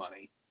taking this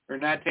money. Or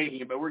not taking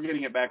it, but we're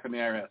getting it back from the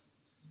IRS.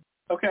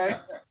 Okay.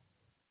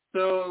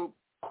 So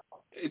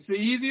it's the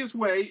easiest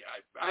way.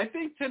 I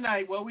think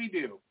tonight what we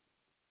do.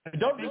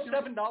 Don't do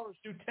 $7,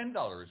 do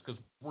 $10 because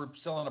we're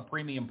selling a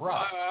premium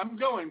product. I'm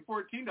going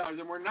 $14,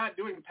 and we're not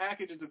doing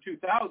packages of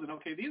 2,000.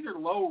 Okay, these are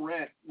low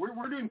rent.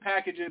 We're doing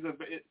packages of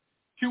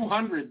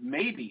 200,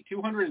 maybe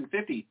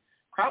 250.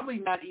 Probably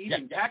not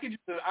even packages.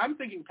 I'm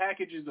thinking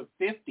packages of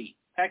 50,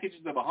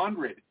 packages of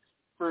 100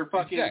 for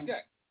fucking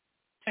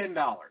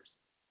 $10.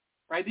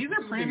 Right? These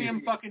are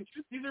premium fucking.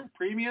 These are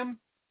premium,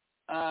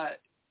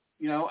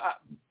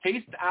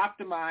 taste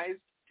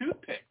optimized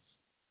toothpicks.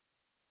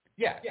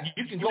 Yeah,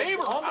 you can go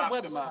on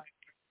the website.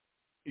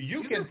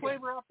 You can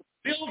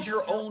build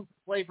your own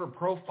flavor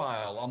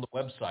profile on the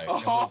website.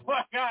 Oh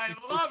my God, I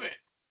love it.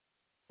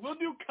 We'll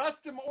do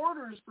custom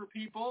orders for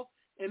people,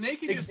 and they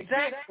can just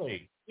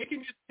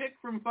pick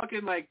from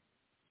fucking like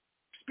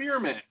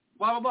spearmint,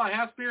 blah blah blah,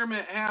 half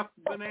spearmint, half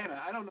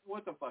banana. I don't know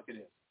what the fuck it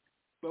is,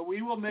 but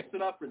we will mix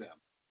it up for them.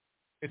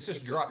 It's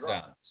just drop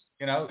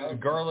downs,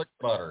 garlic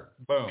butter,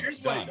 boom. Here's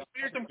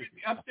some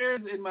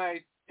upstairs in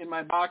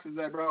my boxes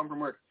that I brought home from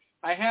work.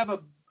 I have a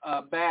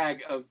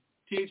bag of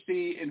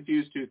THC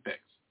infused toothpicks.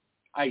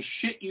 I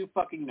shit you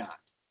fucking not.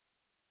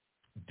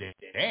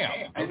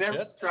 Damn. I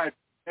never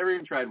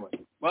even tried one.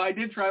 Well, I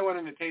did try one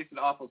and it tasted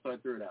awful, so I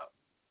threw it out.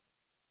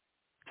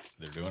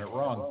 They're doing it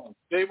wrong.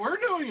 They were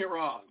doing it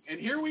wrong, and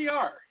here we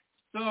are.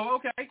 So,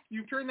 okay,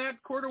 you turned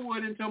that cord of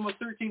wood into almost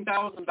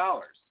 $13,000.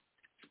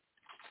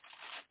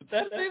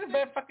 That's not a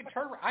bad fucking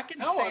turn. I can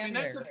stand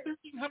that's there.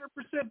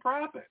 a 1,300%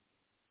 profit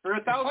for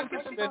 1,000%. I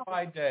could spend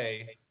my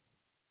day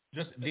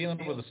just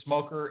dealing with a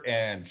smoker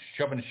and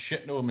shoving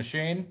shit into a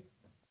machine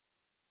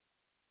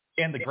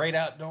in the great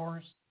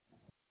outdoors.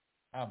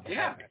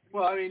 Yeah.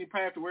 Well, I mean, you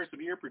probably have to wear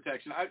some ear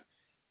protection.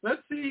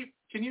 Let's see.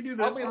 Can you do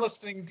this? I'll be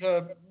listening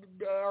to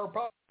our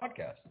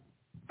podcast.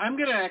 I'm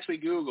going to actually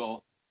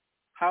Google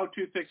how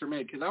toothpicks are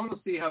made because I want to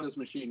see how this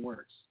machine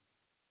works.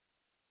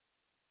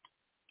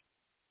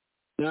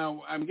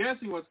 Now, I'm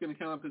guessing what's going to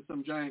come up is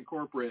some giant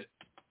corporate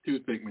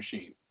toothpick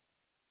machine.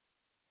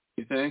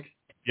 You think?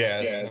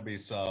 Yeah, it's going to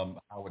be some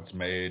how it's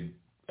made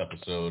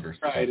episode or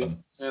something.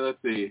 Yeah, let's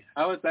see.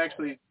 How it's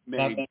actually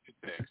made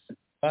toothpicks.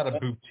 Not a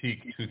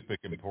boutique toothpick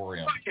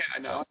emporium. Yeah,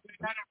 no. I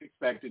don't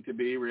expect it to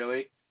be,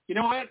 really. You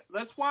know what?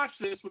 Let's watch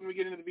this when we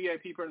get into the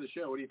VIP part of the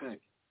show. What do you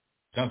think?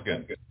 Sounds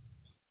good.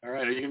 All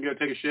right. Are you going to go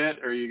take a shit,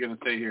 or are you going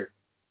to stay here?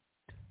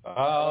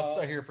 I'll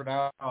stay here for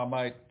now. I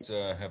might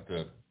have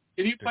to...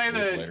 Can you play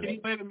the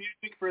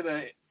music for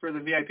the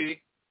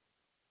VIP?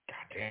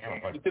 God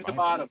damn! It's at the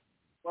bottom.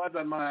 Well, it's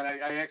on mine.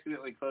 I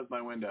accidentally closed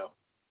my window.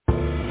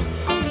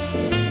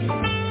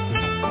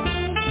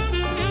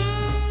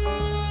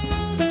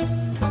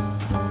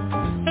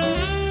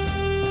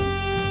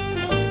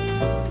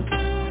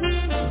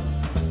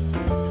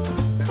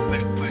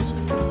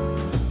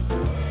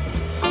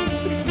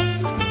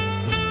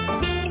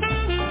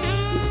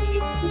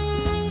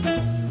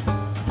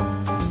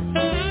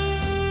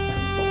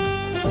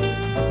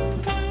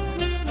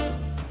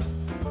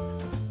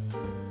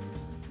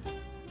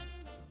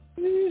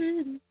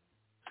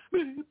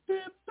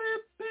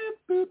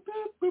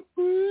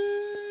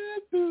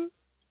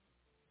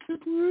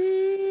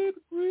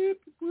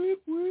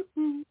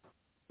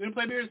 Gonna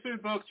play Beer's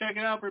Food, folks. Check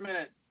it out for a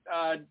minute.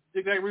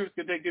 Zig Zag and Rufus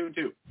gonna take 2 and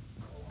 2.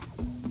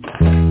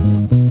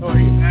 Oh, are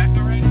you back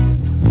already? How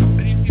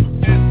do you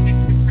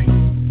feel?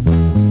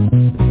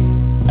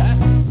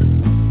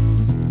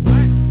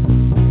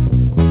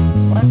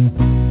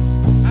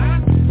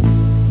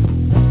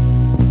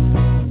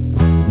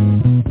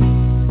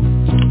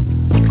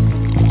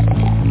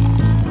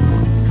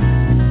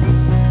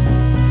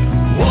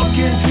 Walk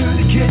into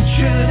the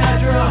kitchen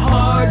after a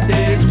hard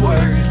day's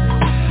work.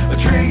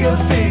 Trigger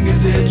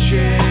fingers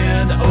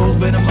itching to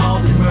open a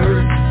malted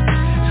merc.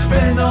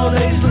 Spend all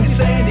day slim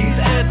sandies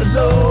at the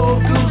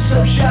local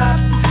sub shop.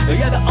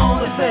 Yeah, the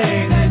only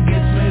thing that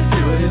gets me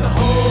through it is a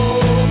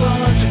whole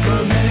bunch of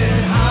Club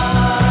Med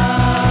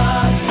High.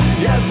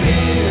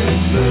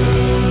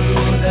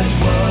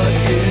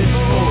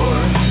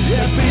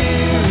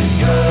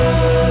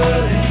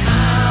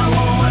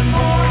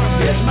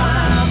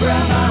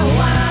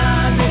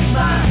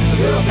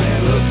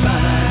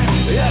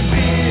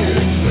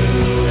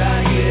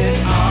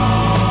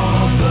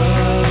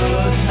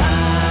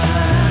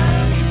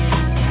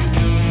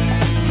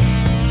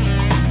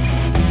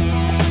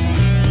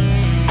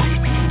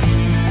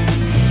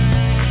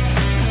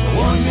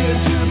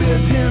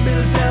 10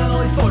 minutes down,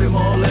 only 40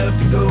 more left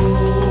to go.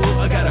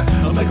 I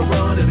gotta make a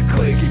run at the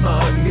quickie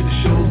mart and get the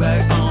show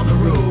back on the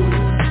road.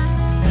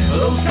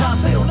 Those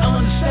cops, they don't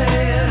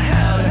understand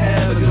how to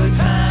have a good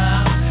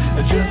time.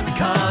 Just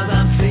because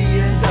I'm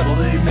seeing double,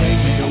 they make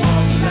me go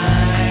on the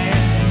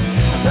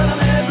line. Tell them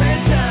every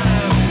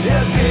time,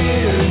 yeah,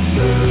 beer is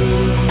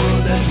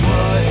smooth, that's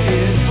what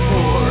it's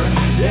for.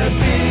 Yeah,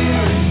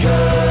 beer is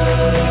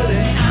good,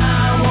 and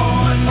I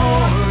want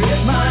more.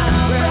 It's my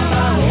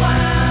grandma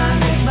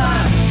wine, it's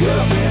my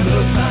girlfriend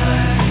looks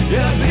fine.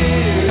 Yeah,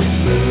 beer is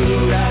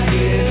smooth, I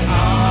get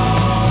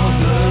all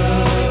the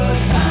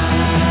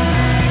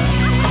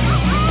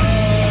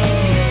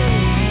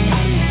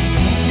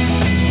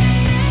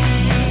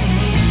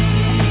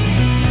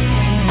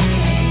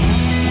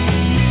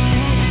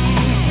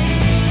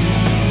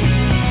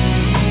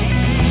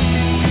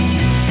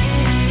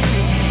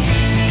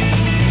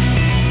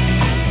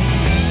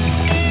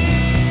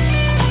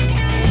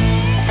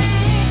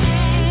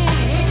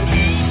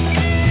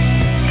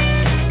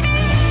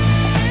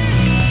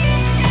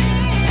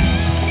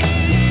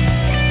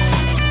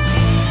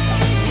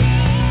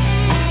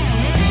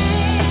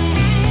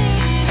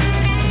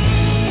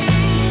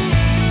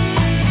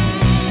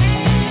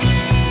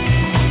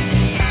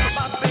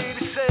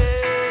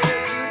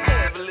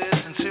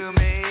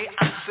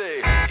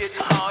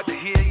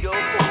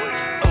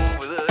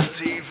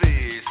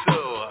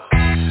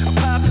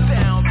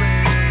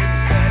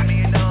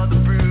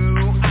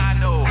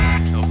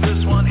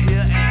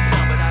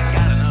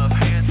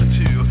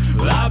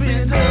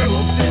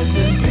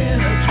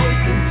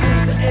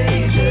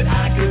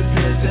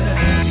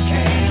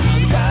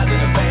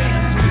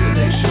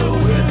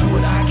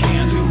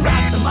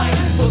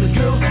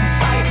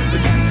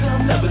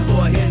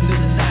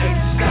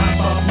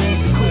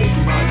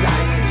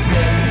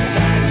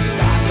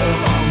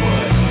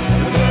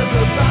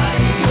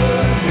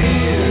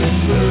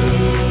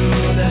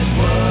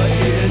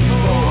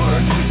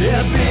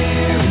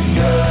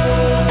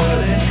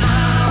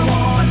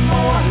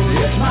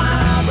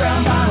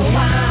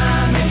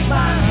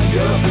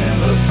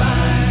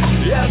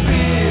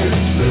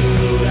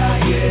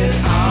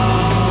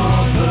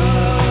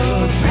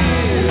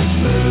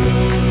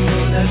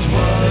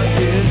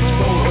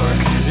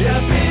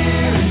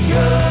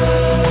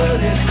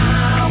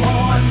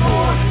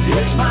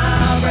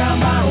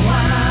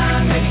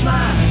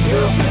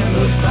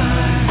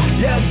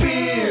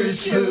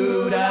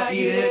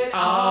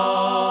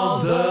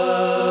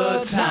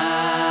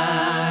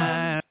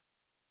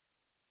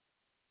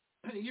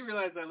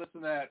I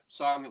listen to that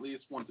song at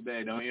least once a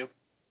day, don't you?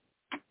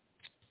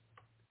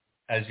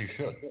 As you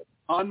should.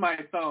 On my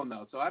phone,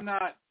 though, so I'm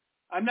not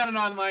an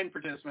online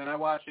participant. I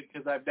watch it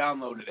because I've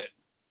downloaded it.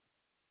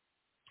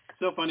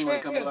 So funny when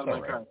it comes out of my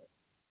car.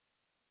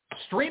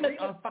 Stream it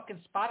on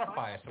fucking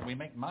Spotify so we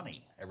make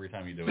money every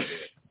time you do it.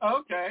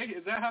 Okay,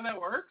 is that how that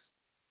works?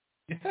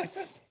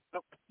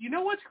 You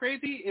know what's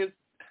crazy is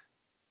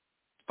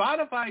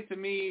Spotify to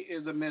me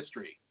is a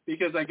mystery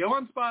because I go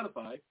on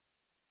Spotify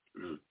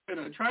and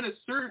I try to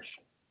search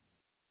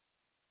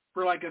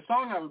for like a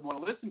song I would want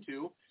to listen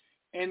to,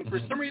 and for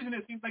some reason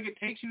it seems like it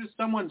takes you to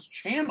someone's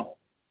channel,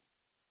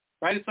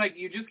 right? It's like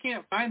you just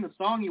can't find the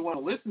song you want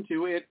to listen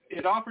to.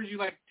 It offers you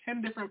like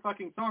 10 different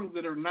fucking songs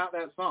that are not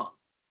that song.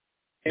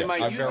 Yeah,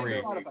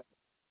 Spotify?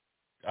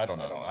 I don't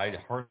know. I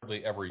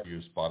hardly ever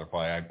use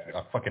Spotify.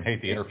 I fucking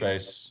hate the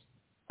interface.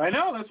 I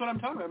know. That's what I'm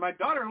talking about. My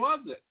daughter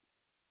loves it.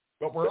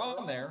 But we're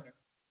on there.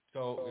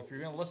 So if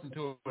you're going to listen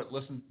to it,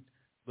 listen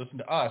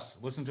to us.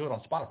 Listen to it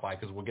on Spotify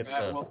because we'll get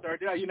the... We'll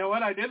start, yeah, you know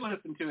what? I did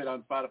listen to it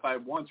on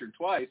Spotify once or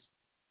twice.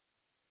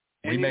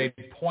 We made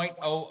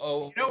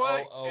 .0000002 You know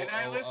what? And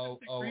I listened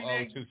to Green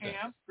Eggs is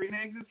Ham. Green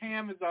Eggs is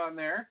Ham is on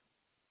there.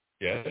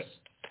 Yes.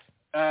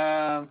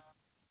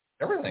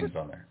 Everything's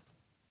on there.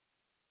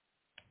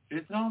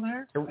 It's on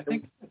there? I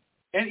think.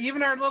 And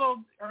even our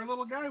little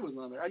guy was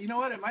on there. You know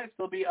what? It might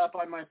still be up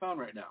on my phone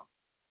right now.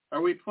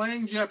 Are we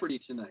playing Jeopardy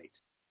tonight?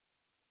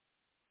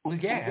 Well,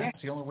 yeah.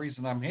 That's the only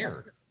reason I'm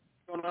here.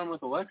 What's going on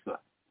with Alexa?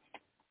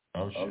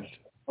 Oh, shit.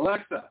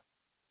 Alexa.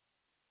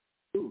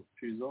 Ooh,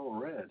 she's all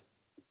red.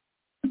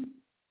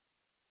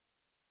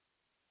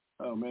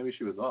 Oh, maybe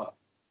she was off.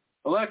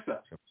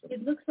 Alexa.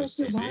 It looks like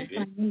your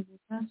Wi-Fi user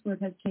password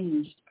has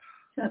changed.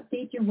 To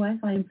update your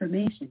Wi-Fi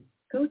information,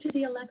 go to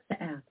the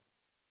Alexa app.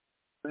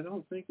 I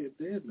don't think it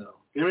did, though.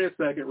 Give me a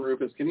second,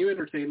 Rufus. Can you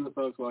entertain the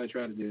folks while I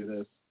try to do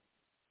this?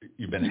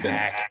 You've been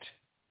hacked.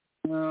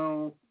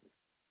 No.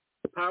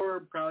 The power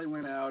probably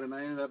went out, and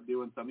I ended up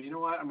doing something. You know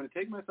what? I'm going to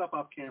take myself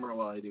off camera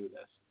while I do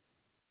this.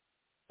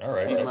 All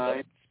right.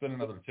 Let's spin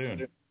another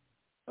tune.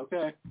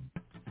 Okay.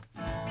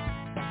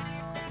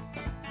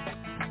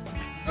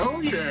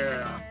 Oh,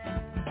 yeah.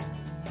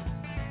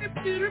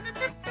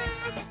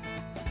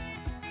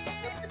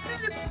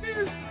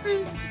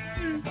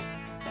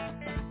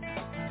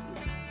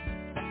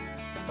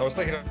 I was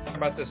thinking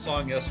about this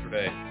song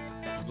yesterday,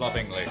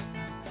 lovingly.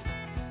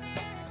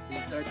 Are you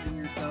touching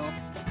yourself?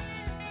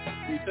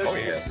 Oh,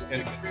 yes.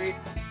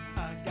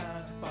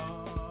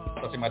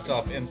 Touching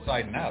myself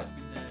inside and out.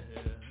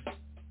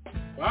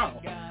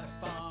 Wow.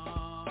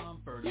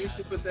 You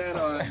should put that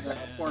on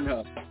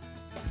Pornhub.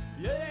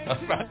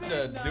 About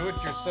the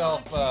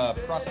do-it-yourself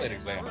prostate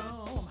exam.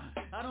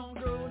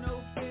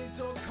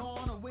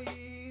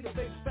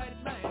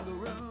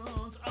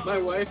 My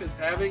wife is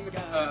having a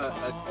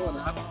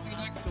colonoscopy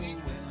next week.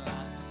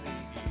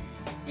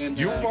 And,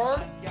 you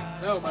are?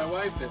 No, my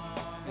wife is.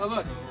 Oh,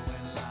 look.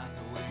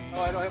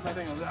 Oh, I don't have my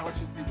thing. I want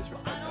you to see this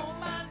real quick.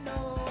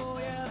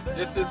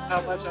 This is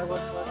how much I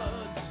want to.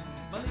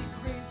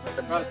 I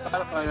brought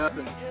Spotify up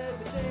and.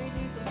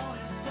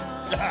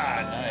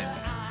 Nice.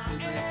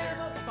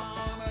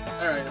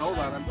 All right, hold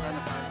on. I'm trying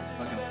to find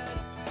fucking.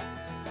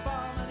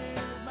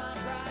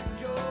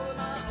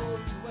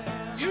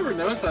 You ever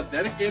notice how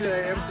dedicated I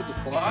am to the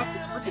sloth?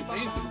 It's pretty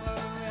amazing.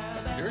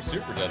 You're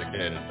super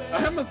dedicated.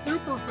 I'm a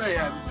super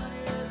fan.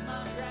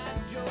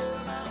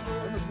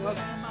 I'm a sloth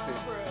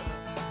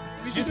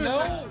fan. We should do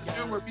a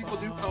show where people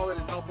do call in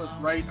and help us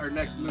write our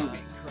next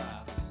movie.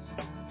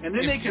 And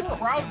then they can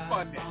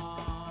crowdfund it.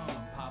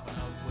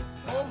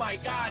 Oh my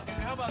God, dude,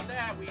 how about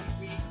that? We do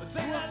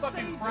a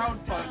fucking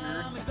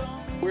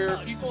crowdfunder where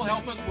people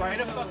help us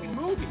write a fucking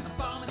movie,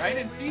 right?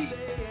 And see,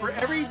 for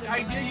every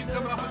idea you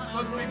come up with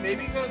a movie,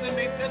 maybe it doesn't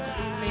make sense to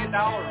pay $1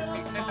 or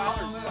pay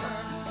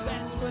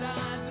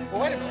 $10. Well,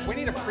 wait a minute. We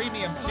need a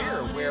premium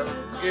tier where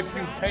if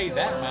you pay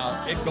that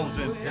amount, it goes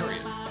in,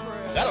 period.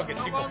 That'll get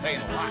people paying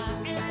a lot.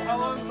 How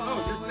long?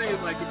 Oh, you're saying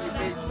like if you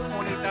pay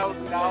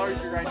 $20,000,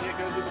 your idea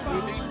goes in the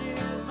movie?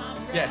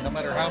 Yeah, no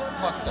matter how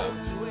fucked up.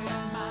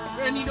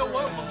 And you know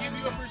what? We'll give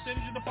you a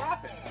percentage of the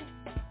profit.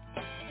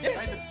 Yeah.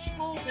 Right? The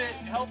people that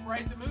help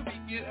write the movie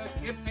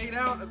get paid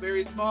out a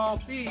very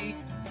small fee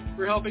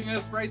for helping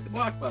us write the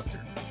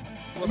blockbuster.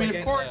 Well, I mean,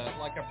 of course,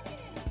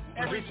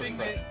 everything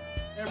that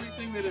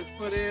is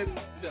put in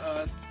to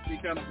us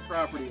becomes the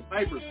property of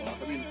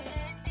Hypersloth. I mean,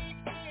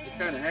 it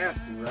kind of has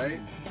to, right?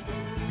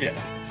 Yeah,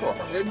 sure.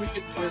 Then we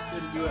can twist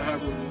it and do it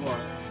however we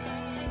want.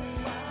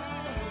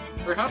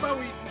 Or how about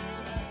we...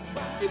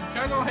 It's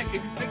kind of like,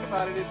 if you think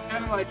about it, it's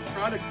kind of like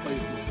product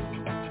placement.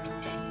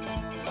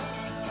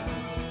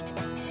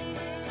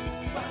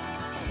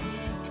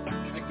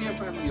 I can't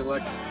find the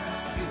election.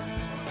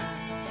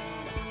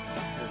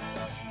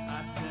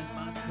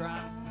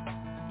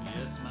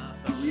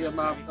 Yeah,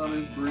 my son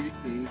is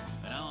breathing.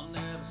 And I'll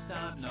never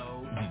stop,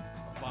 no.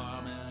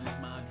 Farming is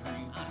my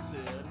dream, I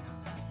said.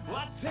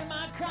 What's in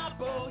my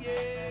crop? Oh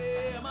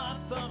yeah, my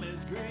thumb is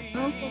green.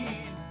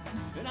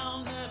 And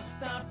I'll never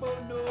stop, oh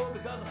no,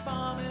 because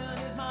farming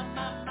is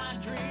my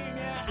dream.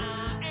 Yeah,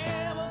 I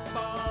am a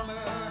farmer,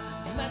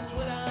 and that's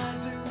what I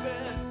do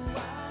best.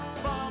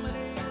 Farming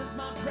is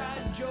my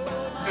pride and joy,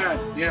 God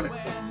damn it.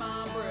 and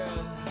my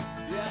breath.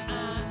 Yeah,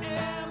 I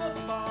am a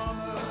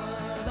farmer,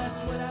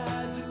 that's what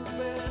I do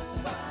best.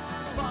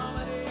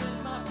 Farming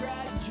is my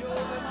pride and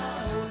joy,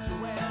 my hope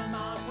and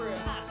my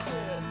breath. I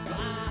said, I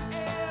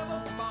am a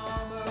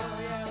farmer,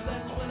 yeah,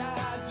 that's what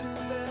I do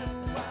best.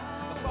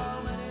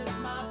 Farming is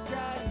my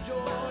pride and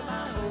joy,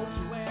 my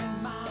hope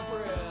and my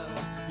breath.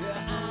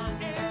 Yeah, I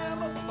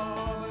am a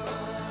farmer,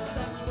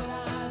 that's what I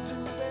do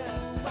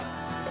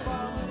best.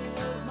 Farming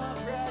is my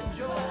pride and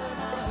joy,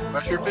 my hope.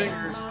 Brush your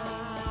fingers.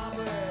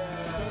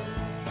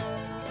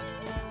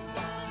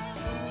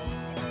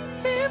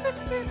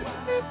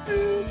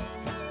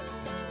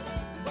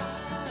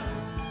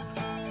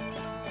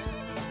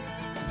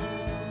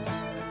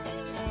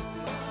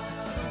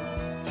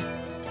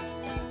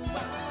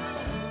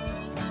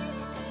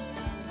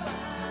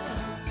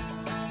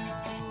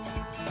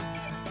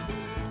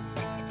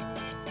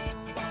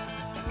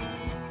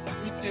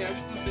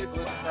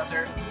 Out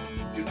there,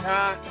 do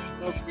not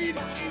smoke weed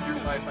and change your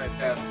Wi-Fi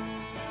password.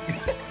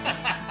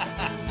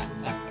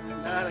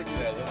 Not a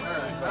good.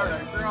 All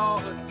right, we're all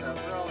hooked up.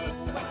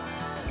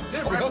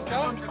 Yeah, We're hooked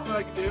up. That's what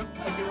I can do.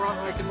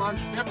 I can launch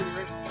Jeopardy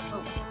right from my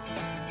phone.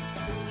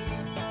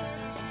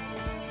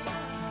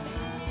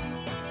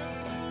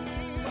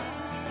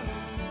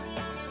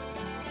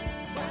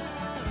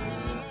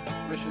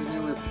 Wish I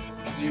knew what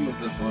the name of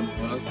this one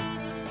was.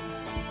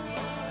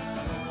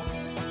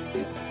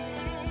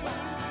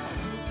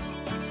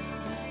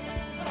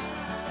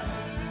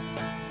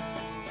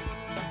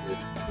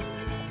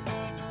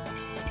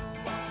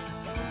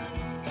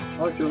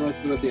 Okay, let's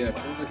do it at the end. I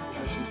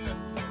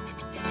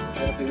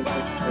think it's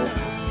like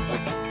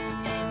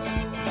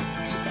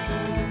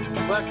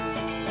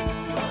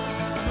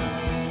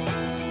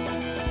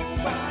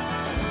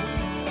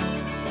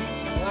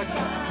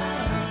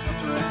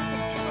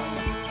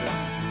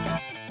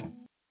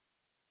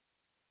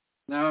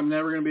Now I'm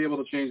never going to be able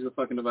to change the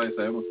fucking device.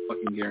 I almost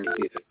fucking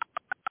guarantee it.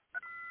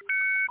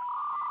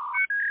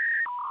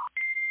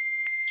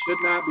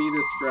 Should not be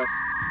this stressful.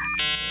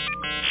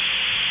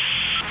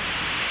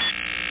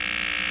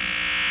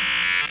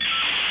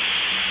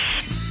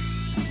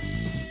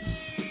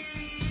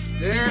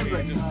 There's a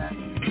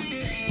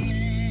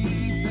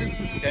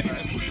Can you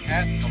just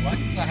ask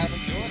Alexa how to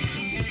do it?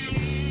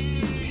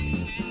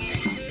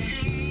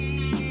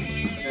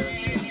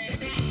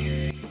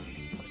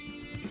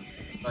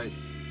 Right.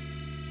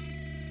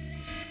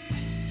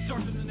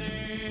 Start with the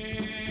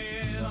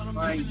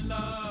name,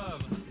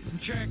 love.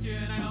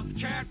 checking out the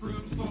chat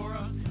rooms for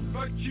a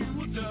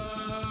virtual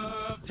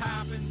dove.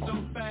 Typing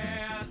so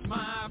fast,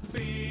 my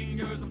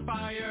fingers on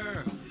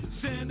fire.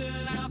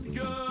 Sending out the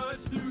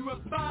goods through a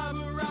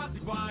fiber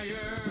optic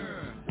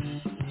wire.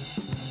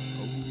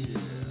 Oh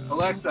yeah.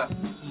 Alexa.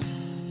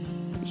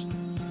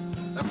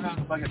 That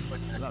sounds like it's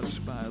like I'll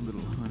spy a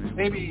little honey.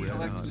 Maybe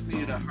Alexa just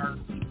needed a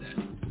heartbeat then.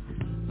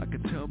 I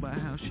could tell by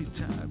how she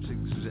types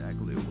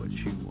exactly what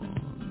she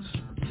wants.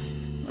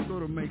 I go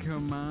to make her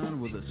mine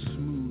with a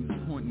smooth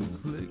point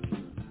and click.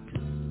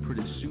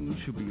 Pretty soon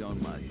she'll be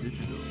on my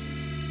digital.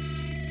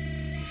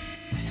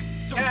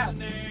 Yeah.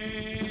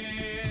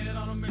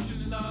 On a mission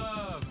to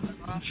love.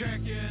 I'm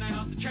checking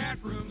out the chat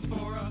rooms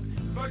for a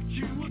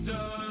virtual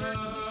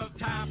dove.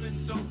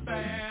 Typing so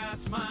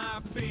fast,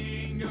 my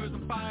fingers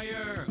on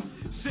fire.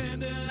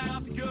 Sending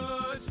out the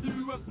goods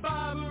through a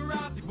fiber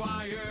optic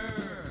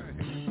wire.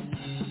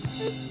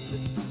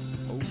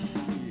 Oh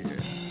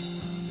yeah.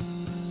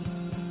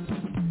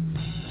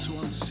 So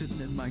I'm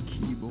sitting at my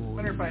keyboard. I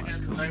wonder if I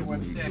had the right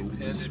one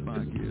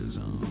Spy gears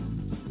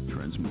on,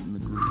 transmitting the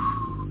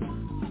groove.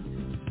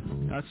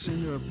 I send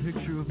her a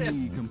picture of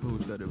me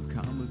composed out of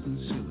commas and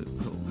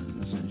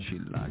silicones, and she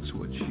likes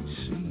what she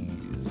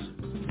sees.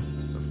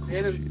 Of course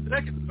And she in does.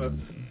 second book.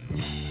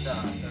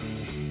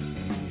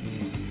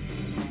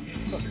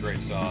 That's a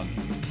great song.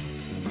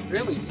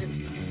 Really?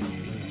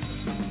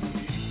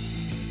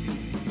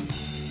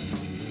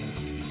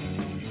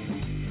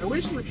 I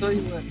wish it would tell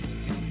you what.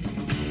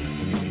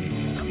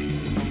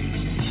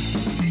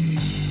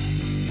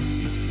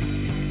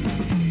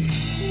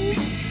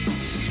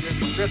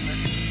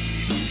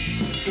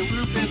 The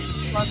Rufus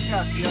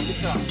podcast, the other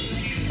top.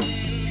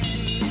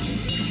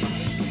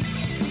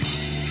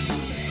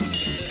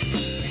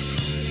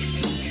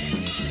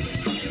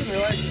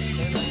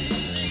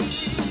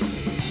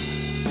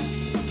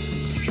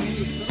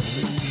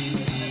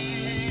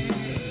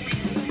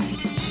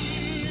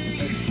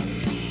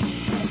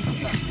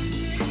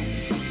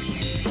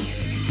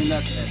 And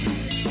that's it.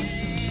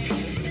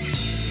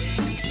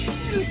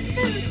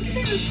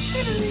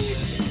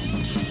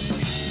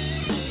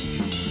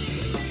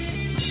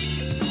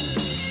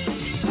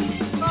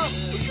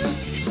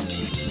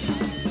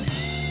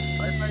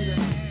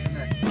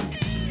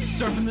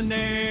 Surfing the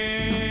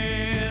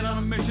net on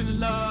a mission to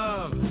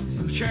love.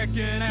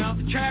 Checking out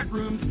the chat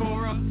rooms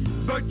for a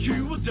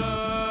virtual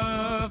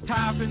dove.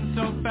 Typing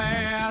so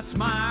fast,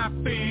 my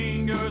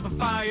fingers on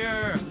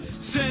fire.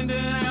 Sending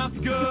out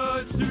the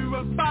goods through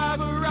a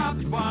fiber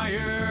optic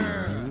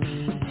wire.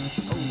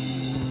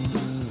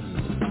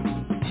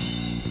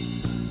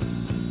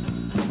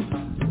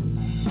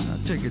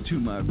 I take it to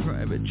my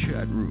private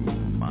chat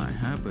room, my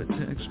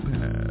hypertext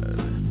pad.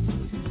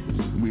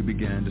 We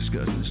began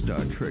discussing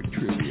Star Trek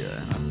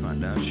trivia, and I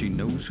find out she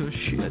knows her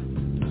shit.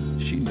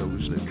 She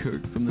knows the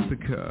Kirk from the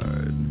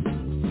Picard.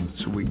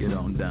 So we get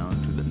on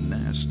down to the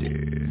nasty.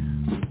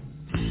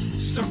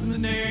 Surfing the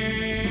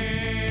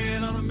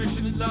net on a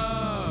mission to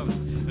love.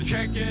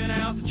 Checking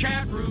out the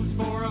chat rooms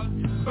for a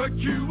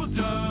virtual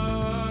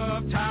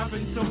dove.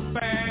 Typing so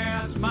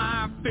fast,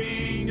 my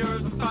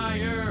fingers on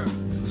fire.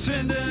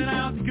 Sending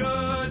out the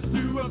goods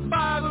through a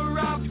fiber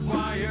optic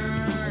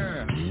wire.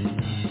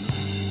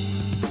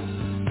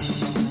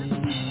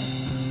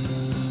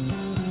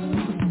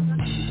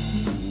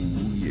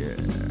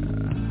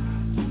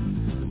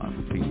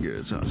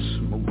 Are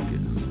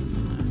smoking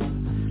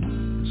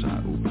as I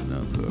open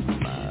up her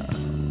file.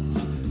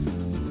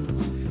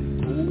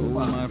 Oh,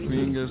 my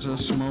fingers are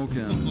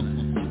smoking,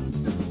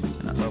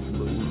 and I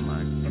upload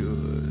my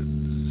goods.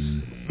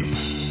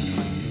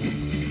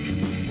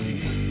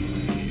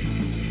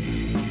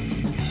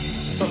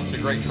 So it's a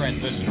great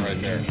transition right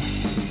there.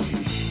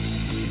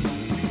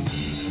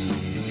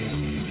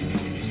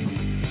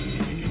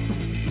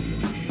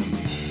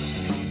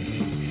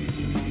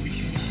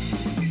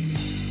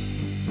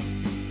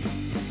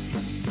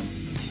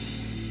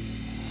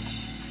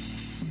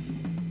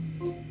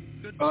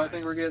 Oh, I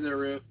think we're getting there,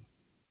 Roof.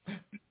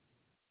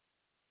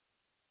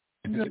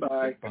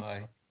 Goodbye.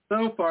 Bye.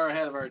 So far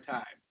ahead of our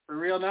time. For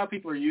real, now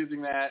people are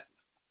using that.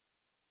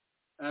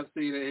 I've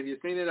seen it. Have you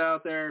seen it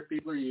out there?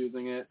 People are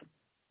using it.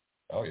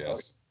 Oh, yes.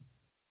 Of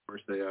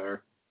course they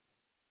are.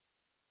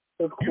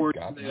 Of course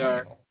they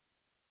are.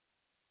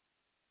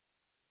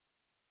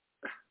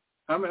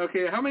 How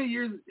many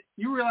years?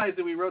 You realize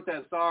that we wrote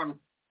that song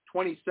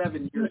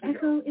 27 years The ago.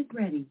 echo is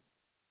ready.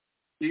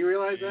 Do you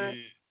realize that?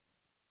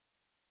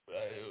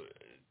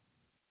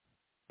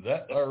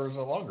 That or is it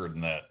longer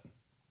than that?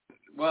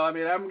 Well, I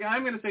mean, I'm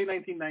going to say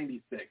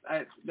 1996.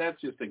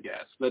 That's just a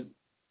guess, but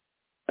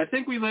I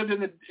think we lived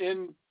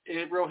in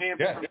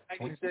Roehampton from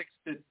 96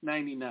 to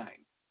 99.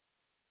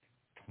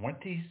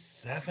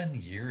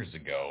 27 years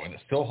ago, and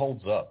it still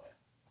holds up.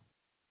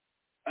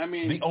 I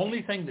mean, the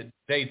only thing that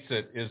dates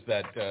it is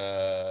that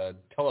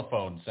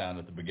telephone sound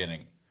at the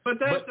beginning. But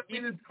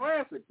it's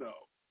classic,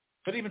 though.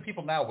 But even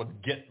people now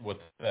would get what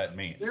that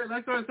means.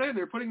 That's what I'm saying.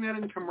 They're putting that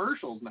in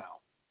commercials now.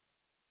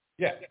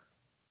 Yeah.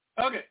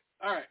 Okay.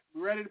 All right.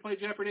 We ready to play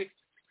Jeopardy?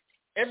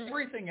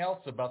 Everything else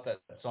about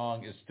that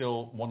song is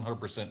still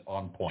 100%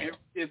 on point.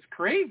 It's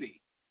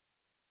crazy.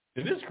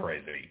 It is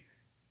crazy.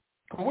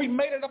 We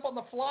made it up on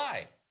the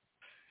fly.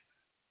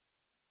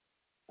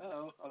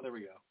 Oh, there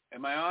we go.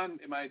 Am I on?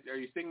 Are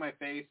you seeing my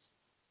face?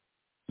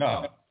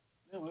 No.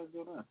 No, what's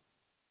going on?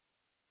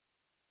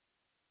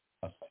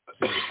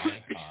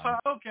 Icon.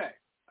 Okay.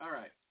 All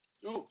right.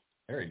 Oh,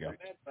 there you go.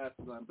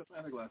 Glasses on. Put my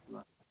other glasses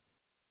on.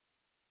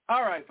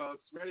 All right,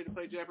 folks. Ready to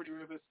play Jeopardy,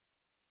 Rufus?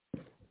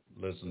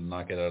 Listen,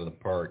 knock it out of the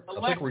park.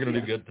 Alexia, I think we're going to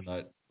do good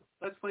tonight.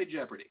 Let's play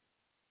Jeopardy.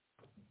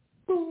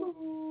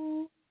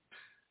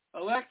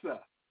 Alexa,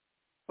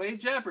 play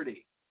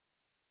Jeopardy.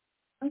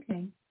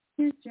 Okay,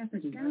 here's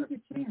Jeopardy. Now's your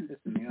chance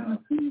to become a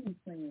premium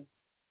player.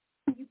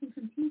 You can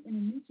compete in a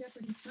new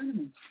Jeopardy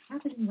tournament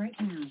happening right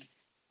now.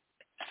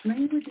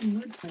 Language and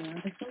wordplay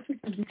are the focus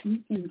of this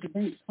weekend's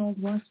event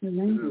called Watch Your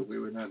Language. Ooh, we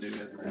would not do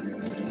that.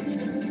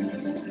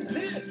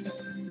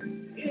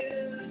 This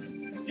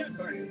is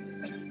Jeopardy.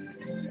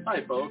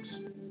 Hi, folks.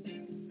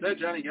 Is that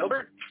Johnny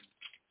Gilbert?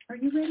 Are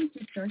you ready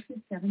to start your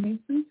 7-day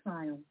free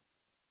trial?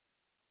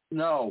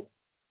 No.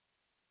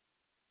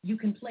 You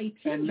can play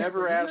Teen and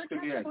never ask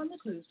again. On the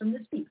clues from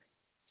this week.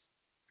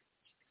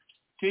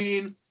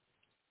 Teen.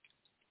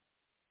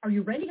 Are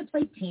you ready to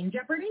play Teen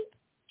Jeopardy?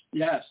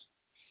 Yes.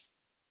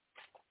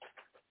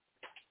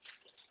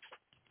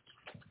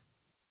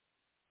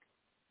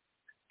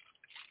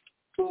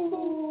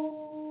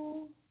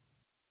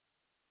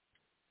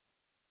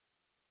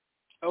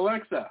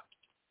 Alexa,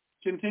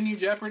 continue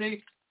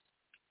Jeopardy.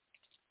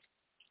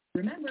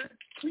 Remember,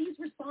 please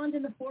respond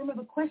in the form of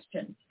a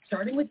question,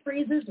 starting with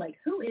phrases like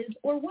who is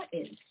or what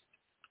is.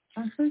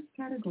 Our first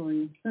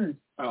category is first.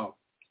 Oh.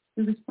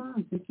 The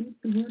response includes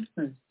the word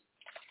first.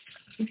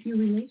 It's your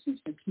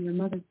relationship to your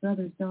mother's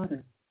brother's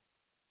daughter.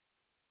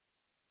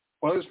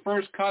 What is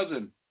first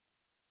cousin?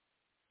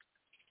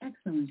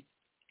 Excellent.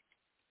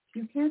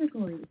 Your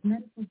category is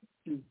medical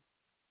history.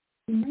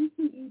 In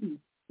 1980,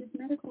 this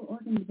medical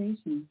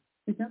organization,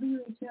 the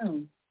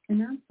WHO,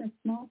 announced that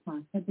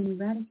smallpox had been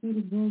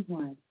eradicated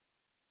worldwide.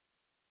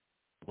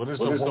 What is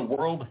the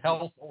World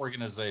Health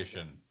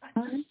Organization?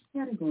 Our next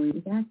category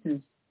is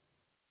actors.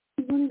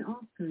 He won an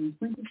Oscar in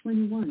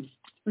 2021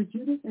 for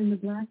Judas and the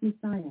Black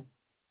Messiah.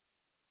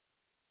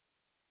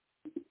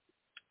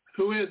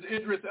 Who is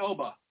Idris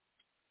Elba?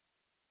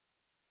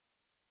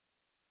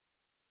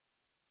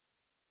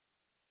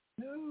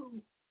 No.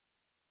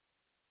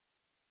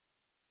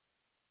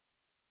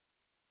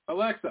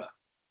 Alexa,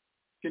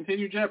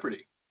 continue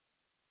Jeopardy.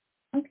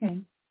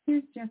 Okay,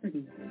 here's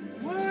Jeopardy.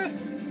 What?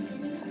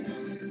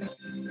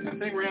 I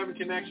think we're having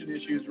connection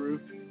issues,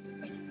 Ruth.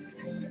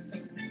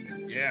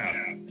 Yeah.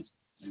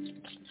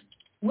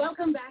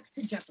 Welcome back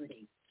to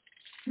Jeopardy.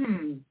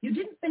 You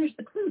didn't finish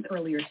the clues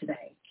earlier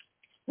today.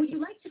 Would you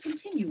like to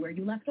continue where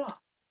you left off?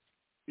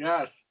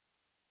 Yes.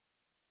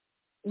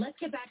 Let's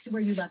get back to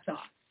where you left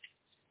off.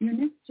 Your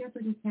next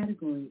Jeopardy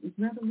category is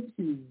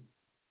revolutionary.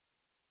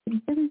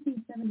 In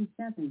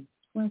 1777,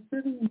 while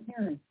serving in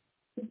Paris,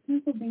 this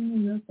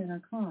Pennsylvanian wrote that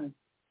our cause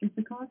is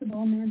the cause of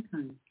all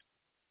mankind.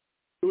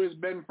 Who is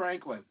Ben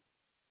Franklin?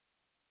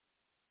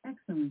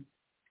 Excellent.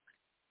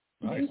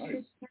 Nice.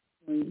 This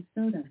category is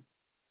soda.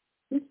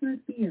 This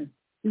root beer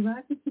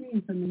derives its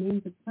name from the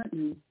names of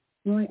partners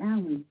Roy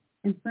Allen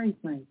and Frank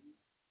White.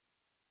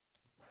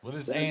 What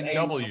is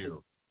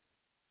A&W?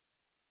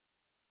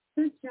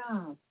 Good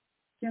job.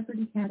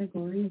 Jeopardy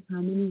category is how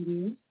many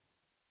years?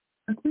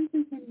 A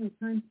quincentennial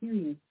time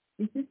period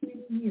is this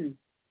many years.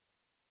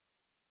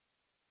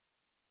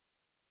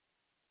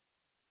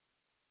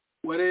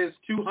 What is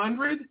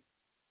 200?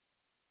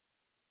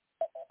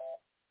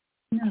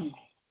 No.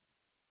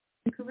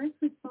 The correct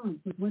response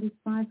was what is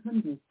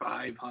 500.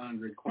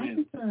 500 That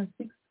is for our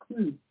sixth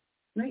clue.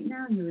 Right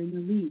now you're in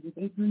the lead with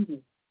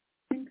 800.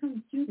 Then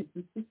comes Judith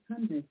with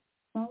 600,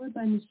 followed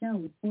by Michelle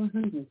with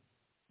 400.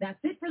 That's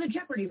it for the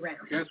Jeopardy round.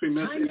 I guess we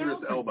missed Time now Idris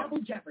for Elba. Double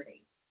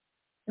Jeopardy.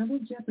 Double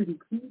Jeopardy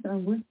clues are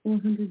worth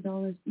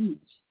 $400 each.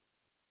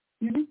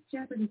 Your next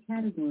Jeopardy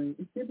category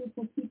is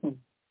biblical people.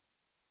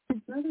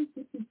 His brother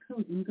dipped his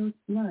coat in goat's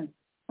blood.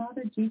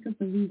 Father Jacob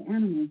believed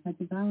animals had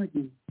devoured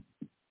him.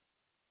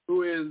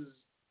 Who is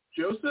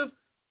Joseph?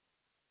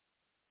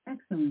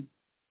 Excellent.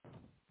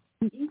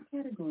 The eighth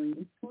category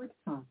is sports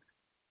talk.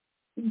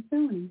 In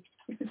sewing,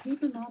 it's a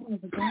paper model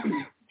of a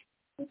garment.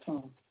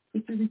 Football,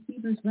 it's a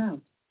receiver's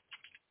route.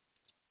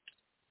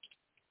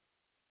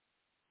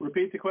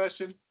 Repeat the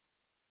question.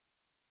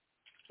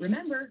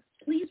 Remember,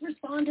 please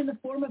respond in the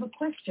form of a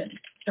question,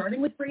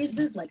 starting with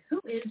phrases like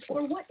who is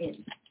or what is.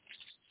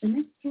 The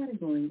next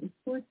category is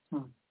sports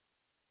talk.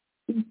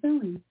 In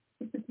sewing,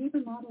 it's a paper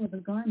model of a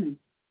garment.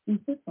 In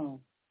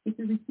football, it's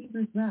a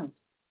receiver's route.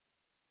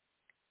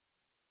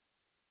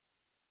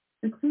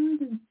 The clues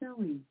in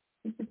sewing,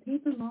 it's a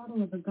paper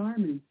model of a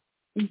garment.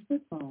 In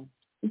football,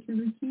 it's a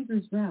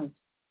receiver's route.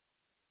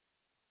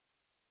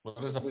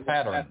 What is a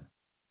pattern?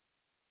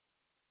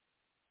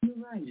 You're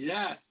right.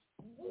 Yes.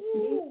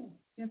 Today's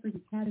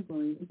Jeopardy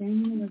category is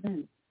annual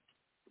events.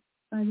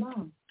 By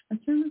law, A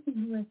term of the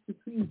U.S.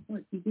 Supreme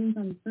Court begins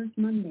on the first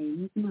Monday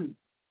in this month.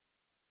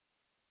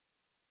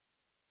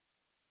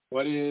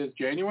 What is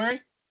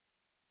January?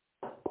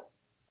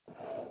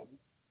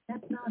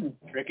 That's not it.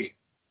 Tricky.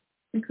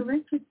 The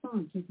correct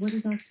response is what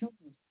is October?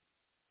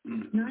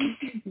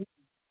 9-2,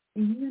 and you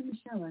and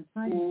Michelle are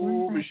tied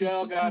with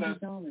Michelle got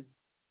it. $1,600.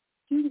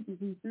 Judith is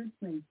in third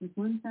place with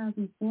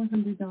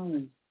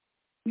 $1,400.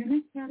 Your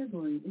next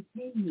category is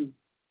Hey You.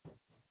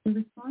 The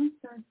response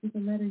starts with the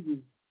letter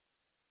U.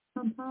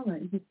 Kampala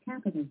is its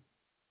capital.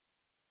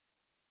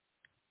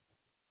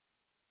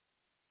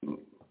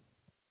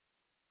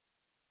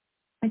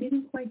 I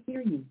didn't quite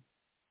hear you.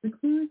 The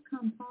clue is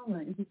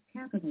Kampala is its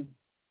capital.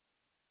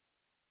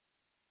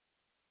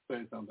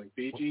 Say something.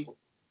 Fiji?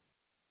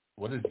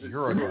 What is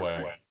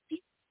Uruguay?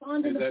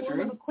 Respond in the form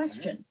of a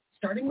question,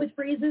 starting with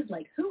phrases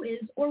like who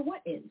is or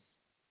what is.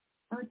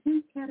 Our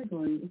 10th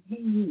category is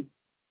Hey You.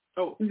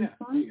 Oh, the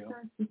response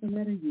starts with the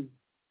letter U.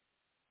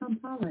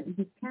 Kampala is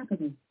its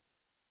capital.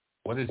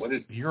 What is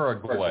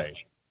Uruguay?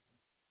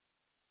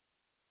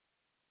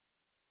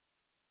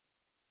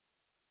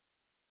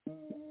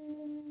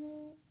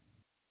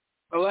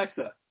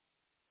 Alexa,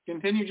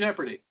 continue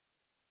Jeopardy.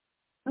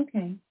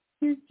 Okay,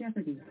 here's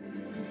Jeopardy.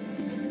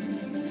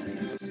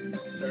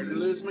 Started to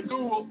lose my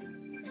cool.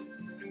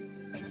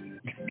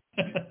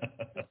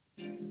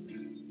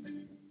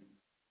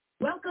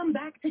 Welcome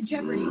back to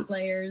Jeopardy,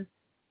 players.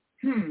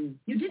 You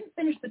didn't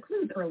finish the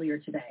clues earlier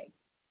today.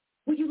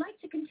 Would you like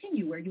to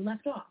continue where you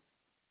left off?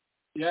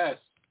 Yes.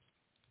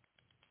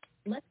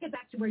 Let's get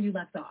back to where you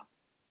left off.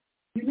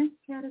 Your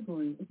next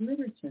category is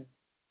literature.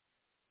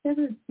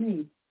 Severus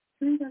Snape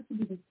turns out to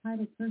be the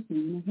title person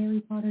in a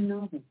Harry Potter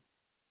novel.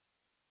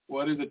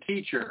 What is a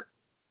teacher?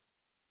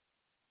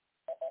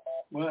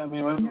 Wasn't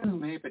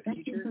Snape a that's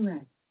teacher?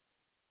 Incorrect.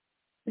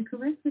 The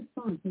correct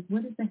response is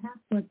what is the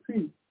Half-Blood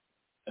Prince?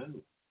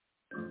 Oh.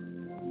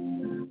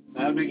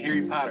 Not a big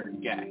Harry Potter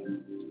guy.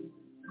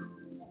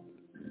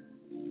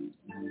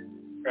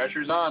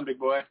 Pressure's on, big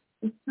boy.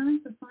 It's time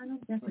for Final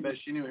Jeopardy. I bet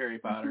she knew Harry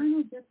Potter. The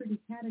Final Jeopardy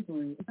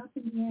category is up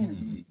in the air.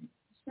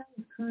 Michelle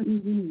is currently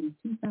winning with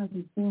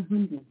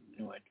 2,400.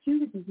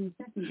 Judith is in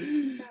second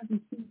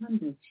with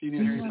 2,200. She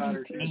knew Harry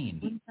Potter too.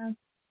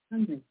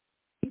 1,600.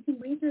 You can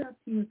wager up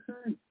to your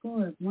current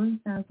score of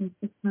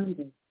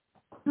 1,600.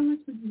 How much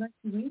would you like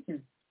to wager?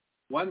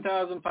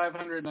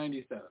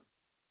 1,597.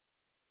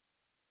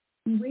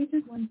 You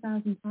wagered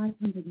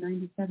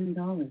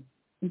 $1,597.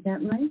 Is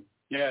that right?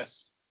 Yes.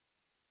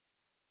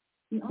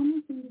 The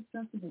almost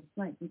indestructible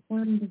flight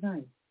recording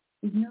device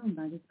is known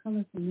by this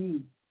colorful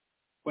name.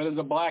 What is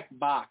a black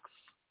box?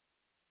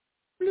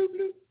 Bloop,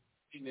 bloop.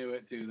 She knew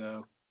it too,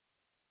 though.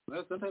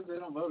 Well, sometimes they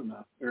don't vote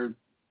enough or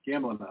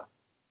gamble enough.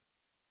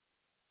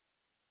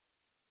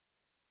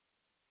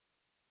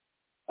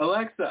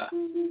 Alexa,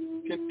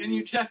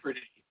 continue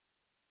Jeopardy.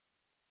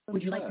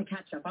 Would you like to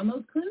catch up on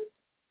those clues?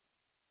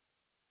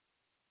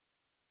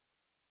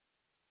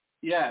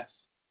 Yes.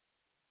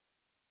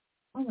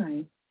 All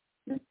right.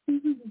 Let's see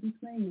who will be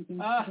playing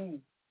against today.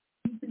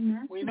 You've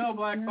been we know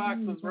Black Box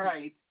was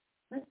right.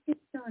 Let's get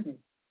started.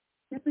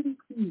 Jeopardy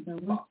clues are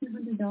worth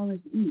 $200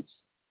 each.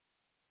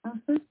 Our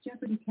first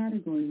Jeopardy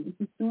category is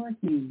historic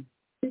names.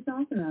 This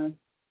author of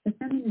The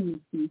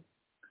Feminine Mystique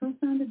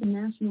co-founded the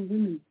National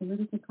Women's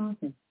Political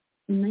Caucus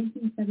in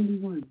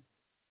 1971.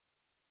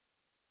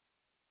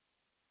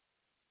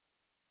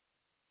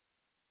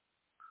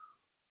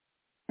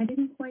 I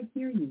didn't quite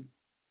hear you.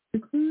 The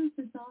clue is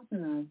this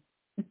author of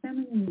The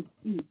Feminine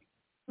Mystique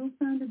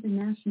co-founded the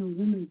National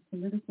Women's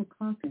Political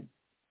Caucus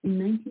in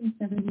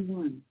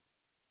 1971.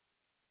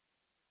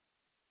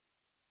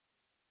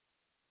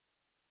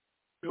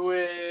 Who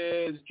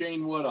is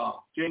Jane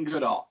Goodall? Good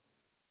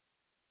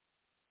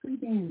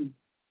answer.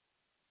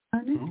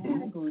 Our next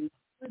category is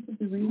colors of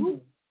the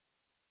rainbow.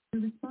 The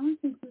response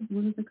includes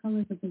one of the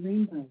colors of the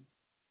rainbow.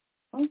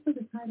 Also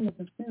the title of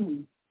the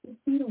film, this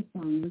Beatles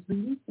song was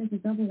released as a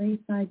double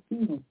A-side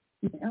single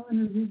with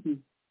Eleanor Rigby.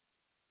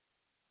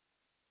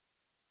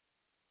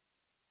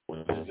 What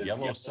is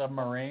Yellow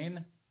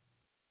Submarine?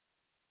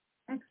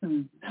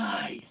 Excellent.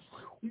 Nice.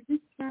 Your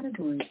next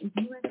category is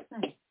U.S.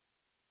 sites.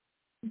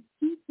 With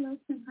ski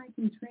slopes and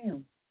hiking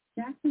trails,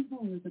 Jackson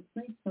Hole is a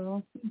place for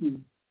all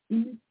seasons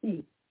in the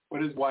state.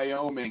 What is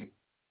Wyoming?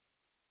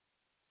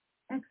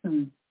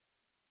 Excellent.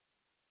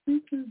 3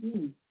 clues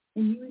in,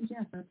 and you and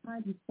Jeff are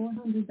tied with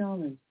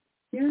 $400.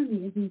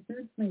 Jeremy is in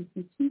third place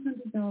with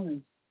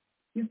 $200.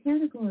 Your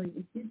category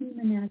is Disney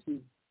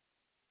Menagerie.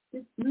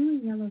 This blue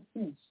and yellow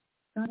fish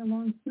got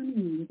along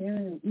swimmingly with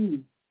Ariel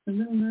in The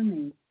Little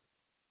Mermaid.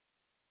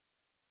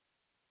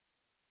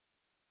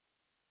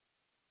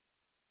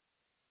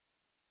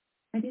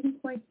 I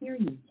didn't quite hear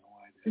you.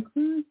 The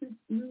clue is this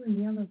blue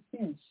and yellow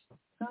fish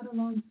got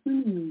along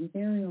swimmingly with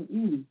Ariel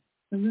in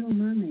The Little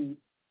Mermaid.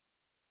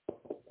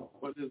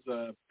 What is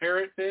a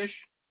parrotfish?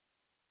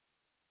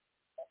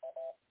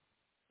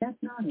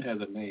 That's not it. It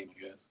has a name, I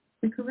guess.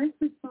 The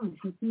correct response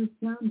was who is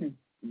flounder.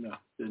 No,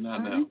 did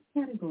not Our know. next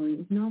category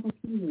is novel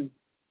keywords.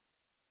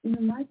 In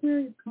the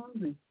Library of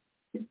Congress,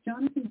 this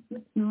Jonathan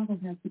Swift novel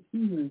has the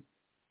keywords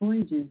boy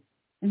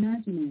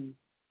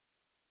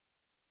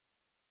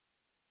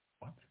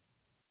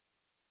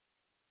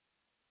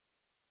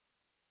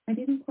I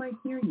didn't quite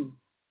hear you.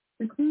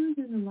 The clue is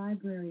in the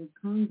Library of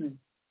Congress.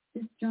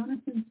 This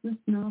Jonathan Swift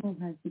novel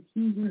has the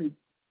key words,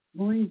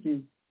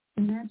 voyages,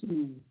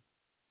 imaginary.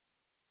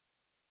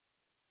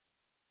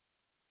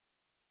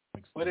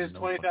 What is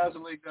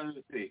 20,000 Leagues Under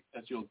the Sea?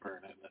 That's Jules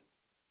Verne, isn't it?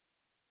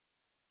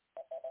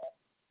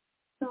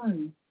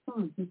 Sorry,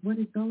 Spons is what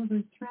is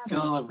Gulliver's Travel?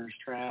 Gulliver's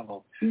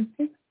Travel. Your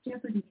sixth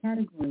Jeopardy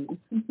category is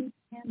complete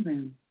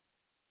pangram.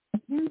 A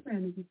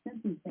pangram is a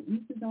sentence that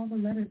uses all the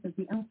letters of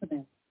the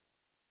alphabet.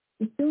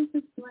 It fills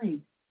this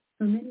blank.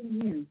 For many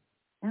years,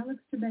 Alex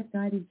Trebek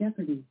guided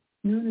Jeopardy,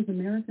 known as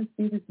America's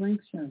favorite blank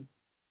show.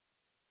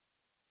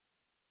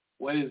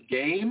 What is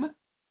game?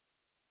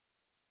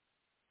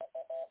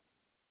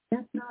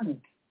 That's not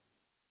it.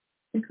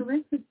 The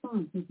correct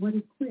response is what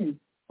is quiz.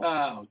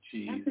 Oh,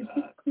 jeez. After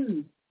 6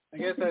 clues, I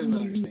guess I didn't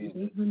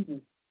understand.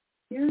 800.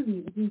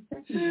 Jeremy is in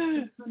second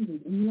with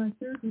 600, and you are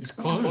third with These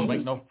clues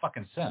make no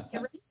fucking sense.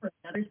 Get ready for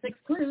another 6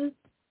 clues.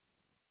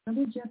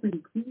 Double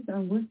Jeopardy clues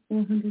are worth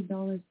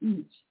 $400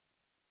 each.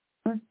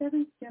 Our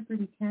seventh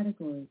Jeopardy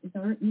category is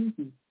art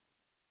movement.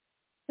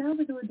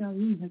 Salvador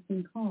Dali has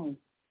been called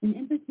an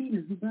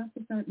entertainer who brought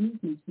this art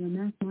movement to a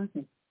mass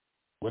market.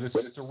 What is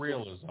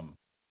surrealism?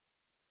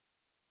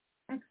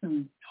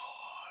 Excellent.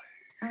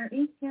 Our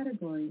eighth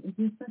category is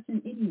You're Such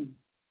an Idiom.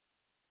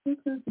 Pay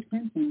close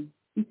attention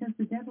because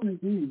the devil is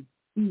in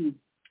these.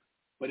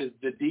 What is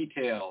the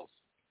details?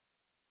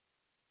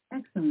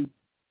 Excellent.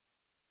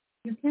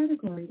 Your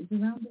category is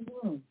around the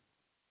world.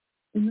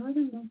 The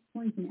northernmost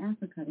point in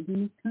Africa is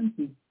in this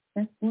country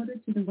that's bordered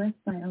to the west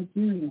by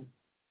Algeria.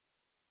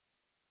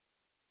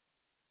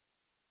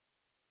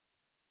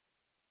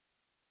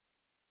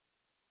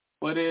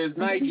 What is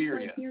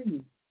Nigeria? I didn't quite hear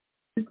you.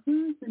 The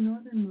clue is the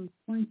northernmost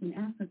point in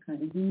Africa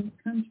is in this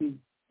country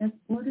that's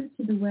bordered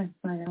to the west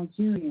by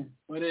Algeria.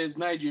 What is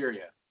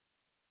Nigeria?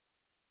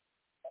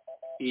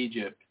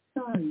 Egypt.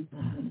 Sorry.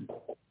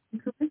 The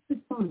correct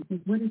response is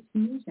what is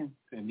Tunisia?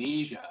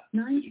 Tunisia.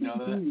 9 Did you know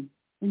that? in,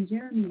 and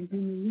Jeremy is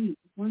in the lead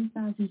with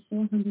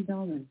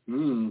 $1,400.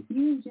 You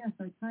and Jeff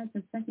are tied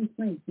for second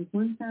place with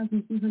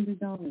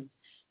 $1,200.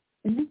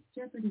 The next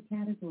Jeopardy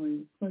category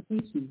is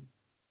quotations.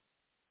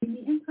 In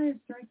The Empire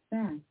Strikes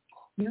Back,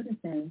 Yoda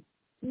says,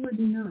 do or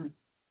do not.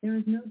 There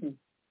is no this.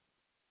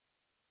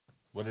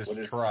 What is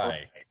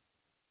try?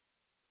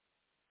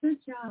 Good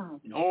job.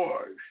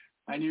 Norge.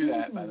 I knew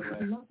that, by the way.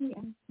 A lovely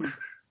accent.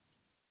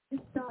 This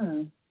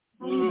sorrow,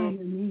 call me by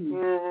your name,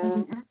 has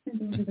an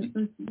accent over the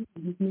first E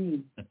in his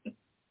name.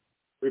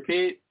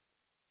 Repeat.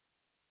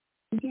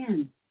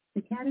 Again,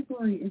 the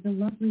category is a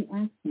lovely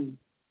accent.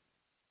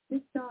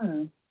 This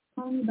sorrow,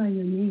 call me by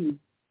your name,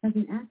 has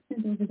an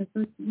accent over the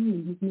first E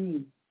in his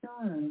name.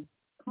 Sorrow,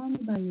 call me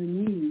by your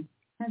name,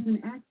 has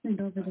an accent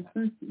over the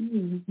first E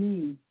in his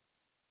name.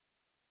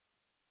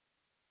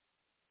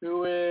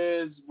 Who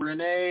is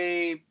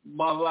Renee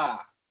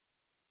Bala?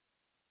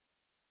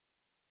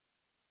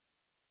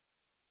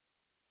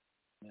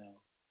 No,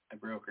 I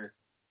broke her.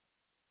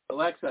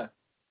 Alexa,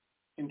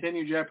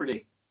 continue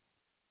Jeopardy.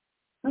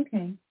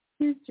 Okay,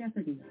 here's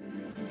Jeopardy.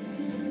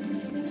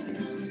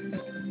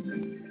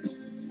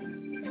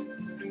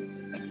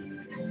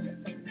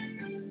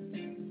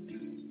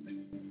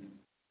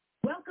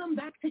 Welcome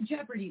back to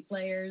Jeopardy,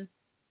 players.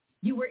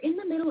 You were in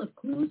the middle of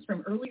clues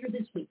from earlier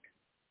this week.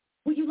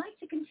 Would you like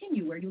to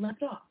continue where you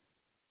left off?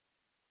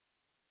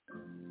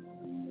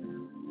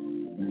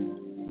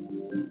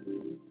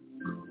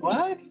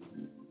 What?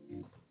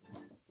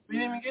 We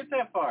didn't even get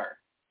that far.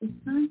 It's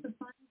time for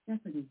Final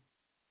Jeopardy.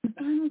 The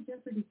Final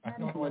Jeopardy I have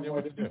no category. idea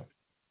what to do.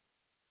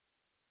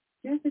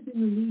 Jeff is in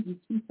the lead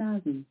with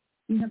 2,000.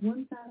 You have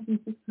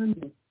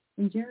 1,600,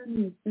 and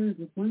Jeremy is third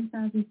with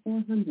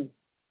 1,400.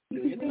 You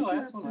Did can you get the wager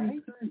last up one to right?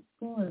 a current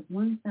score of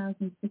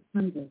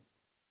 1,600.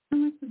 How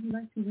much would you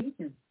like to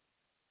wager?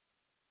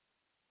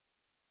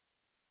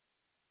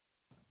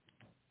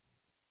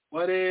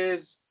 What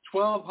is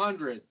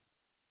 1,200?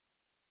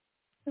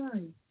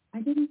 Sorry,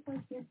 I didn't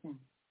quite get that.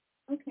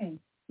 Okay,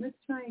 let's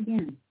try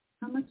again.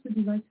 How much would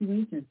you like to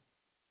wager?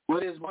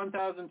 What is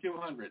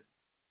 1,200?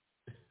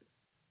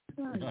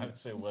 Sorry. I'd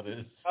say what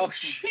is. Oh,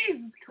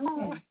 Jesus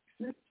Okay, Christ.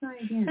 let's try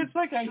again. It's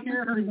like I How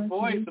hear much would you her like to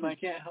voice wager? and I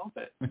can't help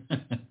it.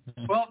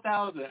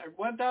 12,000.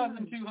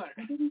 1,200.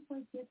 I didn't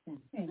quite get that.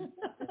 Okay,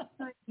 let's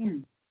try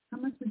again. How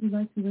much would you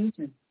like to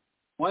wager?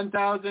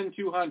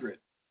 1,200.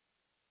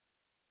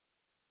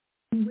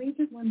 You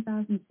wagered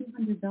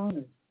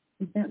 $1,200.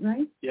 Is that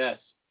right? Yes.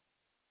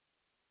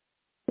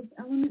 This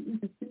element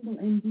with the symbol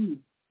Md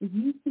is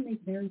used to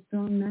make very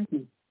strong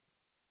magnets.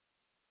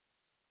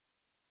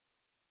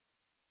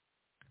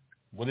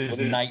 What is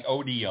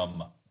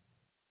niodium?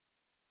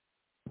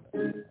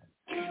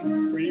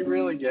 Were you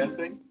really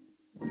guessing?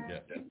 Yeah.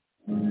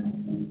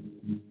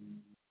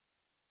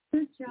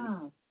 Good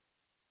job.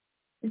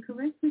 The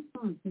correct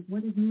response is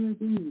what is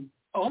neodymium.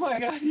 Oh my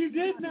God, you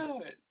did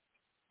know it.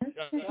 Let's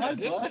check I out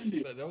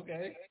didn't, but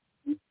okay.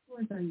 Two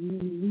scores are you in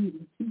the lead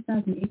with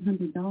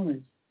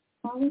 $2,800,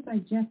 followed by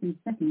Jeff in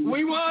second. with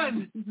We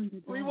won!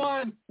 $2,200. We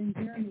won! Then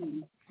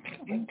Jeremy.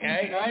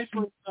 Okay. Nice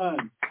one,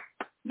 son.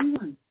 You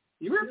won.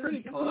 You were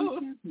pretty close.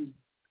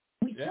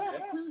 We still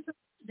have clues for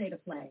today to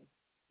play.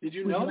 Did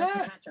you Would know you like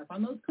that? to catch up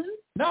on those clues?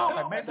 No,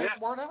 I made that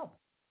word up.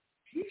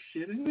 Are you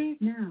shitting me?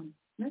 Now,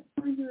 let's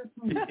find your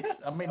opponent.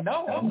 I mean,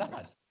 no, I'm not.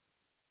 Pass.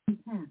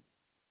 All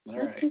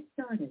Let's right. get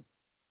started.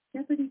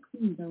 Jeopardy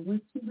clues are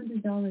worth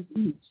 $200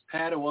 each.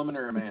 Pat, a woman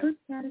or a The man? first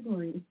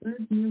category is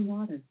birds near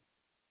water.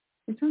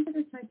 The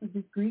trumpeter type of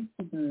this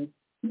graceful bird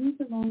needs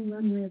a long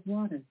runway of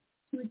water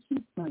to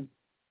achieve flight.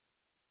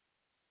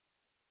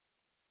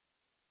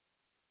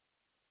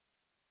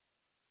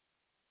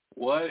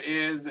 What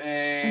is I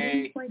a...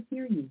 didn't quite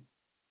hear you.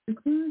 The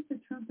clue is the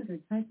trumpeter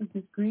type of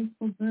this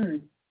graceful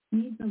bird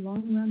needs a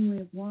long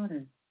runway of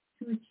water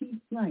to achieve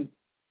flight.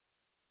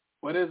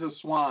 What is a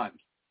swan?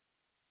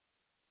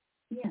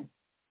 Yes,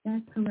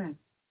 that's correct.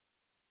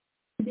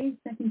 Today's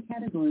second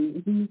category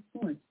is in the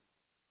sport.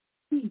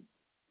 Peace,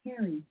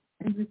 carry,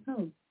 and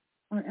repose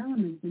are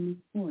elements in this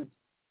sport.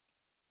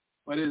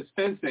 What is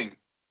fencing?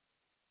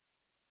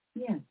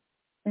 Yes,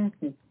 that's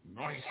it.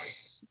 Nice.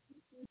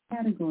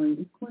 Category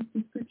is course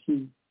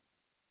description.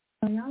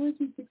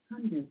 Biology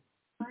 600.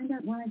 Find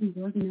out why these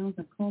organelles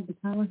are called the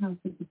powerhouse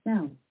of the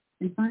cell,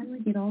 and finally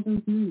get all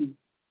those meanings.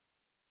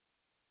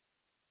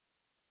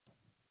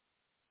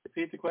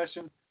 Repeat the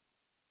question.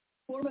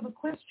 Form of a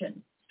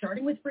question,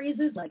 starting with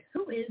phrases like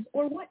who is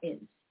or what is.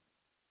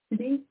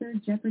 Today's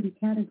third Jeopardy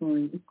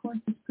category is course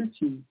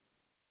description.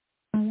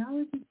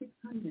 Biology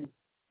 600.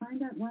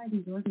 Find out why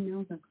these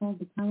organelles are called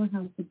the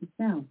powerhouse of the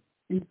cell,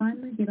 and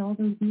finally get all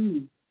those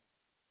meanings.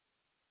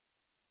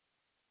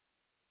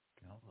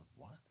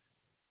 What?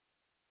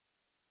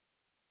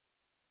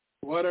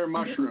 What are I didn't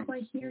mushrooms?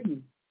 quite hear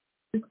you.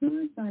 The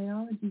clue is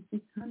Biology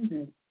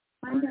 600.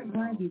 Find out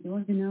why these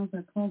organelles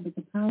are called the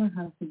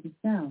powerhouse of the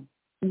cell,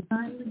 and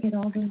finally get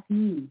all those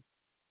meanings.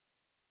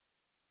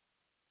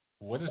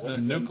 What is the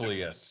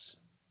nucleus?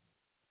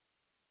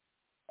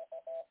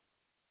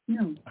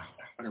 No.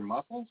 What are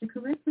muscles? The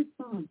correct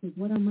response is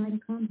what are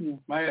mitochondria.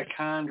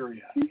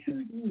 Mitochondria. Two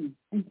teams win,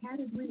 and Pat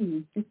is winning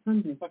with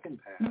 600. Fucking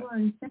Pat. You are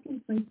in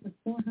second place with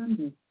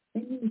 400.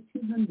 Then you with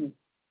 200.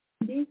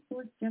 Today's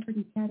fourth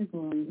Jeopardy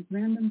category is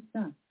random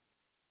stuff.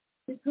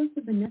 This host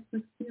of the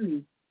Netflix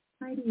series,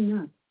 Tidying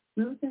Up,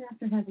 wrote that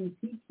after having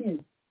 3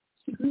 kids,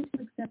 she grew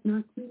to accept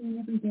not cleaning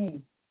every day.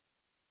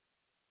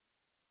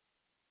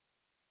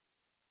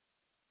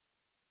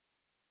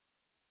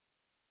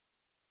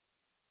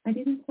 I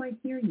didn't quite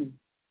hear you.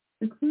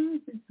 The clue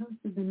is this host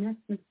of the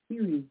Netflix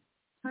series,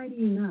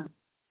 Tidying Up,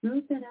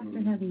 wrote that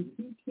after having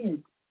 3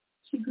 kids,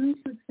 she grew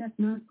to accept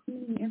not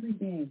cleaning every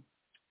day.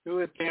 Who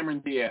is Cameron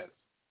Diaz?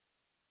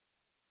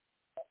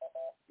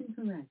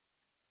 Incorrect.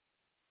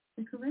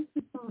 The correct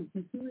response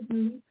is who is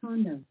Marie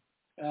Kondo.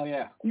 Oh,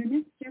 yeah. Your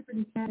next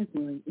Jeopardy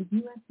category is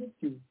U.S.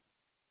 history.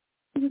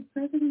 Who was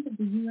president of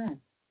the U.S.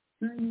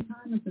 during the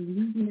time of the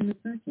Louisiana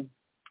Purchase?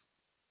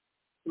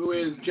 Who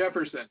is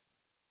Jefferson?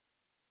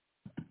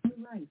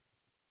 You're right.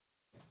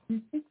 Your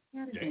sixth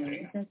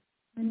category is that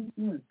Chinese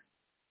work.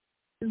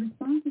 The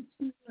response is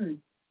 2 words.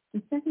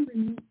 The second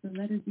removes the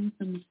letter D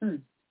from the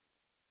first.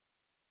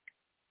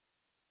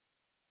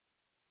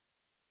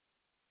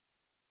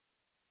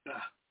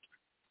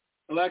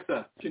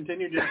 Alexa,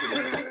 continue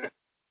Jeopardy.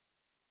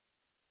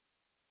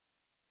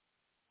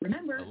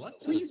 Remember, Alexa.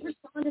 please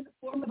respond in the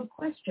form of a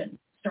question,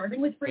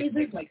 starting with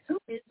phrases like who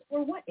is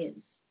or what is.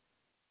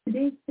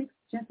 Today's sixth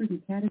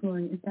Jeopardy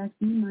category is that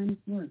B minus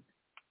work.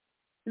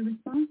 The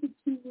response is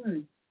 2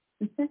 words.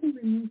 The second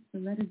removes the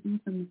letter D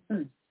from the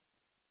first.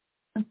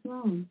 A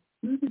song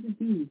loses a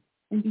D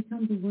and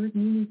becomes a word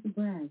meaning to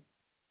brag.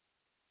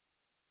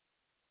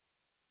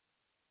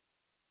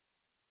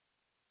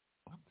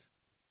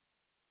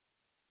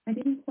 I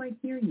didn't quite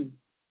hear you.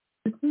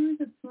 The clue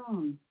is a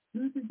song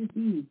loses a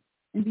D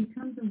and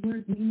becomes a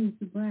word meaning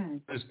to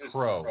brag. What is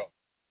crow?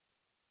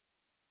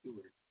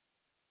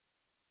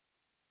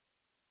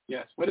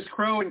 Yes. What is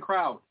crow and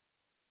crowd?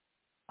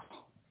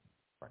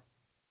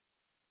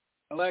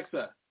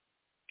 Alexa,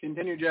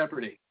 continue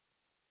Jeopardy.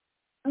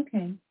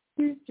 Okay,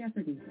 here's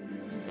Jeopardy.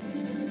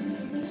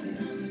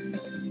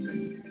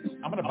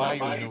 I'm going to buy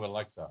you a new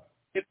Alexa.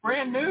 It's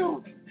brand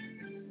new.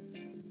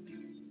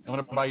 I'm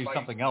going to buy you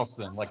something else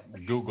then, like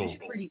Google.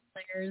 Jeopardy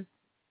players,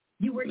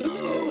 you were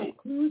able with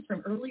clues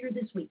from earlier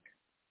this week.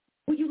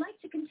 Would you like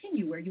to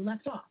continue where you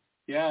left off?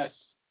 Yes.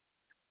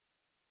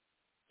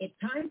 It's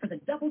time for the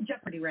double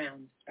Jeopardy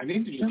round. I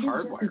need to just Double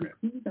hardwire Jeopardy it.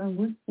 clues are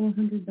worth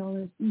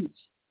 $400 each.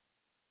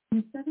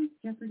 The seventh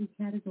Jeopardy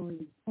category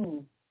is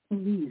poll, I'm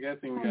police,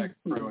 guessing we got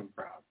crow and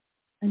crowd.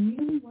 a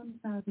nearly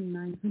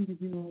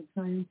 1,900-year-old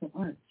triumphal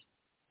arch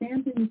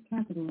stands in the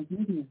capital of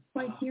Libya.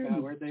 Quite Oh, here God,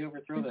 you. where'd they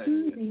overthrow The that?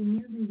 clue is a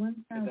nearly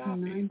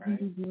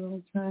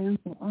 1,900-year-old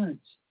triumphal arch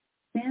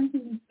stands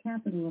in the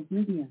capital of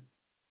Libya.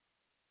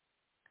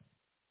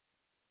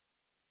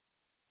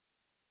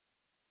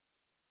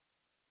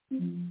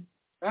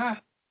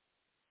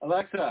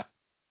 Alexa,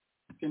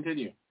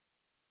 continue.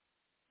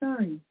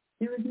 Sorry,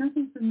 there is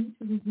nothing for me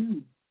to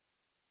resume.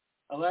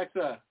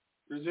 Alexa,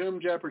 resume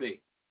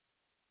Jeopardy.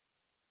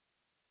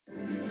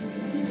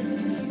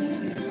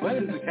 What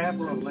is the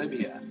capital of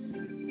Libya?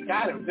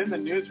 God, it was in the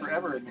news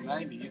forever in the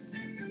 90s.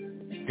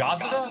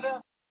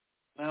 Gazda?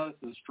 No, this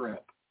is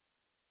Strip.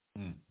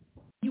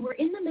 You were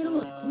in the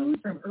middle of clues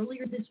from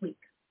earlier this week.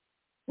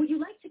 Would you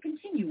like to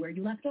continue where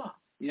you left off?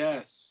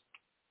 Yes.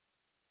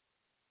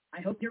 I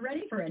hope you're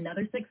ready for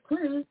another 6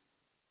 clues.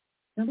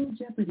 Double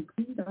Jeopardy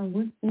clues are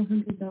worth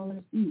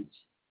 $400 each.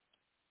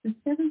 The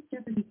 7th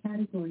Jeopardy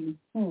category is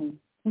Pole,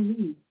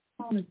 Police,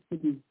 Polish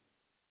City.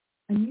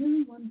 A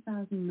nearly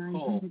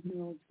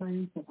 1,900-year-old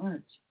triumphal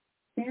arch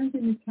stands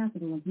in the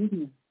capital of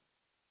Libya.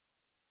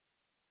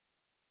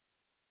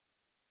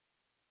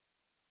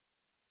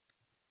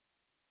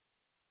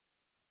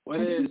 I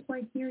didn't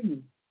quite hear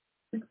you.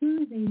 The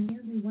clue is a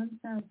nearly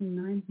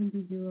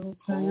 1,900-year-old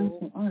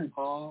triumphal arch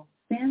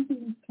stands in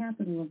the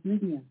capital of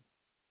Libya.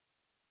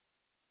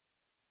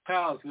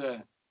 How's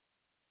that?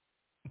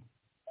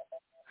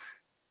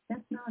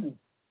 That's not it.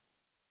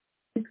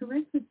 The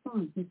correct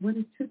response is what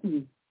is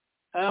Tripoli.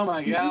 Oh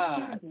my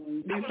God!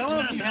 You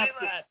know you have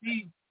to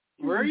see.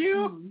 Were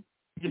you?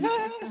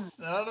 Yes.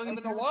 I don't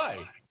even know why.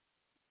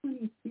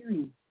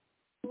 Experience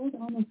sold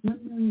almost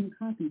 1 million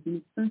copies in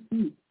its first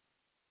week.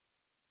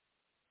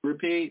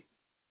 Repeat.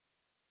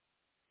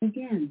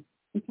 Again,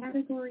 the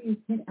category is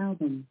hit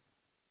album.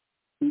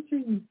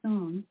 Featuring the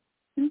song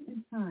Suit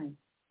and Tie,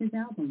 his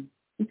album,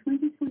 The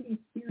 2020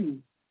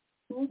 Experience,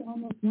 sold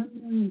almost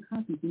 1 million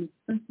copies in its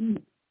first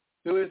week.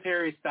 Who is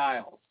Harry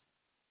Styles?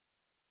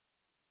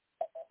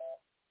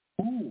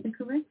 The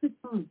correct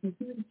response is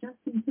who is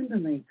Justin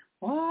Timberlake.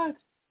 What?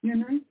 Your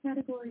 9th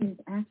category is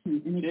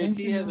action and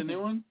adventure. JT has a new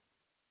one?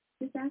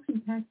 This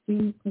action-packed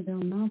James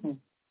Clavell novel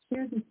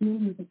shares its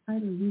name with a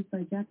title used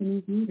by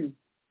Japanese readers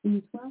in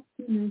the 12th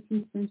through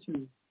 19th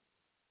centuries.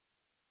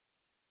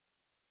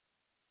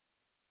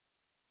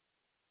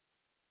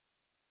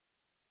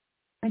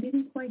 I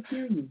didn't quite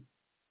hear you.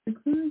 The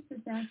clue is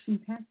this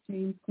action-packed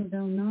James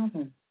Clavell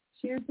novel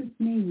shares its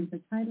name with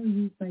a title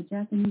used by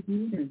Japanese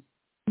readers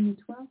in the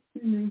 12th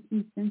through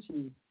 19th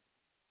centuries.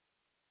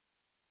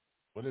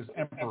 What is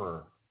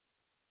Emperor?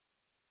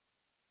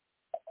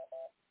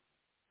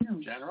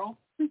 No. General?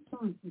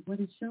 Response is what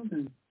is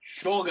Shogun.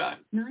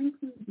 Shogun. 9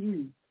 clues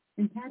in,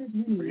 and Pat is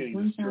winning with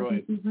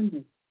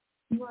 1,200.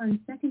 You are in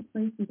second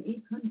place with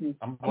 800.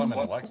 I'm blaming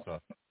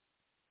Alexa.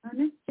 Our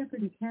next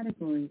Jeopardy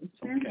category is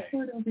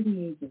transport over the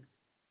ages.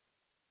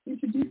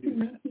 Introduced in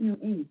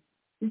 1908,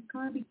 this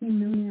car became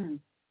known as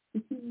the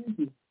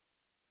T-Uzi.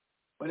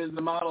 What is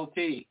the Model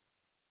T?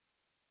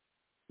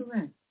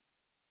 Correct.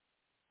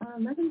 Our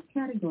 11th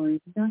category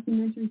is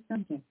documentary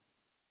subject.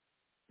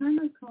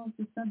 Timer calls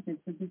the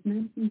subject of this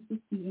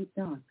 1968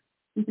 doc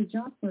with a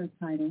job for a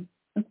title,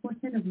 a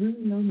quartet of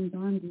really lonely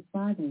armed with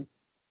Bibles.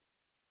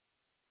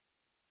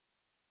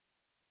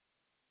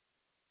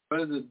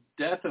 What is the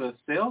death of a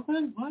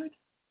salesman? What?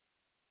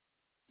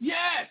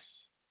 Yes!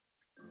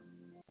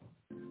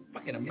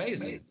 Fucking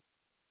amazing.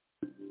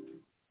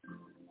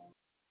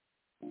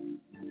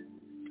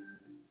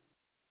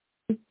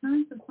 It's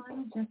time for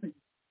Final Jeopardy.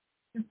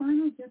 The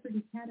Final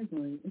Jeopardy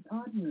category is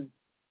odd words.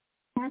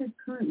 Pat is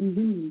currently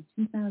winning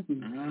with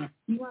 2,000.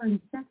 You are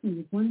in second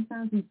with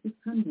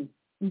 1,600,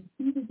 and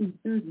Steve is in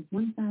third with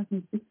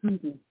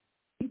 1,600.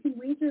 You can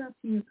wager up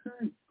to your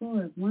current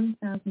score of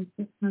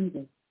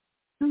 1,600.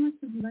 How much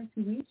would you like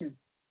to wager?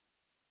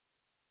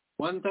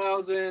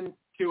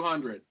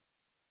 1,200.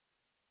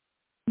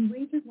 You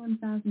wagered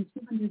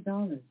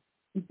 $1,200.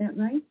 Is that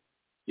right?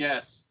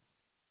 Yes.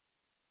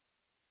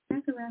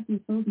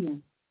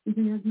 Acrophobia is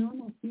an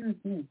abnormal fear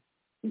of this.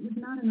 It was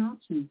not an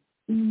option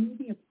in the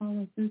movie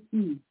Apollo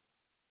 13.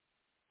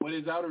 What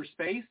is outer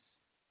space?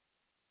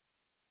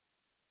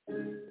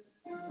 The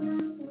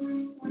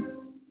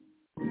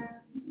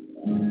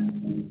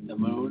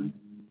moon?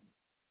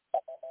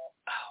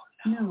 Oh,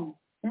 no,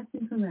 that's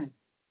incorrect.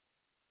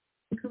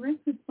 The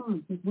correct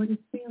response is what is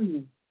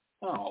failure.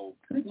 Oh,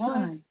 good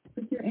try,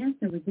 but your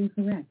answer was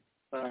incorrect.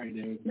 Sorry,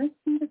 dude. Let's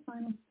see the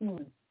final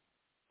scores.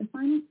 The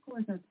final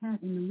scores are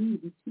Pat in the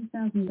lead with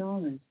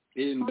 $2,000.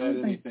 He didn't bet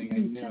anything. I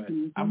knew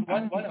it. I'm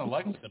blaming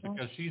Alexa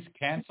because she's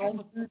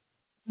canceled.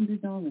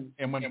 $100.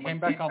 And when it came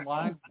back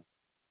online,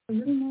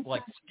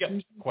 like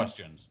skipped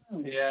questions.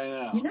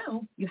 Yeah, I know. You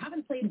know, you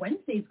haven't played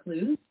Wednesday's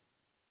clues.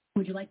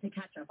 Would you like to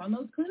catch up on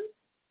those clues?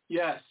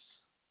 Yes.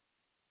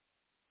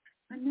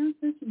 I'm now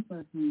searching for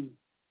a opponent.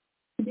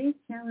 Today's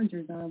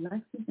challengers are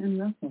Alexis and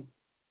Russell.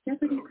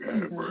 Jeopardy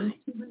clues are worth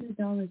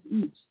 $200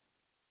 each.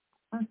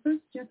 Our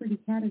first Jeopardy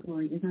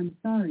category is I'm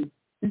sorry,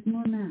 there's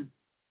more math.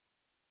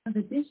 Of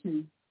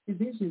addition,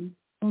 division,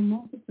 or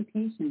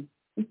multiplication,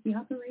 it's the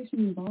operation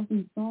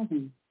involving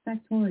solving,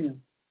 factorial.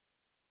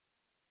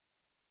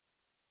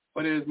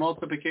 What is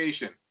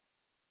multiplication?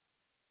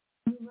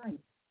 You're right.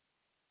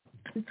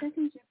 The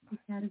second Jeopardy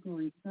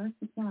category is art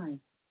supplies.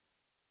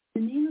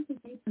 The name of this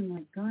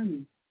apron-like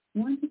garment,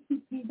 worn to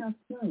keep paint off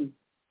clothes,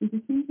 is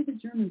akin to the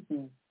German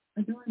for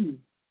adornment.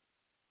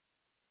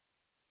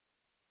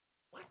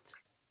 What?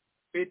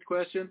 Repeat the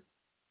question.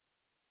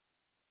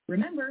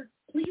 Remember,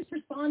 please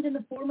respond in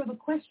the form of a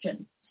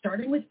question,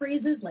 starting with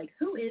phrases like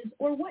who is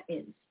or what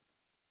is.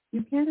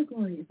 Your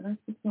category is art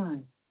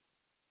supplies.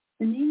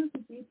 The name of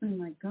this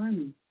apron-like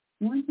garment,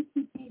 worn to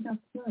keep paint off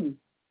clothes,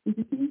 is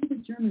akin to the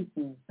German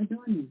for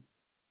adornment.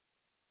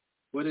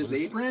 What is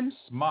apron?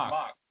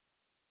 Smock.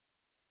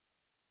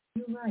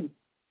 You're right.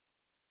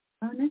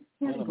 Our next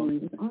category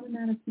is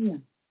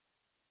onomatopoeia.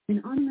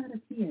 An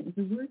onomatopoeia is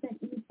a word that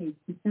imitates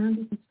the sound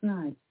it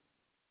describes.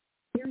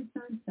 Jerry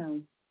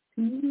Seinfeld,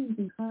 comedians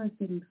in cars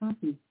getting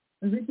coffee,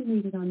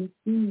 originated on this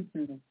streaming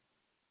service.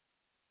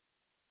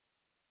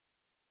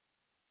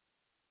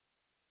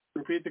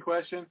 Repeat the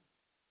question.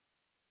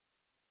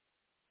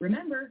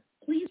 Remember,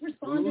 please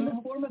respond in the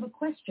form of a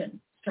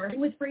question, starting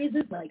with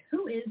phrases like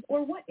who is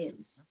or what is.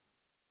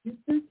 This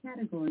third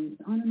category is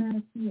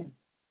onomatopoeia.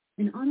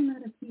 An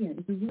onomatopoeia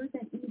is a word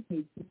that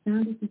imitates the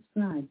sound it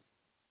describes.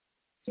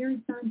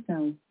 Jerry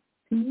Seinfeld,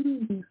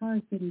 comedians in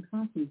cars getting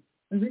coffee,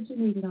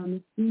 originated on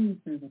this streaming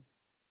service.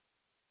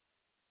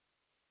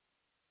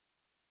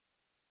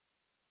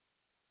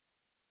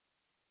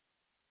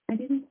 I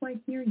didn't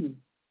quite hear you.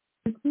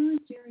 The clue is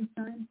Jerry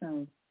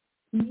Seinfeld,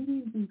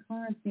 comedians in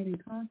cars getting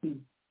coffee,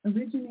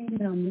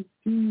 originated on this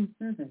streaming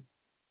service.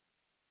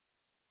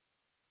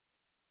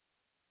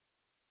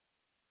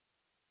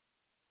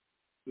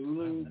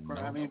 Hulu,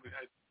 I mean,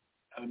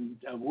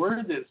 a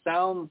word that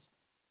sounds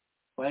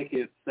like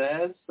it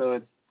says, so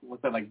it's,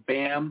 what's that, like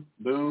bam,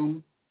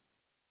 boom?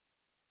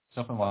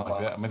 Something like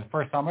that. I mean, the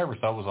first time I ever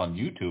saw it was on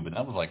YouTube, and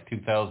that was like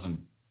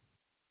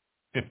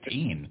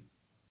 2015.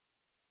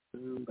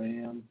 Boom,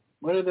 bam.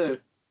 What are the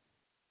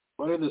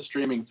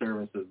streaming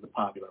services, the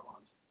popular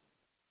ones?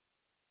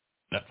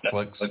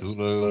 Netflix,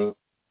 Hulu,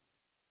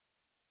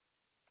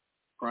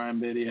 Prime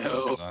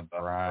Video.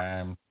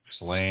 Prime,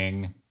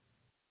 Sling.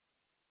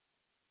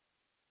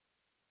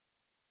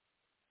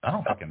 I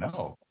don't fucking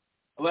know.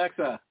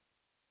 Alexa,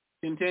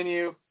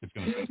 continue. Just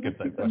going to skip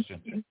that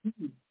question.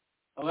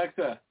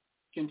 Alexa,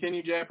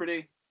 continue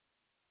Jeopardy.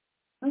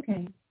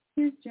 Okay,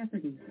 here's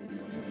Jeopardy.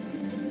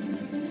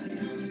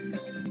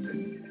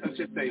 Let's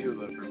just say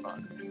Hulu for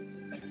fun.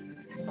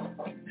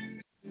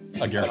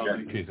 I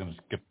guarantee he's going to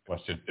skip the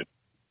question.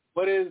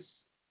 What is...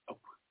 Oh.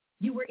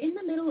 You were in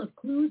the middle of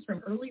clues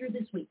from earlier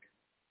this week.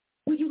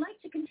 Would you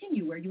like to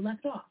continue where you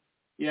left off?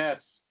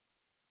 Yes.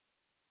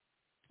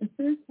 The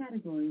third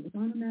category is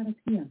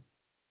onomatopoeia.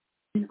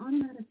 An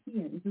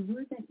onomatopoeia is a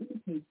word that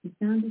imitates the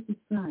sound it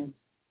describes.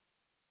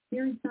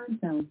 Jerry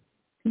Seinfeld,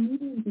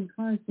 comedians in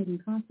cars getting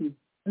coffee,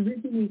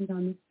 originated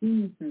on this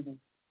streaming service.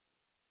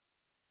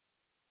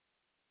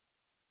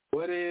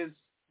 What is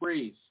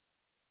freeze?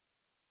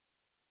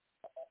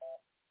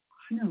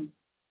 No.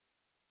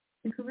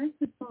 The correct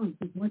response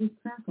is what is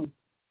crackle.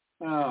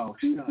 Oh,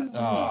 shut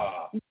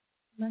up.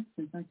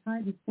 Lexus are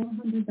tied with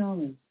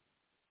 $400.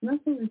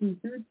 Russell is in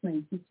third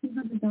place with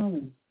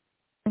 $200.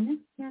 The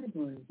next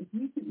category is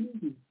recent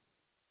movies.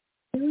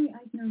 Billy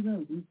Eichner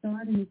wrote and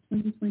starred in his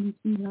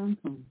 2022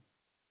 rom-com.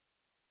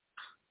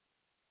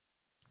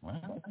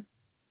 Wow.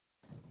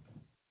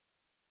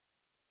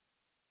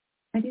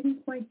 I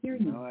didn't quite hear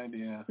you. No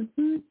idea. The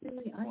clue is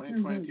Billy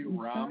Eichner wrote and starred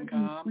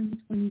in his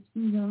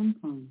 2022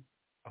 rom-com.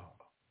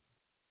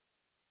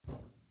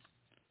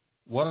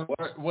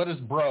 What is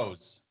bros?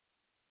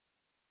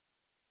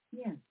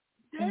 Yes.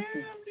 Damn,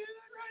 dude,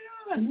 right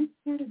The on. next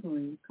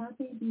category is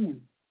Carpe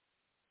Diem.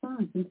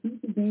 Fonts include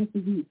the day of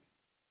the week.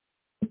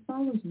 It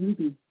follows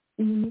Ruby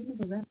in the name of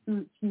a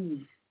restaurant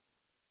chain.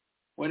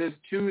 What is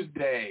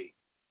Tuesday?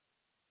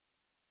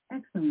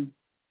 Excellent.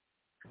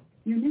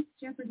 Your next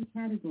Jeopardy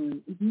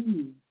category is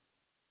union.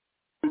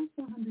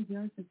 400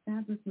 yards of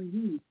fabric were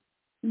used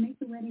to make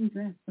the wedding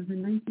dress for her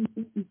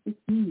 1966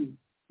 union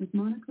with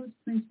Monaco's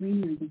Prince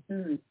Rainier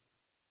III.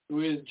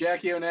 Who is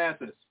Jackie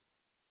Onassis?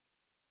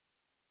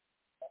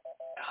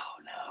 Oh,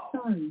 no.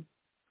 Sorry.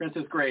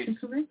 Princess Grace. The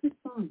correct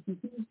response is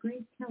who is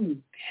Grace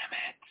Kelly.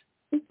 Damn it.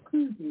 6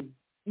 clues in.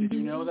 Did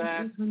you know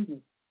that?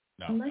 800.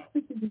 No.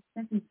 Alexis is in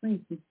second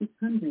place with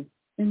 600,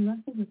 then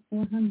Russell with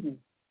 400.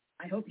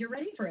 I hope you're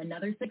ready for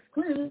another 6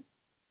 clues.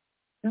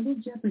 Double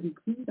Jeopardy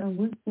clues are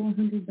worth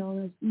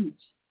 $400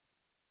 each.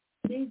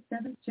 Today's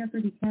 7th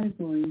Jeopardy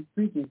category is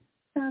bridges,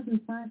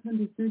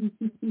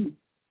 1,532 feet.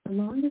 The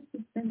longest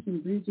suspension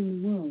bridge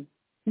in the world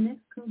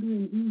connects Kobe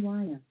and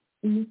Iwaya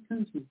in this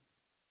country.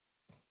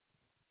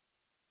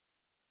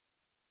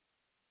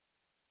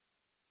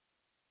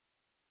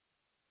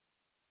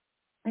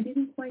 I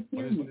didn't quite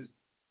hear you.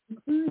 The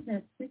clue is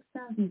at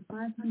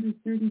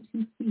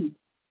 6,532 feet.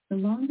 The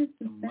longest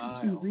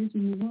suspension bridge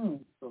in the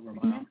world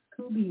connects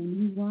Kobe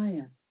and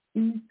Iwaya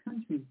in this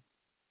country.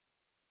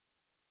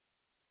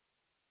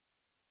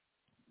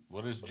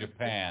 What is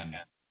Japan?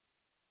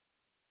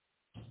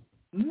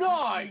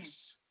 Nice!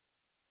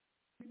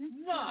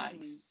 Nice!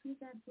 Who's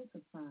that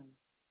Booker Prize?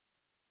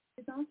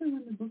 It's also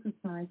won the Booker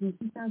Prize in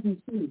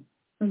 2002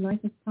 for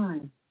Life of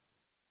Pi.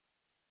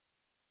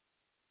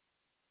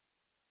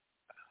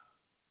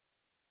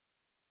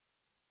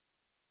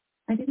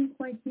 I didn't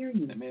quite hear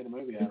you. They made a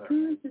movie out of it. The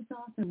clue is this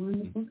author won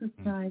the Booker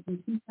Prize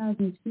in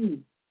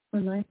 2002 for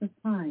Life of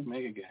Pi.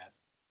 Make a guess.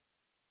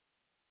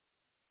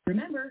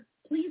 Remember,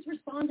 please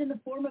respond in the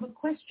form of a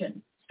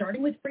question,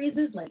 starting with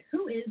phrases like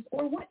who is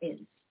or what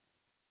is.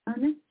 Our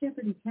next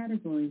Jeopardy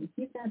category is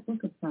Give That Book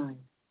a Prize.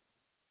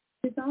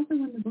 This author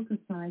won the Booker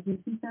Prize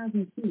in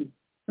 2002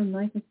 for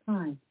Life of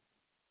Pi.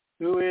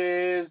 Who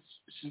is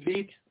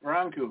Svit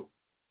Ranku?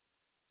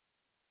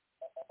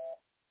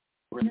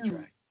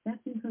 No, that's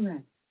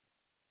incorrect.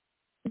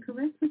 The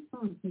correct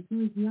response is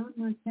who is Jan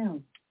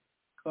Martel.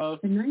 Close.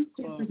 The ninth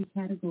Jeopardy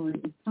category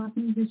is Pop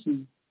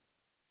Musician.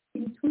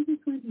 In a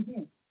 2020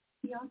 hit,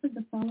 he offered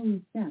the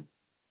following steps: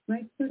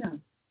 right foot up,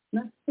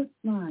 left foot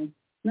slide,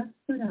 left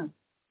foot up,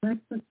 right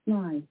foot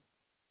slide.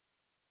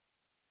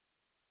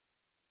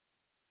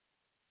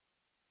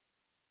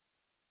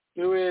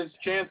 Who is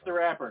Chance the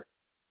Rapper?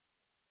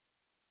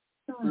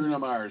 Sorry. Bruno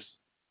Mars.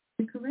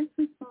 The correct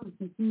response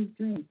is who is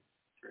Drake.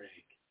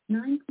 Drake.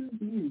 9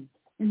 clues in,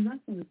 and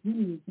Russell is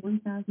winning with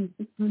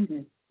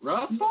 1,600.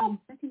 Russell? In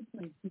second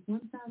place with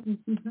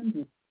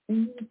 1,200.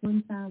 Then you with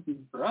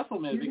 1,000. Russell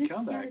made a big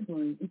comeback. The next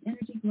category is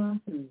Energy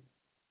Glossary.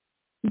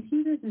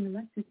 Computers and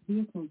electric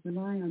vehicles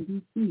rely on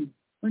DC,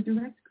 or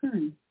direct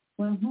current,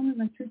 while home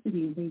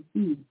electricity is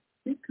AC.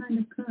 This kind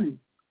of current.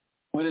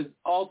 What is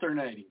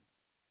alternating?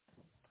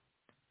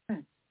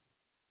 Correct.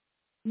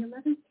 The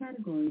 11th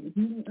category is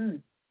Middle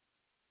Earth.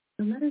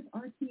 The letters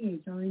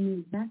RTH are in the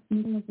exact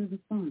middle of the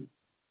response.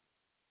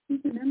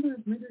 He's a member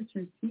of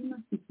literature's Three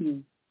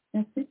Musketeers.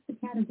 That fits the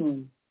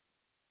category.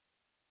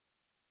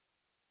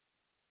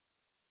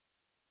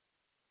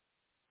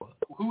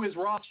 Who is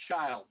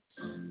Rothschild?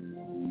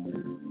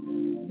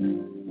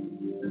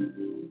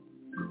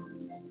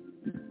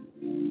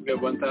 We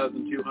got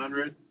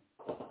 1,200.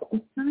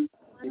 It's time for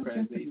final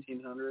Jeopardy. Jeopardy.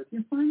 1,800.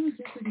 Your final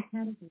Jeopardy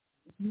category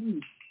is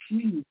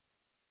News.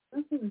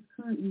 Russell is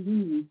currently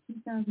winning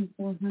with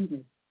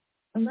 2,400.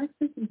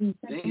 Alexis is in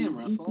second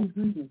with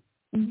 1,800,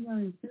 and you are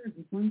in third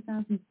with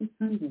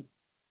 1,600.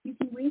 You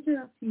can wager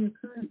up to your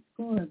current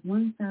score of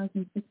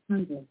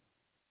 1,600.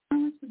 How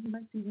much would you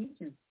like to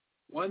wager?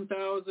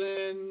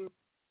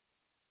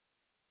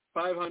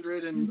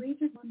 1,500 and... You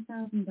wagered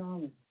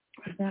 $1,000.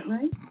 Is that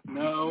right?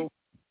 No.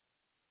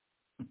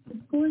 The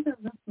scores are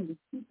Russell with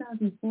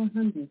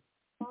 2,400,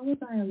 followed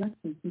by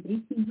Alexis with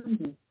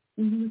 1,800,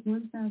 and you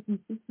with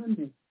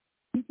 1,600.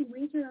 You can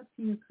wager up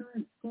to your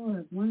current score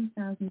of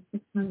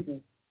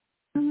 1,600.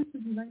 How much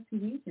would you like to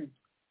wager?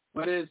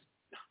 What is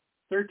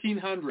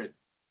 1,300?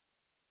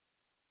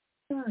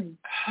 Sorry,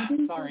 I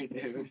didn't... Sorry,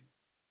 dude.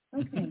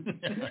 Okay.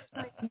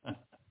 How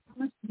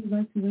much would you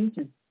like to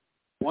wager?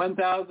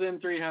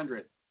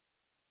 1,300.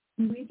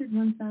 You wagered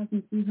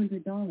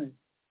 $1,300.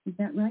 Is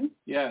that right?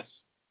 Yes.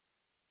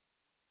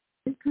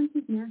 This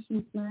country's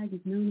national flag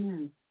is known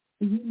as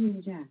the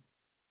Union Jack.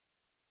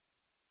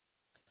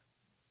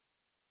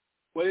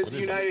 What is the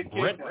United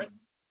Kingdom?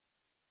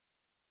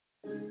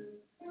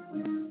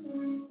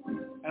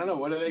 I don't know.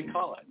 What do they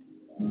call it?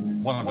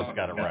 One of us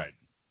got it right.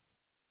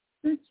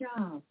 Good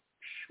job.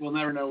 We'll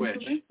never know which.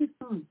 The correct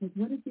response is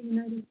what is the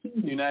United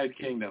Kingdom? United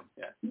Kingdom,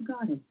 yeah. You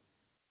got it.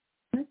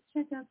 Let's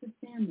check out the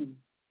standings.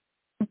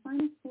 The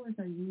final scores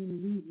are you in the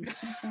lead with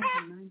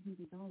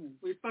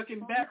 $2,900. We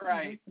fucking bet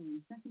right.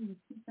 Second with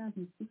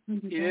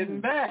 $2,600. He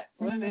didn't bet.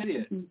 What an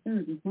idiot. In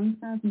third with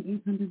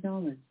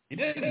 $1,800. He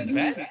didn't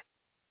bet?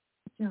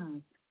 Good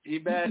job. He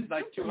bet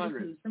like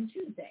 200. From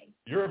Tuesday.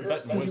 You're a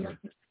betting wizard.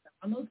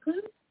 On those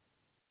clues?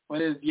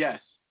 What is yes?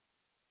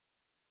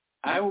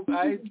 I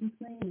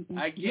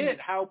get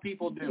how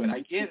people do it.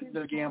 I get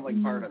the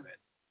gambling part of it.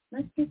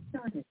 Let's get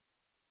started.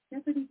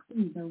 Jeopardy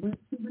clues are worth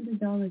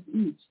 $200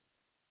 each.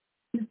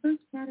 The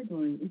first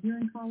category is you're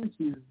in college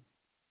now.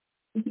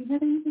 If you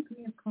have any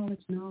degree of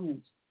college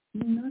knowledge,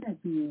 you know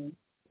that BA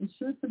is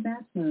short for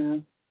Bachelor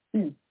of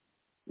this.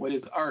 What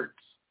is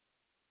arts?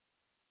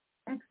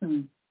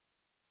 Excellent.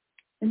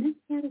 The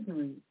next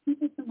category is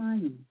people from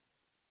islands.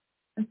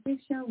 A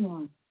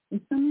Seychelles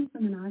is someone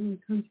from an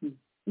island country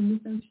in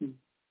this ocean.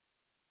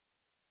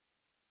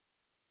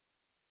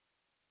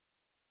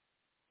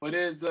 What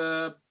is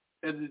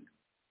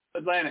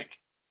Atlantic?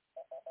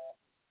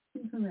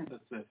 Incorrect.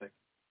 Pacific.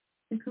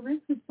 The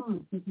correct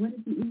response is what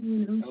is the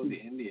Indian Ocean? Oh, the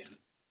Indian.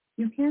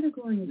 Your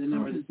category is Didn't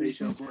know where the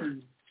Seychelles were.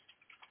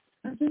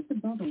 Just a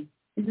Bubble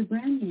is a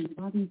brand name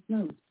bobbing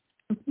float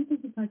for people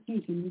who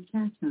partake in this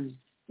pastime.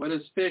 What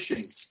is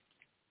fishing?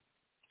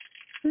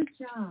 Good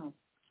job.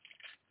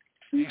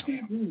 3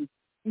 wins,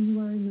 and you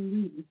are in the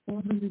lead with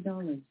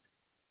 $400.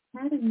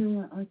 Pat and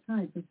Noah are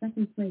tied for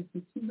second place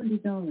with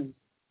 $200.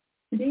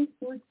 Today's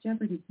fourth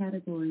Jeopardy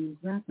category is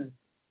rapper.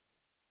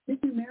 This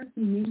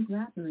numerically named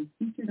rapper is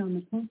featured on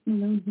the Post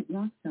Malone hit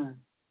Rockstar.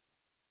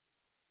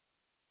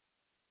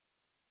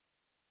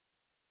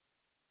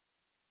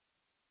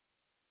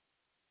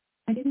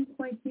 I didn't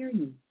quite hear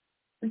you.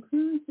 The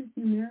clue is this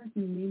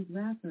numerically named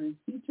rapper is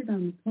featured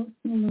on the Post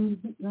Malone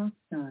hit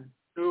Rockstar.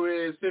 Who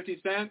is 50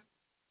 Cent?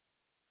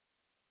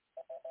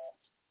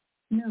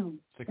 No.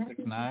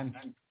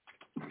 669.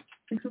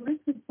 The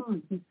correct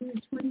response is who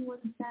is 21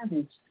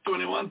 Savage.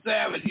 21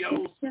 Savage,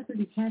 yo. This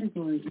Jeopardy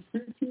category is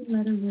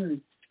 13-letter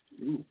words.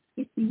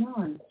 It's the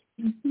R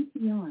in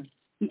CPR,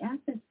 the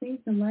act that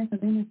saved the life of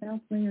NFL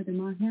player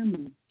DeMar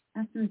Hamlin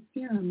after a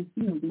scare on the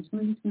field in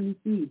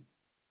 2023.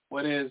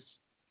 What is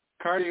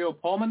cardiopulmonary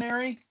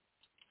Cardiopulmonary?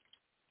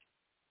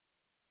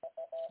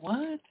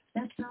 What?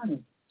 That's not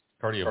it.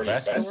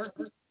 Cardiovascular?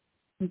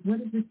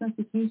 What is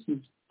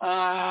resuscitation?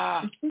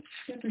 Ah. The sixth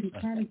Jeopardy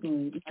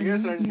category is I guess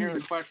I didn't hear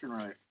the question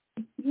right.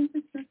 It's the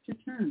infrastructure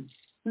term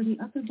for the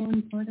upper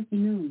bony part of the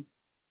nose.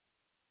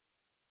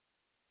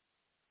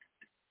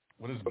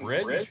 What is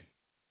bridge?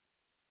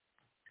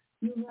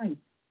 You're right.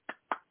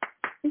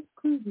 6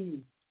 clues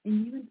in,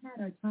 and you and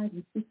Pat are tied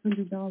with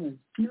 $600.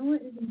 Noah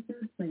is in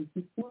third place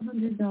with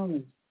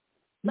 $400.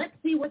 Let's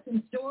see what's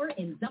in store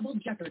in Double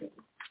Jeopardy.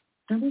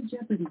 Double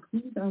Jeopardy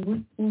clues are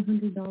worth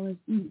 $400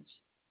 each.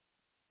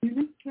 Your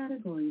next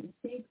category is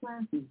Stay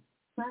Classy,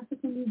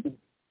 classical music.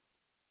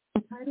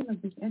 The title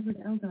of this Edward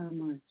Elgar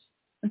march,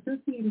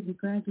 associated with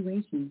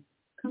graduation,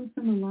 comes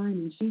from a line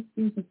in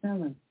Shakespeare's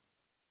Othello.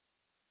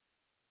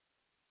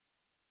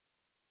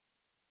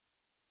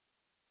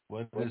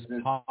 What is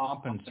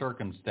pomp and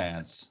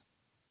circumstance?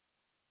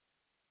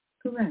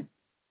 Correct.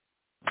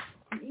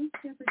 The eighth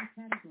Jeopardy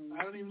category.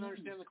 I don't even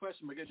understand the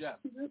question, but good job.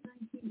 She wrote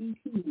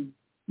 1918,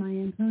 My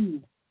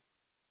Antonia.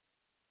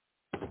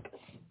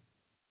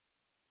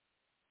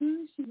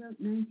 Who she wrote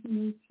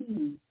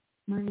 1918,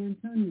 My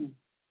Antonia?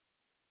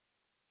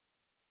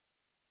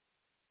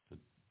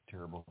 It's a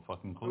terrible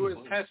fucking clue. Who is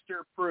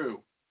Hester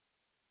Prue?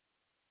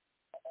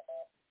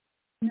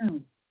 No.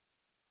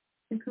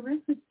 The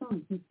correct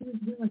response is who is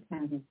Willa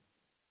Cabot.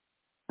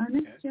 Our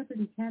next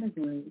Jeopardy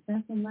category is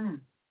That's a Laugh.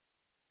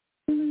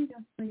 Hilary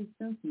Duff plays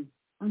Sophie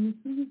on the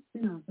previous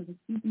spin-off of a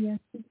CBS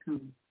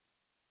sitcom.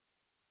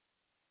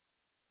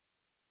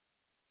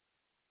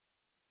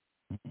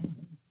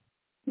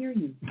 Hear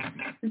you.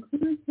 The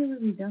clue is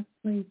Hilary Duff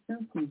plays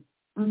Sophie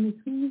on the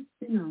previous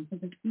spin-off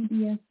of a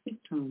CBS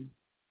sitcom.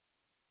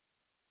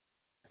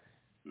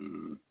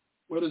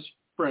 What is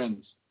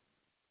Friends?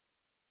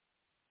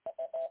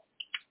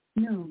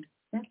 No,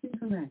 that's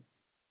incorrect.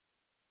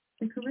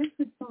 The correct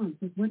response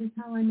is What is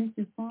How I Met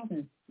Your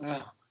Father.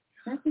 Oh.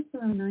 That's it for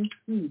our ninth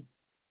clue.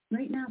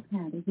 Right now,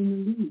 Pat is in the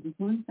lead with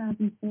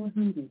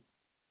 1,400.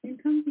 Then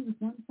comes he with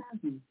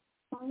 1,000,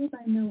 followed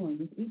by Noah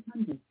with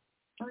 800.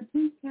 Our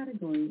 10th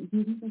category is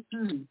medieval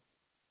times.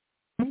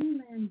 Many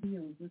land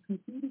deals were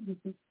completed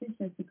with this fish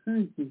as the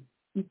currency,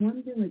 with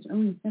one village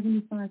owning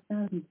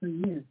 75,000 per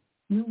year.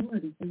 No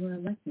word if they were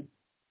elected.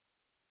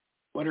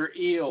 What are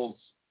eels?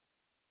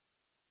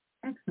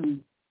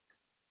 Excellent.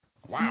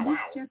 Wow. The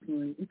next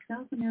category is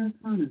South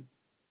Americana.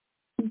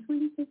 In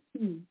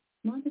 2015,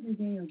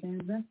 Montevideo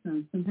banned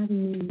restaurants from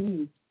having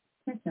mayonnaise,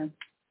 ketchup,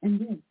 and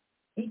this,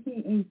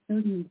 aka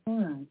sodium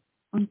chloride,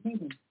 on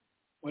tables.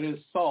 What is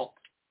salt?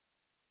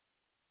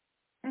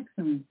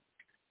 Excellent.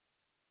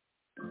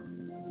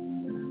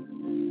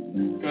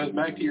 Goes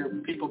back to your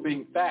people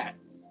being fat.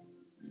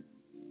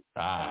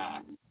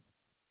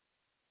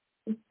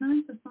 It's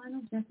time for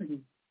Final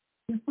Jeopardy.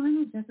 Your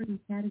Final Jeopardy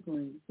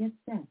category is Get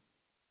Set.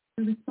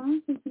 The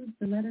response includes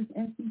the letters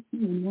SET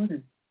in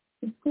order.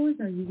 The scores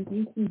are you with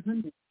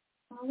 1,800,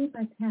 followed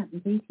by Pat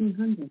with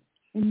 1,800,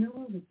 and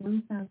Noah with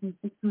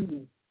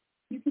 1,600.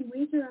 You can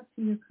wager up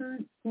to your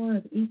current score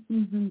of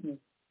 1,800.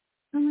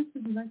 How much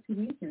would you like to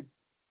wager?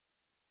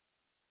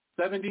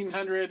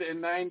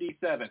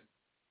 $1,797.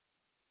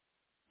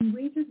 You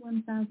wagered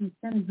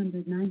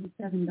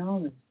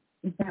 $1,797.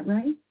 Is that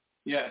right?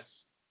 Yes.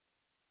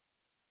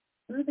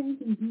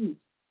 Burbank and Butte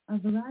are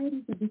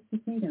varieties of this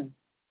potato.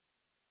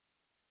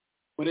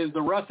 What is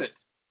the russet?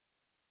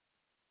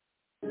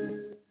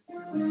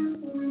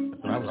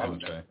 That's what I was going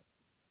to say.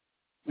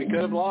 We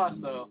could have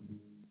lost, though.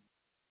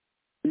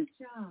 Good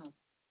job.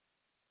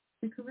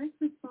 The correct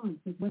response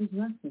is what is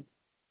russet.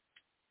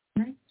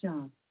 Nice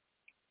job.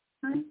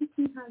 Time to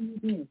see how you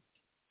did.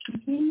 You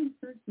came in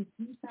first with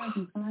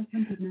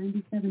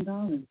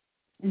 $3,597,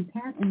 and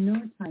Pat and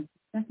Noah tied for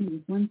second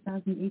with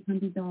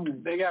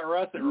 $1,800. They got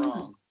russet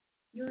wrong.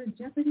 You're a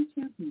Jeopardy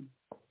champion.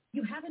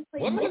 You haven't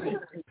played What Jeopardy.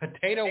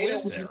 potato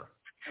is there?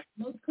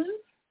 Most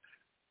clues?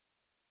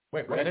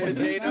 Wait, Red what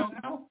potato?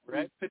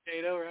 Red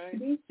potato, right?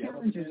 Today's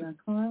challengers are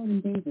Carl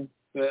and David.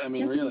 But, I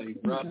mean, really,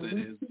 russet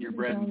is your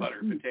bread and butter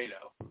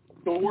potato.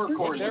 The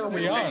workhorse. There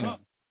we are.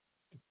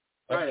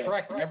 Right.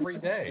 Trek every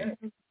day.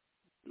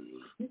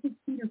 This is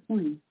Cedar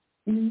Point,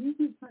 an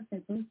amusement park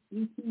that boasts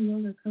 18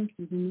 roller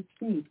coasters in the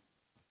state.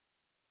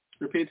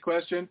 Repeat the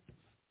question.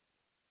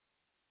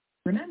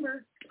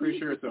 Remember, Pretty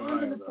sure it's respond in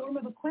Ohio, the though. form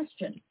of a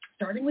question,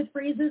 starting with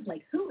phrases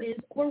like who is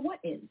or what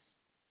is.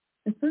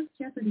 The first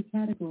Jeopardy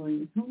category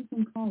is home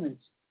from college.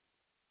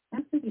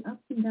 After the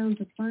ups and downs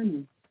of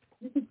finals,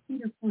 this is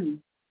Cedar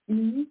Point, an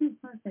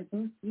amusement park that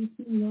boasts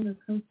 18 roller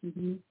coasters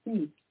in the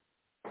state.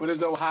 What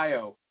is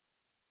Ohio?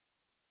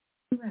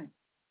 Correct.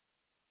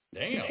 The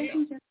Damn.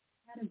 second Jeopardy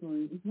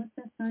category is what's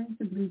that science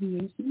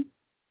abbreviation?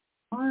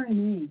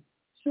 RNA,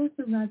 short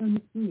for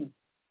ribonucleic.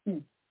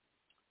 This.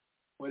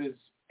 What is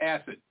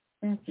acid?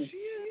 That's it.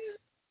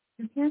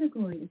 Your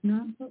category is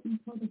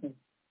non-potent potable.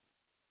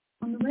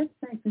 On the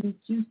website for this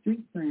juice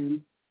drink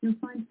brand, you'll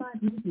find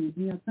 5 reasons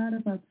we are proud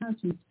of our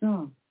pouch and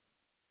straw.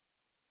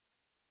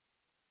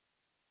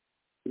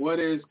 What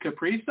is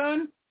Capri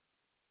Sun?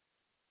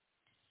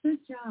 Good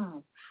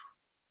job.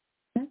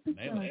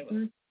 the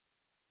first.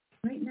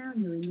 Right now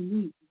you're in the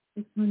lead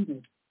with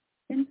 600.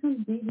 Then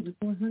comes David with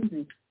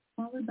 400,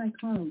 followed by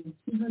Carl with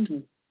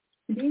 200.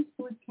 Today's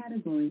fourth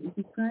category is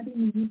describing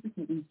the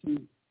musical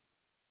instrument.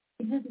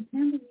 It has a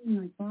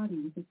tambourine-like body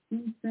with a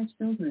string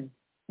stretched over it,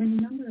 and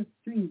a number of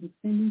strings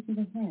extending to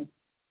the head.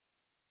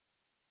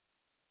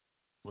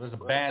 What is a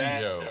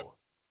banjo?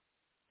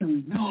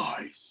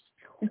 Nice.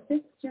 The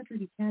fifth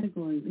Jeopardy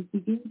category is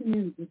begins and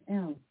ends with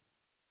L.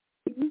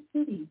 In this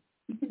city,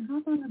 you can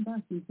hop on a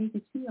bus and take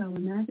a 2-hour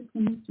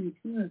magical mystery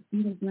tour of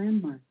Beatles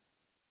landmarks.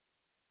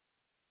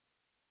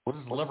 What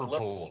is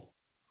Liverpool?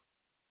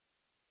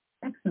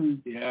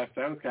 Excellent. Yeah,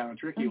 that was kind of a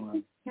tricky one. The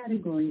sixth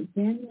category is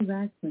Daniel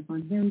Radcliffe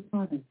on Harry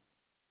Potter.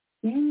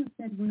 Daniel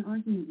said one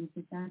argument with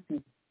this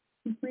actress,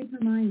 who played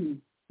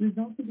Hermione,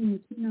 resulted in the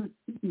two not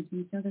speaking to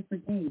each other for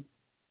days.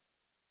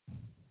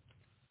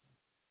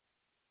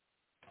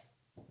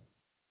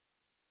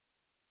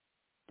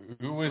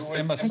 Who is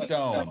Emma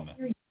Stone?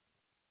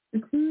 The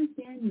clue is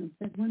Daniel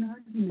said one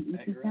argument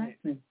with this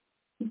actress,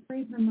 who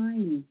played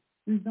Hermione,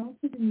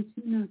 resulted in the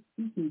two not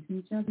speaking to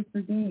each other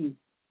for days.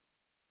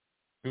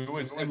 Who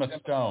is Emma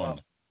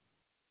Stone?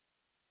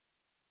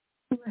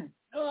 Correct.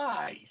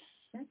 Nice.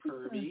 That's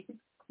Kirby. the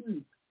sixth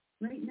clue.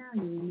 Right now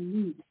you're in the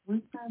lead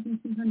with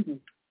 1,200.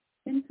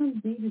 Then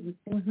comes David with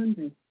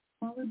 400,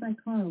 followed by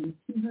Carl with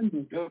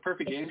 200. You have a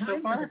perfect game so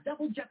Time far? for the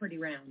Double Jeopardy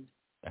round.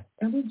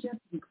 Double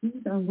Jeopardy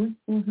clues are worth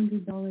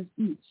 $400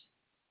 each.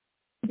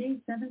 Today's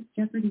seventh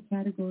Jeopardy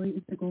category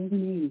is the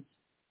Golden Age.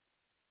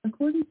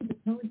 According to the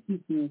poetry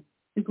field,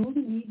 the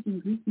Golden Age in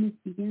Greek myth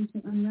began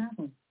to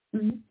unravel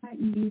when this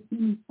titan gave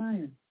humans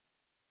fire.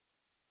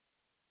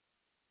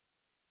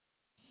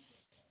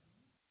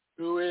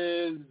 Who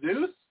is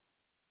Zeus?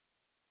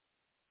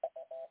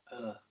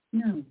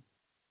 No.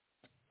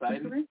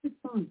 Biden? The correct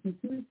response is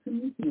who is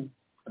Prometheus.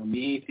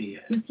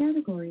 Prometheus. Your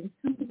category is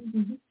companies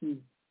in history.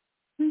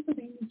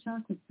 Pennsylvania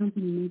Chocolate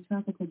Company made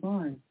tropical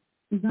bars,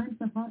 designed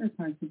for hotter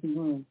parts of the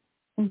world,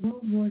 for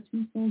World War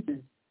II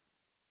soldiers.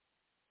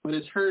 What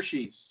is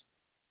Hershey's?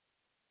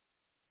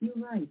 You're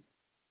right.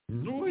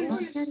 Nice. Our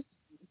category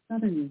is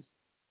Southerners.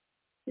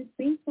 This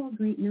baseball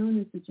great known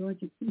as the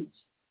Georgia Peach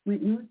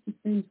went north to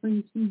spend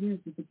 22 years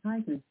with the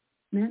Tigers,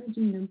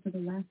 managing them for the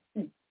last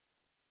 6.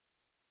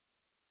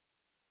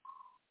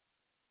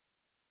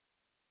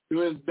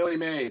 Who is Billy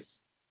Mays?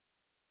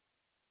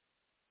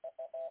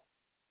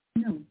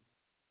 No.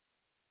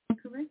 The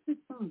correct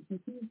response is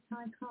who is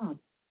Ty Cobb.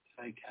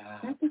 Ty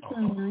Cobb. That's a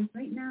slow line.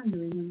 Right now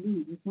you're in the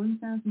lead with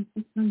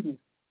 1,600.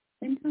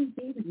 Then comes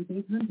David with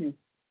 800,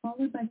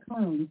 followed by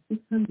Carl with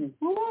 600.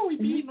 Oh, we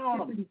the beat next on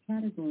Jeopardy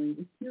category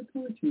is pure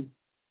poetry.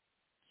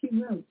 She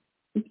wrote,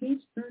 "The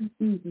caged bird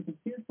sings with a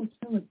fearful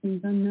trill of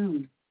things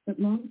unknown, but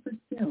long for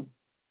still."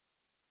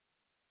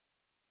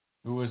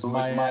 Who is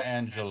Maya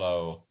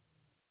Angelou?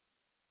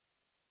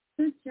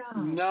 Good job.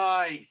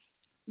 Nice.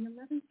 The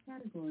 11th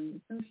category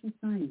is social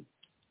science.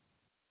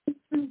 This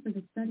term for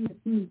the study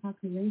of human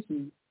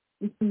populations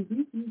is from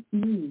Greek roots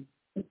meaning,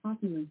 the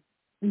populace,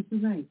 and to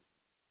write.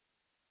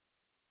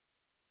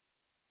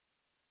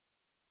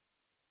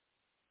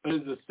 What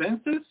is the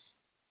census?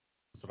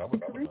 That's what I The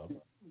would correct know.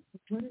 response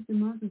is what is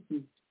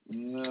democracy?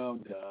 No,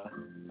 duh.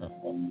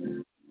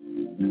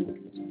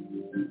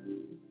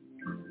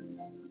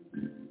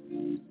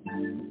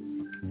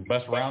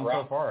 Best round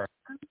so far.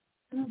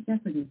 Final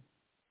Jeopardy.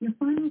 Your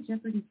final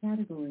Jeopardy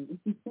category is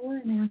before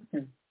and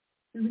after.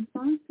 The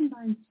response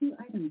combines two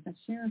items that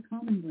share a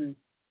common word.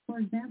 For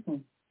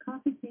example,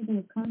 coffee table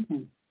of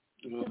contents.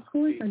 The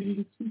scores are you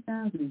with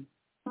 2,000,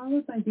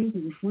 followed by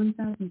David with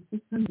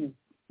 1,600,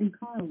 and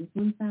Carl with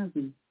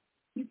 1,000.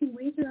 You can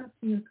wager up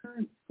to your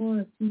current score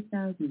of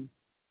 2,000.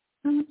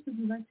 How much would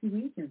you like to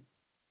wager?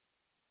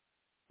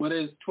 What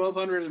is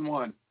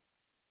 1,201?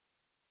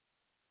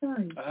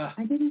 Sorry,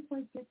 I didn't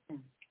quite get that.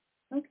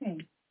 Okay,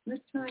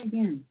 let's try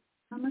again.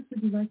 How much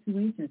would you like to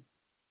wager?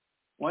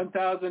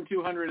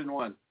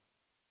 1,201.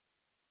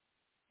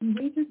 You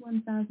wagered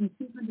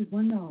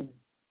 $1,201.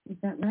 Is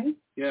that right?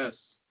 Yes.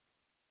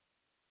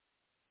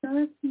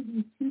 Star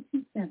TV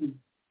 227,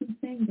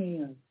 Hussein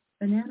Bayo,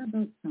 Banana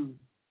Boat Song.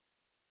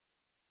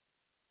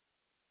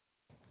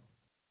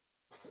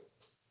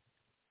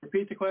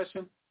 Repeat the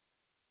question.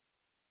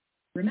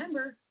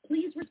 Remember,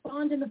 please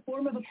respond in the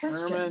form of a question,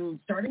 Sherman,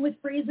 starting with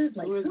phrases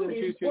like who is who in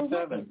is or what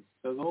 227? is.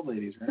 Those old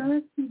ladies, right?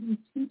 Star TV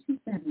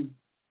 227,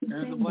 There's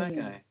the Hussein black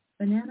Bayo, guy.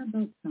 Banana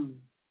Boat Song.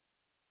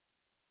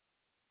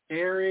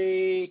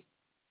 Harry.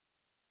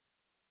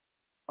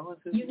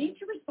 You need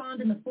to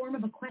respond in the form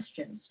of a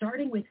question,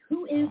 starting with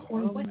who is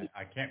or what is.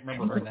 I can't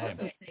remember her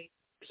name.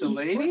 The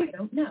lady? I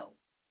don't know.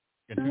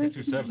 In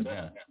 227,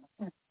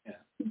 yeah.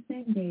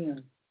 Hussein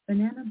Bayo,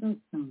 Banana Boat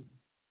Song.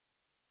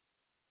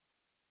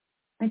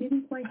 I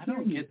didn't quite I hear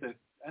don't you. get this.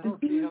 I don't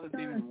see how this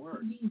even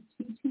works.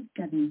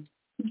 227,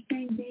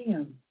 Hussein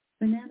Bayo,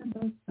 Banana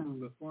Boat Song.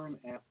 Before and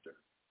after.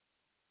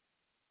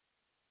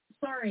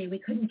 Sorry, we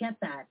couldn't get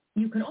that.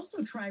 You can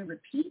also try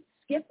repeat,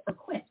 skip, or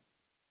quit.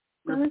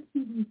 Star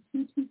TV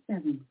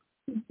 227,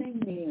 Hussein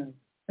Bayo,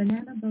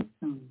 Banana Boat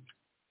Song.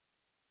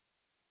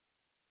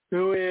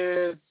 Who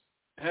is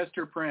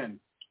Hester Prynne?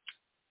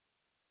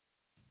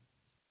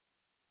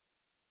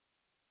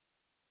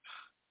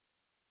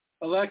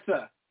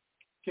 Alexa,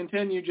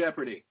 continue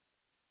Jeopardy.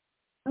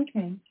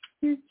 Okay,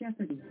 here's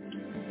Jeopardy.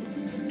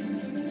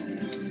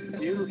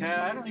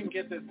 I don't even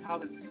get this, how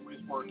this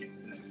is working,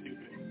 this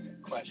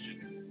stupid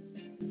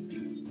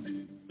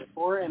question.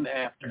 Before and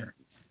after.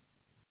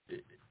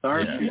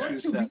 Sorry, Do you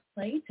want to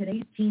replay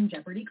today's Team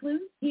Jeopardy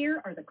clues?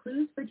 Here are the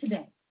clues for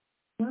today.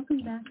 Welcome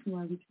back to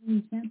our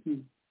returning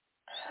champion.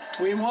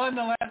 We won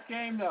the last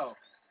game, though.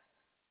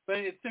 But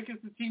it took us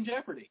to Team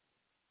Jeopardy.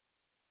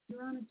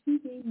 You're on a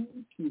 2-game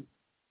winning streak.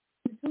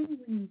 The total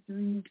winnings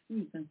during this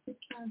week are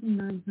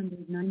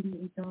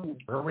 $6,998.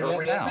 Where are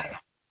we at now?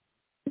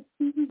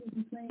 Stephen will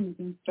be playing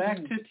against Back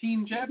to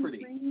Team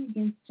Jeopardy.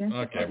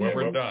 Okay, well,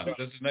 we're done.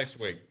 This is next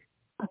week.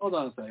 Hold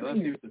on a second. Let's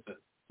see what this is.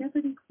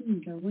 Jeopardy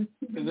clues are worth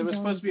 $2 Because it was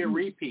supposed to be a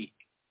repeat.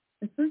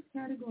 The first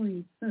category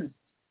is first.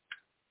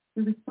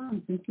 The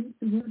response includes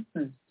the word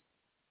first.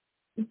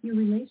 It's your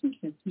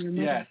relationship to your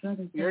mother's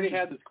brother's. We already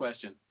had this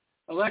question.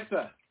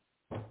 Alexa,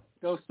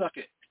 go suck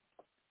it.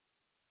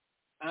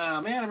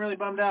 Man, I'm really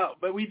bummed out.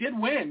 But we did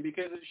win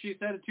because she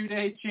said a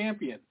 2-day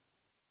champion.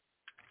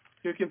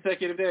 2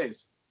 consecutive days.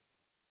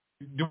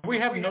 Do we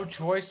have no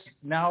choice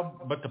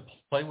now but to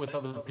play with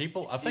other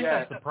people? I think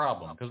that's the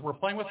problem, because we're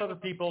playing with other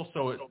people,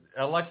 so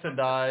Alexa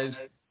dies,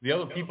 the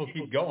other people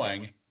keep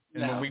going,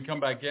 and when we come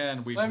back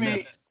in, we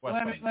miss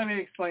questions. Let me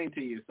explain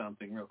to you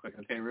something real quick,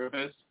 okay,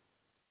 Rufus?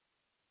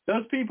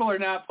 Those people are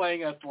not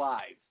playing us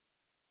live.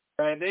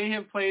 Right? They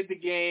have played the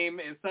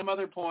game at some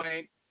other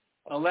point.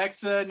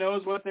 Alexa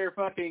knows what their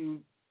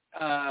fucking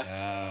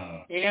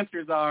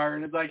answers are,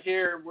 and it's like,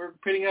 here, we're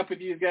putting up with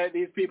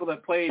these people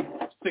that played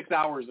 6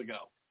 hours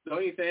ago.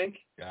 Don't you think?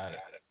 Got it.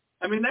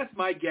 I mean, that's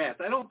my guess.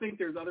 I don't think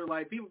there's other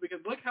live people because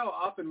look how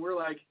often we're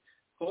like,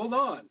 hold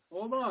on,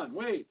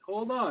 wait,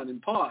 hold on, and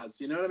pause.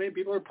 You know what I mean?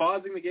 People are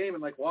pausing the game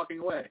and like walking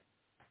away.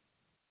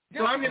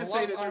 So I'm going to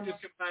say that they're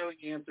just compiling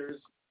answers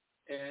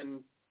and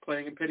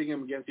playing and pitting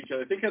them against each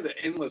other. Think of the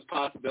endless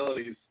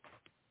possibilities.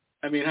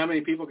 I mean, how many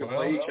people can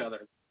play each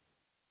other?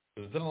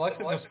 Then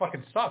Alexa just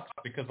fucking sucks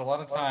because a lot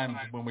of times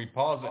when we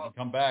pause it and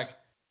come back,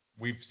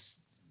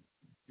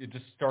 it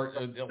just starts.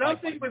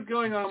 Something was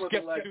going on with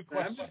Alexa.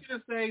 I'm just going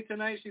to say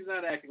tonight she's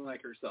not acting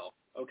like herself,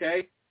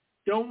 okay?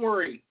 Don't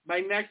worry. By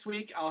next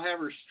week, I'll have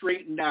her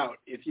straightened out,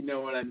 if you know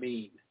what I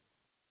mean.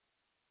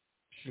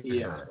 Sure.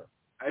 Yeah,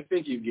 I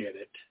think you get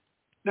it.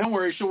 Don't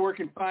worry. She'll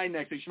work fine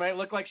next week. She might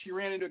look like she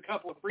ran into a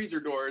couple of freezer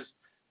doors,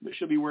 but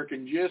she'll be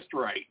working just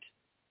right.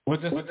 Well,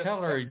 just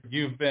tell her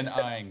you've been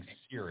eyeing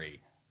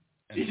Siri.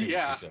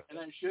 Yeah, and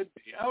I should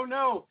be. Oh,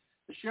 no.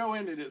 The show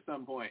ended at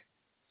some point.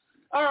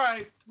 All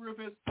right,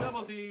 Rufus,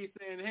 Double D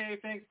saying, hey,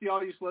 thanks to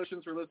all you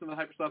solutions for listening to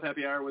Hypersloth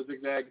Happy Hour with Zig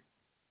Zag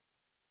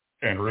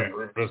and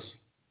Rufus.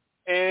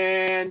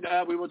 And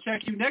we will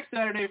check you next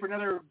Saturday for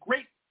another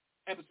great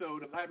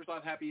episode of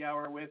Hypersloth Happy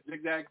Hour with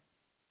Zig Zag.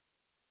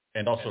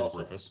 And also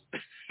Rufus.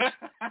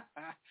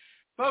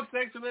 Folks,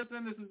 thanks for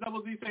listening. This is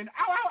Double D saying,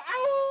 ow, ow,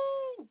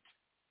 ow!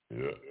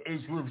 Yeah,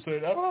 it's Rufus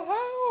saying, ow,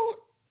 ow!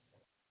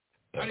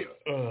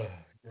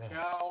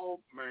 Ciao,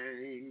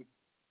 man.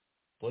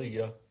 See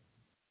ya.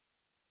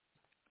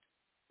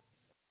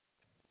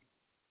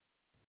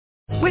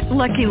 With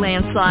Lucky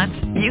Land Slots,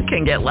 you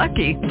can get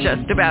lucky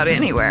just about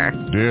anywhere.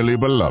 Dearly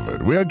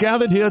beloved, we are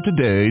gathered here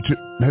today to...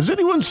 Has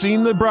anyone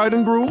seen the bride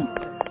and groom?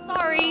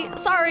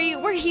 Sorry,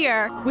 we're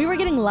here. We were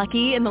getting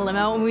lucky in the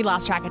limo and we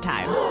lost track of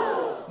time.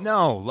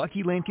 No,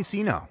 Lucky Land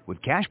Casino,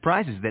 with cash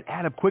prizes that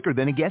add up quicker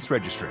than a guest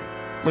registry.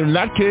 In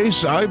that case,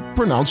 I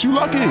pronounce you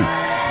lucky.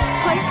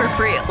 Play for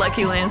free at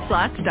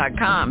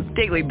LuckyLandSlots.com.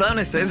 Daily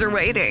bonuses are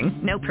waiting.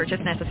 No purchase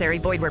necessary.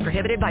 Void where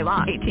prohibited by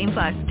law.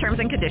 18+. Terms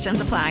and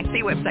conditions apply.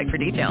 See website for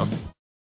details.